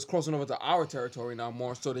Justin Bieber is crossing over to our territory now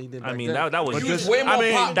more so than he did back I mean, then. that was. But He was this- way more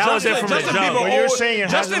pop. that was it Justin from the jump. Bieber But you're always- saying it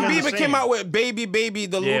Justin hasn't been the Bieber same. came out with Baby Baby,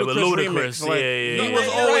 the Yeah, with Ludacris Ludacris. remix. Like, Yeah. he was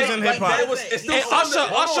always in hip hop. It was- it's still And on the-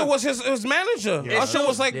 hold Usher on. was his manager. Yeah. Usher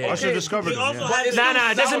was like, Yeah. Usher discovered him. Yeah.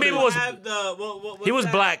 Nah, Justin Bieber was. He He was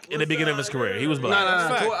black in the beginning of his career. He was black.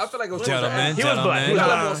 Nah. I feel like it was Gentlemen, He was black. He was gentlemen.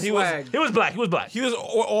 black. he was He was black. He was black. he was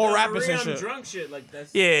all rappers and shit. drunk shit like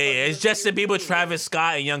that's. Yeah. It's Justin Bieber, Travis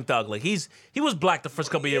Scott, and Young Thug. Like he was black the first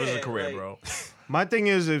couple years of his career, like- bro. My thing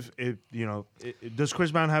is, if you know, does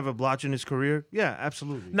Chris Brown have a blotch in his career? Yeah,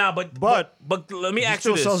 absolutely. Nah, but let me he ask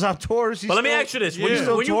still you this. sells out tours. But let me ask you this: He's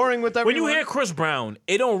still touring with when you everyone. hear Chris Brown,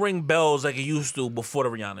 it don't ring bells like it used to before the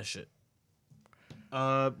Rihanna shit.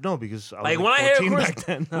 No, because I was Like when I hear 14 Chris, back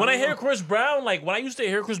then. when I hear Chris Brown, like when I used to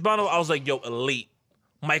hear Chris Brown, I was like, yo, elite,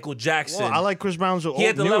 Michael Jackson. Well, I like Chris Brown's old he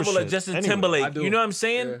had the newer level shit. of Justin Anyway. Timberlake. I do. You know what I'm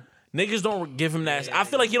saying? Yeah. Niggas don't give him that. I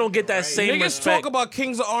feel like you don't get that same Niggas respect. talk about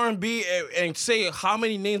kings of R&B and say how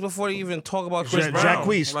many names before they even talk about Chris Brown.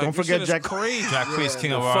 Jacquees. Like, Don't this forget shit is Jack- crazy. Jacquees,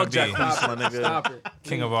 king of Fuck R&B. Jacquees, my nigga. Stop it.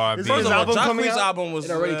 King of R&B. Is First of all, album coming Jacquees' out? album was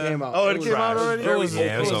It already came out. Oh, it came out already? It was,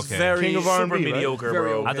 Yeah, it was okay. very King of Super R&B, right? mediocre, Very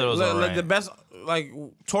bro. I thought it was like, alright. the best. Like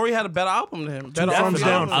Tory had a better album than him. Better thumbs album.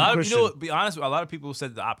 down. A lot of, Christian. you know, be honest, a lot of people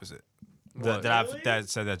said the opposite. That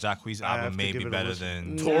said that Jacquees' I have album to may give be it a better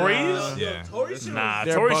listen. than Tories? yeah. Nah,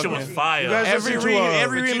 They're Tory shit bugging. was fire. You guys Every listen to,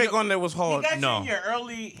 every but you remake know- on there was hard. No. In your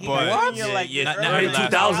early, But- what? Yeah, Not- not not early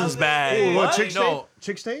last 2000s bad. What, What? Chick No. State?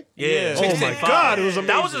 Chick State? Yeah. Yeah. Chicks Oh my Tape fire. God, it was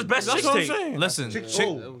That was his best That's Chicks what I'm tape. saying. Listen, Chick, Chick,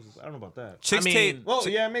 I don't know about that. Chick's I mean- tape. Well,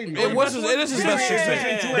 yeah, maybe. It is his best Chick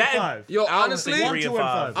Tape. Two That- and five. Yo, honestly, Three One, and two, and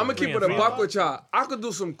five. five. I'm gonna keep Three it and a five. buck with y'all. I could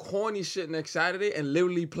do some corny shit next Saturday and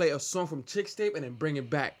literally play a song from Chick's Tape and then bring it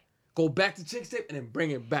back. Go back to Chick's Tape and then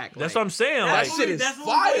bring it back. That's Like, what I'm saying. That Like, shit is That's what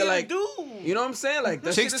fire. we Like, do. you know what I'm saying? Like,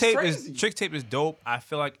 that Chick's shit tape crazy. is Chick's tape is dope. I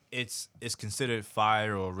feel like it's considered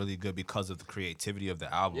fire or really good because of the creativity of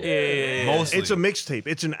the album. Yeah. Mostly. It's a mixtape.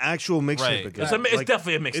 It's an actual mixtape. Right. again. it's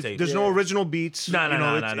definitely a mixtape. There's no original beats. No, you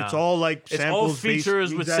know, it's all like It's samples. all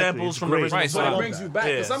features based, with exactly. samples It's from the great. original Right, so But I it love brings that. you back.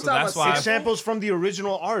 Yeah. 'Cause So sometimes that's I why It's see samples from the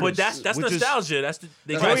original artist. But that's which is- nostalgia. That's the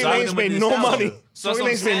they Tory got Lanez made no money. So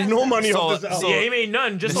Tory that's Lanez what I'm made no saying. money So- off this so- album. Yeah, he made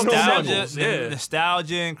none. Just on nostalgia, samples. Yeah.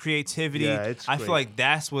 nostalgia and creativity. Yeah, it's I great. feel like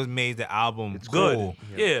that's what made the album Good. cool.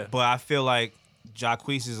 Yeah. But I feel like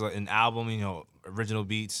Jacquees is an album, you know, original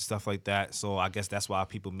beats, stuff like that. So I guess that's why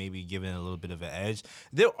people maybe giving it a little bit of an edge.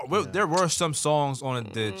 There were some songs on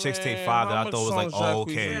the Chick's Tape 5 that how I much thought was like, songs oh,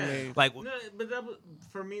 Jacquees okay. made? Like, No, but that was,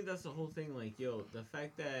 for me, that's the whole thing. Like, yo, the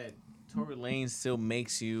fact that Tory Lanez still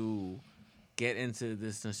makes you get into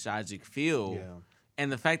this nostalgic feel, Yeah.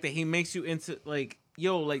 and the fact that he makes you into like,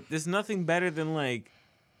 yo, like, there's nothing better than like,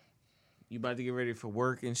 you about to get ready for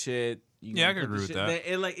work and shit. You Yeah, I gonna can put agree the with shit-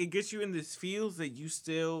 that. It like it gets you in this feels that you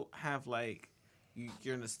still have like.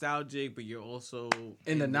 You're nostalgic, but you're also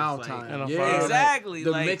in the this, now like- time. And a Yeah, fire. like, Exactly,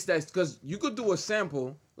 the like- mix that's because you could do a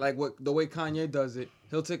sample like what the way Kanye does it.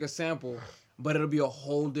 He'll take a sample, but it'll be a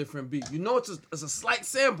whole different beat. You know, it's a slight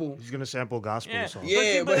sample. He's gonna sample gospel Yeah, songs.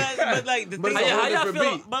 Yeah, but like the but thing, it's a how whole y'all different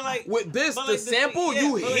feel? beat. But like With this, but the like sample, thing,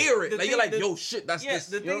 you yeah, but hear it. the Like you're thing- like, yo, shit, that's yeah, this.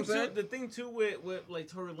 the You know thing what I'm too, saying? the thing too with like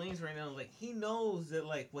Tory Lanez right now is like he knows that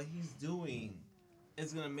like what he's doing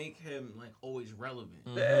is gonna make him like always relevant.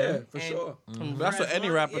 Yeah, for And- sure. That's what any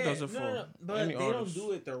rapper Yeah, does it for. no, but Any they artist. don't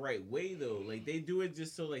do it the right way though. Like they do it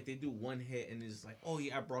just so like they do one hit and it's like, oh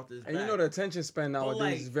yeah, I brought this And back. you know the attention span nowadays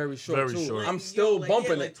like- is very short Very too. short. I'm still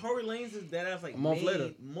bumping like, it. Tory Lanez is dead ass like A month made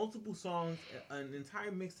later. multiple songs, an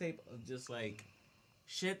entire mixtape of just like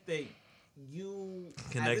shit that you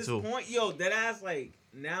Connect at this to. point, yo, that ass like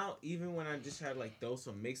now even when I just had like throw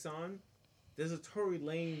some mix on, there's a Tory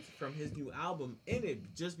Lanez from his new album in it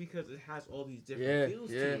just because it has all these different Yeah,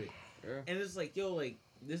 feels yeah, to it, yeah. and it's like yo, like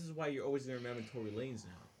this is why you're always gonna remember Tory Lanez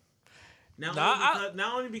now.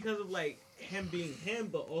 Not only because of like him being him,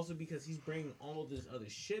 but also because he's bringing all this other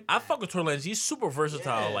shit. I back. fuck with Tory Lanez. He's super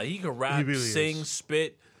versatile. Yeah. Like he can rap, He really sing, is.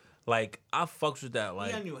 spit. Like I fucks with that. He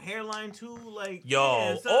Like got a new hairline too. Like yo,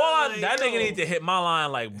 yeah, son, that like, nigga yo. need to hit my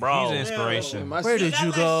line. Like bro, He's an inspiration. My where shit- did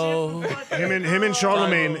you go? Him and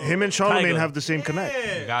Charlemagne. Him and Charlemagne Tyga. have the same connect.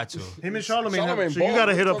 You got to. Him and Charlemagne. Charlemagne So you ball.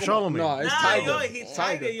 gotta What hit you up talking about? Charlemagne. Nah, it's Nah, Tiger. yo, he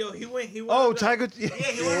Tiger, yo, he went. Oh, to- Tiger. Yeah, he went Yeah,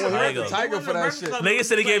 to he went Breakfast to Tiger Club. for that Breakfast shit. Club. Nigga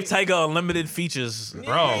said he was gave like- Tyga unlimited features, bro.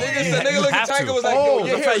 Nigga look have at Tiger to. was like, Oh, yo, the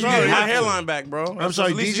your fact hair you You Yeah, get you your have to. hairline back, bro. I'm That's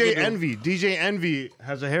sorry, the least you DJ can do. Envy. DJ Envy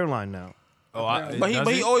has a hairline now. Oh, But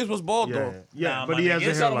he always was bald Yeah, though. yeah, Nah, but my he has nigga. a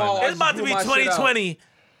It's talking hairline. about- It's about to be Blew my shit out. 2020.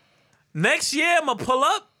 Next year, I'm gonna pull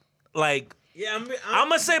up. Like Yeah, I'm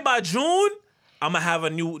gonna say by June, I'm gonna have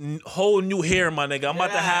a whole new hair, my nigga. I'm about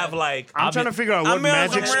to have like. I'm trying to figure out what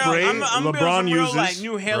magic spray LeBron uses. Like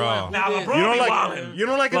new hairline. Nah, LeBron You know, be like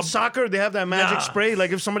wildin'. in soccer, they have that magic Nah. spray. Like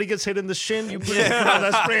if somebody gets hit in the shin, you put out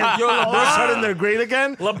that spray. And Yo, all of a LeBron- sudden they're great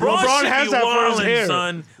again. LeBron should has be that for his wildin', hair.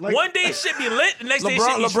 son. Like- One day shit be lit, the next day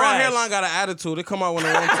shit be LeBron trash. hairline got an attitude. They come out when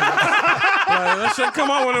they want to. Like, that shit come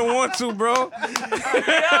out when they want to, bro.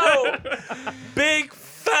 Yo, big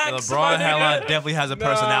facts. LeBron my nigga. hairline definitely has a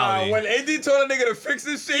personality. When AD told a nigga to fix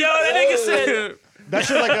this shit, Yo, that nigga said That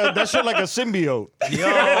shit like a symbiote.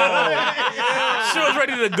 she was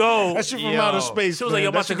ready to go. That shit from Yo. outer space. She was like, man. "Yo,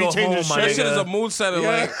 I'm That about to should be go changing home, my That shit. shit is a nigga. mood setter.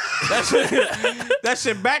 Like that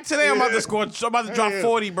shit back today. I'm about to score. I'm about to drop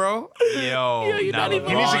 40, bro. Yo, you're nah, not even-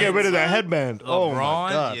 He needs to get LeBron- rid of that headband. Oh my LeBron,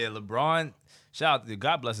 god. yeah, LeBron. Shout out,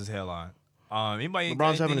 God bless his hairline. Anybody?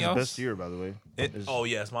 LeBron's having anything his else? best year, by the way. Oh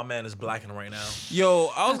yes, my man is blacking right now. Yo,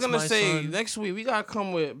 I was That's gonna my say son. next week we gotta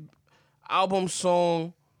come with album,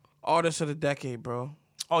 song, artist of the decade, bro.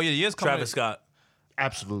 Oh yeah, years coming. Travis Scott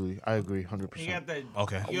Absolutely, I agree, He 100%. got that.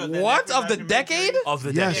 Okay. yo, that What Netflix of the documentary. decade? of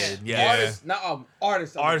the Yes. decade. Yeah. artist, not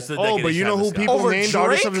artist. Artist of the Oh, decade. but is you know Travis who Scott. people Over named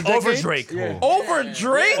artist of the Drake? decade? Over Drake. Yeah. Over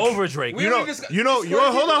Drake? Over Drake. We You don't know, even discuss- you know,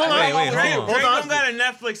 hold on. Wait, Drake, hold on. Drake don't got a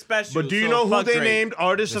Netflix special. But do you so know who fuck they Drake. named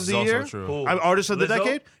artist This of is the also year? true. Who? Artist of the Lizzo?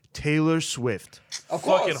 decade? Taylor Swift. Of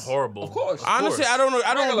course. Fucking horrible. Of course. Honestly, I don't know.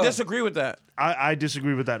 I don't Regular. disagree with that. I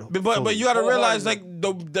disagree with that. But fully. you gotta realize like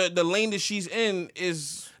Wholeheartedly. the lane that she's in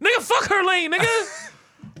is Nigga, fuck her lane, nigga.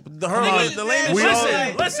 the lane that We she's all-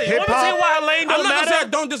 in. Listen. Hip Let me tell you hop- why her lane I'm don't not gonna say I matter.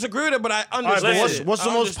 don't disagree with it, but I All right, but understand. Listen, what's the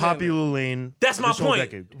I most understand it. popular lane? That's my this whole point.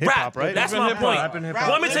 decade? Hip Rap, hop, right? That's Rap my and point. Rap and hip hop.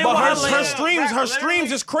 Let me tell you But why her, her her lane. streams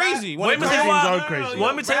literally- is crazy. When Wait it a minute, comes tell you to- why- are crazy.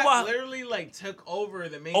 Let me tell you Rap why. literally like took over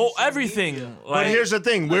the main. Oh, everything. But Like, here's the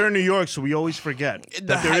thing: we're in New York, so we always forget The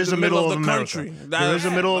that there hi- is the a middle of the America. country. There is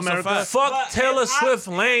a middle of That's a America. fact. fuck Taylor Swift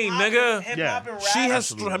lane, nigga. Hip-hop and rap She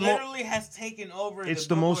has literally has taken over. It's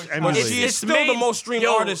the the most Billboard emulated. charts. She is still the most streamed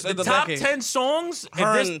yo, artist of the top decade. 10 songs. Her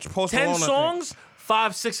If and there's Post 10 Malone, I think. songs,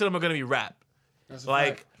 5, 6 of them are gonna be rap. That's a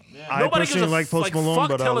Like, fact. I nobody gives personally a like Post like, Malone, fuck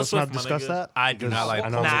but Taylor let's Swift, not my discuss nigga. that. I do not like. I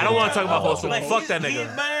Post know Nah, I it's don't a- want to talk about Post Like, Malone. Fuck he's- that he's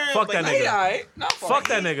nigga. better, Fuck but that he- nigga. alright. Not fuck. Fuck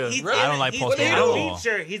that nigga. He's I don't like he's Post in Malone a at all.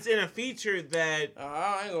 feature. He's in a feature that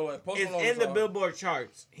I ain't gonna lie. Post is Malone in is the hard. Billboard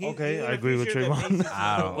charts. Okay, he's in I a agree with feature that Trayvon. makes it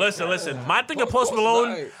I so- don't- Listen. My thing of Post Post Malone,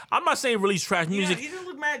 alright. I'm not saying release trash Yeah, music. he didn't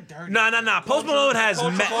look mad dirty. Nah. Post Malone has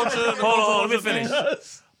Culture, mad. the Hold on, culture let me thing.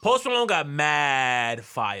 finish. Post Malone got mad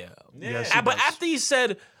fire. Yeah. Yes, But after he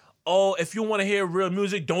said, "Oh, if you want to hear real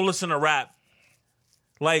music, don't listen to rap."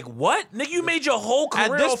 Like what, nigga? You made your whole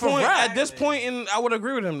career At this off of point, rap. at this point, I would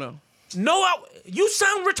agree with him though. No, you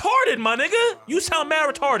sound retarded, my nigga. You sound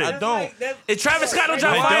mad retarded. I don't. If Travis Scott don't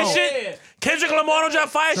drop I fire don't. shit, Kendrick Lamar don't drop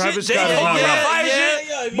fire Travis shit, J. Scott is Cole not don't drop rap. fire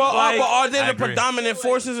shit. But are they I the agree. predominant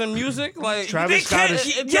forces in music? Like Travis Scott is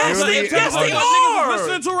Yes, literally they an artist. niggas are. is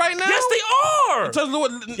listening to right now. Yes, they are. Tell us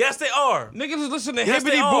what Yes, they are. niggas is listening to Yes, they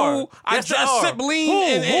Hibbity are. Boo. I Yes, they just are. sip lean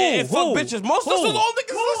Who? and fuck Who? bitches. Most Who? of those all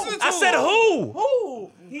niggas listening to. I said who?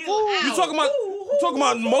 Who? You talking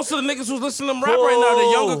about most of the niggas who's listening to them rap right now,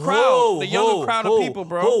 the younger crowd, the younger crowd of people,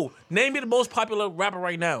 bro. Who? Name me the most popular rapper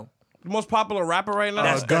right now. The most popular rapper right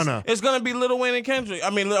now. Gunna. It's gonna be Lil Wayne and Kendrick. I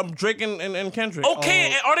mean, Drake and Kendrick.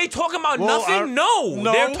 Okay, are they talking about nothing? No,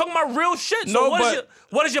 they're talking about real shit. So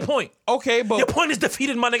what is your point? Okay, but your point is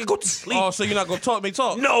defeated, my nigga. Go to sleep. Oh, so you're not gonna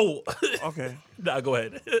talk? No. Okay. Nah, go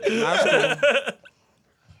ahead.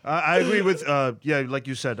 I agree with like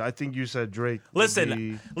you said. I think you said Drake.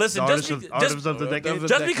 Listen. Artist of the decade.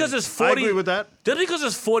 Just because there's 40, I agree with that. Just because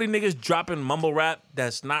there's 40 niggas dropping mumble rap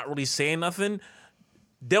that's not really saying nothing,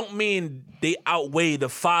 don't mean they outweigh the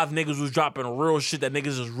 5 niggas who's dropping real shit that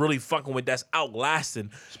niggas is really fucking with. That's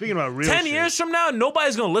outlasting. Speaking about real 10 shit, years from now,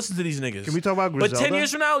 nobody's gonna listen to these niggas. Can we talk about Griselda? But 10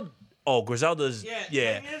 years from now. Oh, Griselda's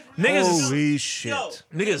niggas. Holy shit!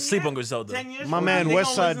 Niggas sleep on Griselda. My man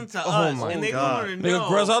Westside. Oh my god! Nigga,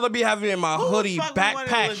 Griselda be having it in my hoodie,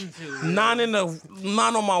 backpack, 9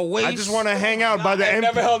 on my waist. I just want to hang out by the MP.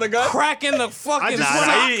 Never held a gun. Cracking the fucking.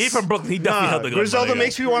 He from Brooklyn. He definitely held the gun. Griselda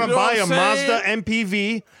makes me want to buy a Mazda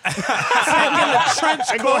MPV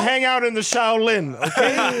and go hang out in the Shaolin.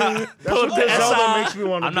 Okay, that's what Griselda makes me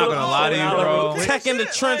want to do. I'm not gonna lie to you, bro. Tech in the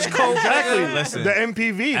trench coat. Exactly. Listen, the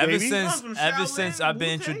MPV, baby. Ever since I've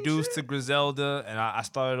been introduced to Griselda, and I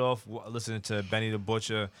started off listening to Benny the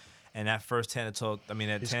Butcher, and that first Tan Talk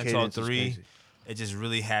 3, it just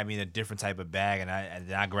really had me in a different type of bag, and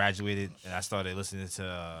then I graduated and I started listening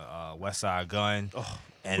to Westside Gunn.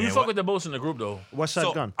 And who you fuck with the most in the group though?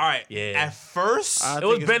 Westside Gunn. All right, yeah. At first, it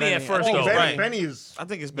was Benny at first though. Benny is. I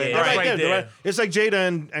think it's Benny. Yeah, right there. It's like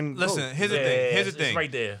Jada and listen. Here's the thing. Here's the thing. It's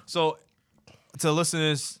right there. So to the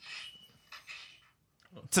listeners.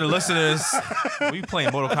 We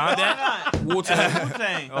playing Mortal Kombat? Wu-Tang.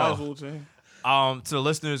 Wu-Tang. That was Wu-Tang. To the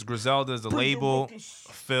listeners, Griselda is the label.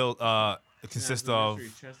 It consists of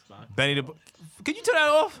Benny the. Can you turn that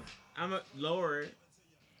off? I'm a lower it.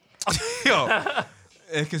 Yo,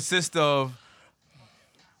 it consists of.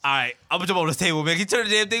 All right, I'm gonna jump over this table, man. Can you turn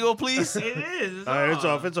the damn thing off, please? It is. It's All right,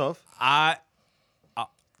 off. it's off.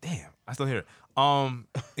 Damn, I still hear it.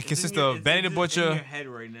 It consists of Benny the In Butcher. your head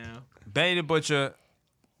right now. Benny the Butcher,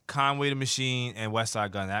 Conway the Machine, and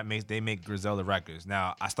Westside Gunn. They make Griselda records.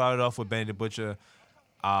 Now I started off with Benny the Butcher.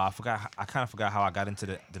 I kind of forgot how I got into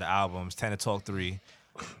the albums. Tana Talk 3,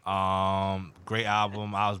 great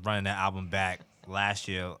album. I was running that album back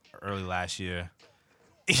early last year.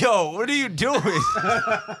 Yo, what are you doing?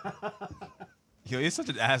 Yo, you're such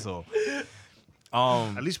an asshole.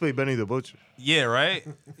 At least play Benny the Butcher. Yeah, right.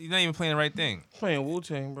 You're not even playing the right thing. Playing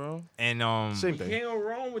Wu-Tang, bro. And same You thing. can't go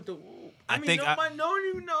wrong with the Wu. I mean, think no one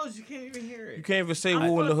even knows. You can't even hear it. You can't even say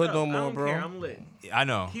Wu in the hood no I more, don't bro. care. I'm lit. I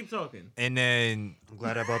know. Keep talking. And then I'm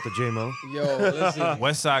glad I bought the J-Mo. Yo, listen.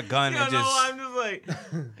 Westside Gunn. You and know, just I'm just like,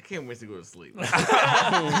 I can't wait to go to sleep.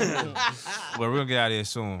 well, we're gonna get out of here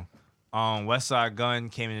soon. Westside Gunn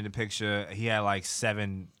came into the picture. He had like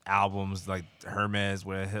 7 albums, like Hermes,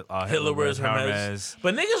 where Hitler Wears Hermes.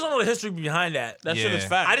 But niggas don't know the history behind that. That shit is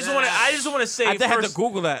fact. I just want to say. I had to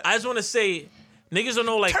Google that. I just want to say, niggas don't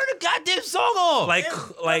know like turn the goddamn song off. like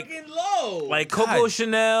Fucking low. like Coco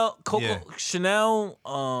Chanel, Yeah. Chanel.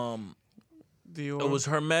 Dior. It was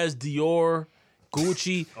Hermes, Dior,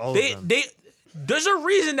 Gucci. All of them. They. There's a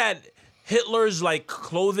reason that Hitler's like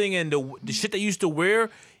clothing and the shit they used to wear,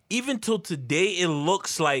 even till today, it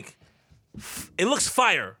looks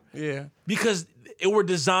fire. Yeah. Because it were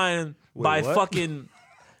designed by what? fucking.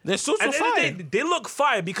 Their suits were At the end fire. of the day, they look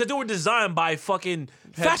fire because they were designed by fucking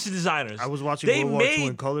fashion designers. I was watching They World War II made-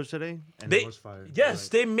 in colors today, and They, it was fire. yes,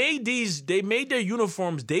 they made these. They made their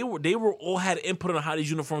uniforms. They were all had input on how these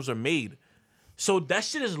uniforms are made. So that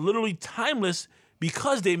shit is literally timeless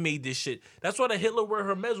because they made this shit. That's why the Hitler wear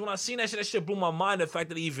Hermes. When I seen that shit blew my mind. The fact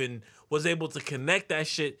that he even was able to connect that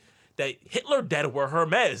shit. That Hitler did wear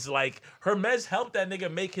Hermes. Like Hermes helped that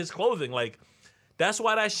nigga make his clothing. Like that's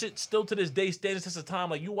why that shit still to this day stands the test of time.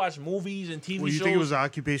 Like you watch movies and TV Well, you shows. think it was the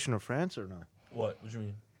occupation of France or no? What? What you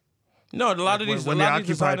mean? No, a lot of When- these, when a they lot of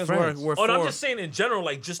these occupied designers France. were Oh, no, I'm for. just saying in general,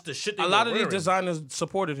 like just the shit. They A lot were of these wearing. designers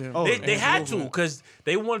supported him. Oh, They his had to movement. because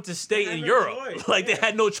they wanted to stay in no Europe. choice, Like they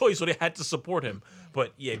had no choice, so they had to support him.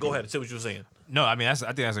 But yeah, go ahead and say what you were saying. No, I mean I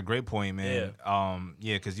think that's a great point, man.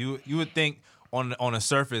 Yeah, because you would think on the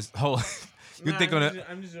surface, you think on the.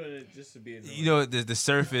 I'm just doing it just to be annoying. You know, the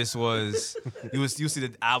surface was you see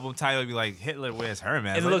the album title, be like Hitler wears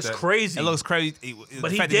Hermes. And it Like looks that. crazy. It looks crazy. But the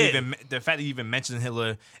he fact did. the fact that you even mentioned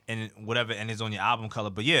Hitler and whatever, and it's on your album cover.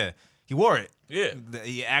 But yeah, he wore it. Yeah.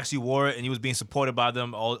 He actually wore it, and he was being supported by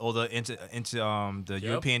them. All the the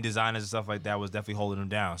European designers and stuff like that was definitely holding him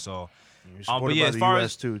down. So, You're supported but yeah, by as the far U.S.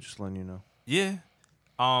 as too, just letting you know. yeah,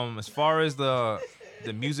 as far as the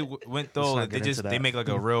music went though, Let's not like, get into they that. make like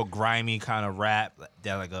a real grimy kind of rap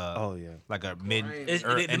that like a Oh yeah. like a mid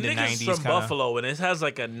The in the niggas 90s from kinda. Buffalo, and it has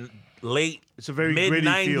like late. It's a very mid gritty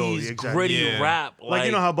feel, 90s exactly. gritty Yeah. rap. Like,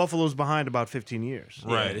 you know how Buffalo's behind about 15 years.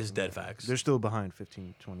 Right, it's dead facts. They're still behind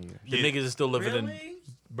 15, 20 years. The niggas is still living in, Really?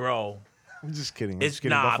 bro. I'm just kidding. I'm It's just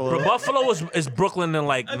kidding. nah, Buffalo is Brooklyn in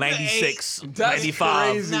like 96, That's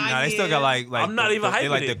 95. crazy. Nah, they still got like I'm not even they hyping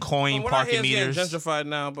like it. the coin Well, we're not parking here meters. getting gentrified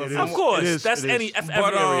now, but It Of is. course, It is, that's it any is. every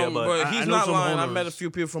But, area. But he's I know not some lying. I owners. met a few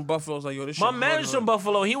people from Buffalo. I was like, yo, this shit. my is manager going from on.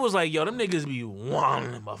 Buffalo, he was like, yo, them niggas be wild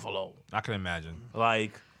in Buffalo. I can imagine.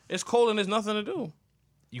 Like, It's cold and there's nothing to do.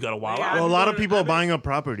 you got to wild Yeah, out. Well, a lot of going- people I are be- buying up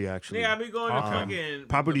property, actually. Nigga, I be going to Okay. fucking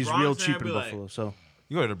Property's the real Bronx, and cheap I in be like, Buffalo. So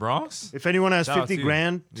You go to the Bronx? if anyone has Shout out 50 to you.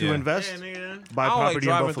 grand to Yeah. invest, Yeah, nigga. buy I don't like property in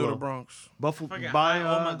driving through Buffalo. the Bronx. Buffalo, Fucking buy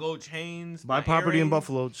all my gold chains. buy my property in earrings.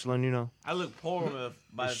 Buffalo. Just letting you know. I look poor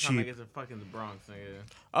by the It's time I cheap. get to fucking the Bronx, nigga.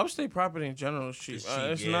 Upstate property in general is cheap. It's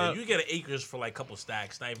It's cheap, yeah. not. You get acres for like a couple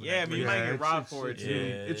stacks. Not even Yeah, that but you crazy. might get it's- robbed it's- for it it's too.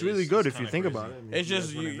 Yeah, It's really good if you kinda think crazy. about it. I mean, It's you just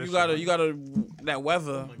guys wanna you invest gotta in it. you gotta that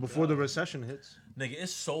weather. Before the recession hits. Nigga,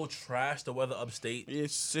 it's so trash. The weather upstate,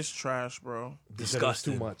 It's trash, bro.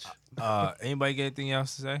 disgusting. Too much. Anybody got anything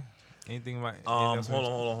else to say? Anything about? Hold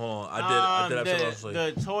on. I did have something else to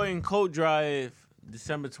say. The toy and coat drive,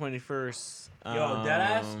 December 21st. Yo, that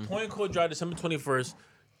ass Point Court Drive, December 21st.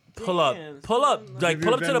 Pull Damn, up, like Give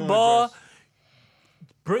pull your up to the Venmo bar.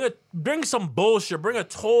 address. Bring some bullshit. Bring a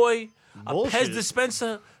toy, a Bullshit? Pez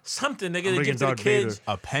dispenser, something, nigga, to bringing give to the Darth kids.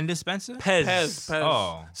 Vader. A pen dispenser? Pez.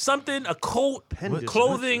 Oh, Something, a coat, Pen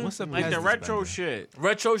clothing, what's a Like Pez the retro dispenser? shit.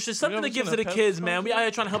 retro shit, something You to ever give seen to a the Pez kids, man. We out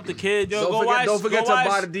here trying to help the kids. Yo, Don't forget to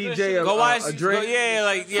buy the DJ Go watch. a drink. Yeah,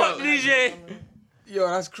 like Fuck yo. DJ. Yo,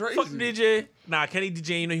 that's crazy. Fuck DJ. Nah, Kenny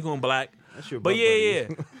DJ, you know he going black. That's your But butt yeah.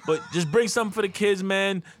 buddy. But just bring something for the kids,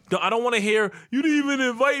 man. I don't want to hear, you didn't even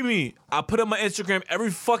invite me. I put on my Instagram every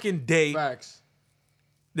fucking day. Facts.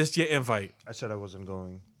 This your invite. I said I wasn't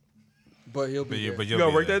going. But he'll be there. But You you'll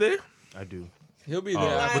gotta be work there. that day? I do. He'll be there.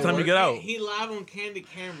 What after time you work. get out? He live on candid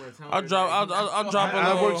camera. I'll drop a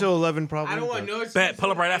I little. work till 11 probably. I don't want but- no excuse. Bet, pull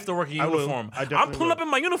up right after work in your I will. uniform. I I'm definitely pulling will. up in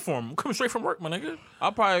my uniform. I'm coming straight from work, my nigga.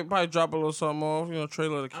 I'll probably drop a little something off.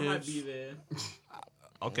 Trailer the I might kids. be there.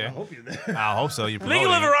 Okay. I hope you're there. I hope so. You're Nigga promoting.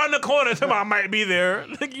 live around the corner. Tell me I might be there.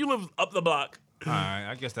 Nigga, you live up the block. All right.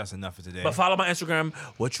 I guess that's enough for today. But follow my Instagram.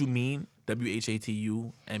 What you mean?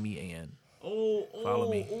 WHATUMEAN.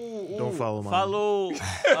 Follow me. Don't follow mine.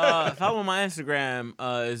 Follow my Instagram,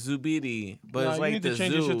 Zubidi, but Nah, it's you like need the to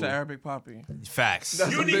change your shit zoo. to Arabic Poppy. Facts.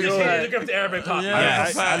 You need big to old change hat. the grip to Arabic copy. Yeah.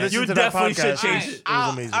 Yes. I listened You to that definitely should podcast. change It it.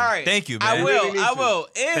 was amazing. All right. Thank you, I man. will. Really need I to. will.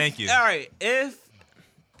 If, Thank you. All right. If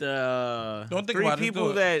the Don't think 3 about it, just people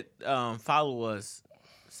do that follow us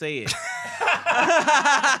say it.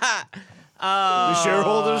 The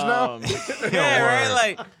shareholders now? Yeah, right.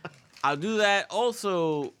 Like, I'll do that.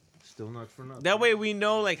 Also, Still not for nothing. that way we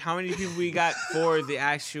know like how many people we got for the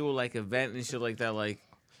actual like event and shit like that. Like,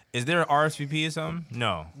 Is there an RSVP or something?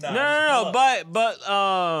 No. no. But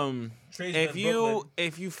Trey's if in you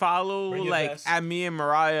Brooklyn. follow Bring your like vest. at me and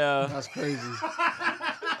Mariah. That's crazy.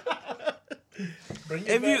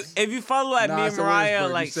 If you follow at Nah, me and it's a Mariah, Williamsburg,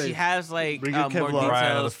 you like she safe. has like Bring your more Kevlar. details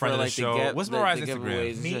Mariah, the for friend of the like show. the What's the Mariah's giveaways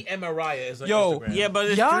Instagram? and Me shit. and Mariah is on Yo, Instagram. Yeah, but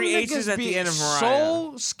there's Y'all 3 H's niggas at the be end of Mariah.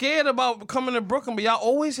 so scared about coming to Brooklyn, but y'all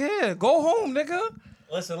always here. Go home, nigga.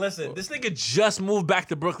 Listen. This nigga just moved back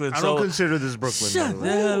to Brooklyn, I so don't consider this Brooklyn. shut by the way.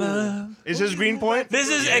 the hell up. Is this Greenpoint? This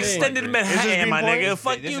is extended Manhattan, my Greenpoint? nigga.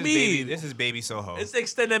 Fuck This you, is me. baby. This is baby Soho. It's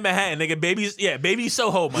extended Manhattan, nigga. Baby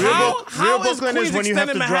Soho, my Real nigga. Brook- Real Brooklyn is when you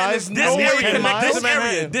have to drive This no area, 10 connect miles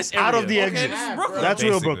this area. out of the Okay, exit. this is Brooklyn. That's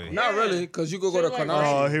real Basically. Brooklyn. Not really, because you could go to Oh,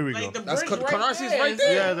 Canarsie. here we go. That's Canarsie is right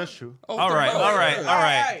there. Yeah, that's true. Oh, all right.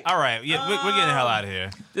 right. Yeah, we're getting the hell out of here.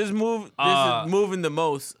 This is moving the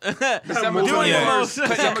most. December Doing the 21st. most. Cut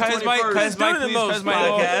December his mic, 21st. cut his mic, Doing the please. most Cut his mic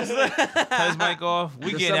off. podcast. Cut his mic off.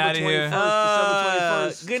 We getting out of here. December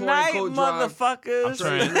 21st. Good Toy night, Coat Drive.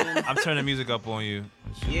 motherfuckers. I'm turning the music up on you.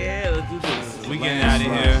 Yeah, let's do this. We getting out of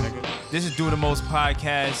here. This is Do the Most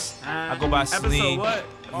podcast. I go by Episode Celine. what?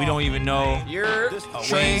 We don't even know. You're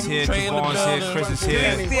Wayne's here, Trey in the Javon's here, building. Chris is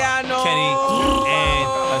here, Cristiano. Kenny,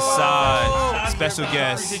 and Assad. Special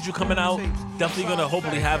guest. Appreciate you coming out. Definitely gonna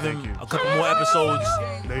hopefully have him a couple more episodes.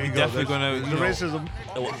 There you go. Definitely That's- gonna, the you know, racism.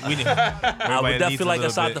 we need. I would definitely like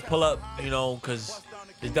us Assad to pull up, because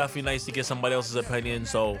it's definitely nice to get somebody else's opinion.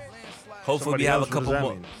 So hopefully Somebody we have a else, what couple does that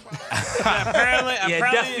more. mean? Apparently,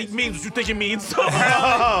 Yeah, definitely means what you think it means.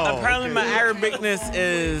 apparently my Arabicness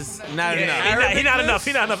is not enough. He not enough.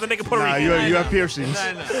 He not enough. The nigga Puerto Nah, Rican. you have piercings Not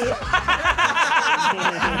enough.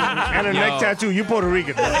 and a neck tattoo. You Puerto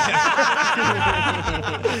Rican.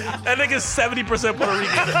 That nigga's 70% Puerto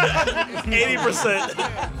Rican,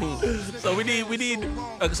 80%. So we need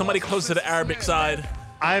somebody close to the Arabic side.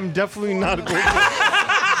 I'm definitely not a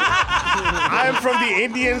I am from the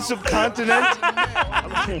Indian subcontinent.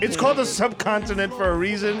 It's called a subcontinent for a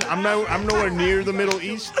reason. I'm nowhere near the Middle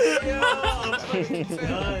East. But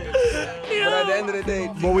at the end of the day,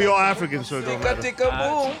 But we all Africans, so it don't matter.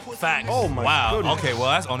 boom. Facts. Oh my Wow. goodness. Okay. Well,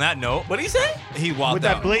 that's on that note. What did he say? He walked With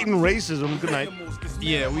out. that blatant racism, good night.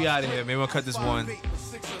 Yeah, we out of here. Maybe we'll cut this one.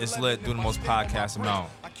 It's lit. Do the most podcast amount.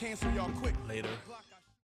 Later.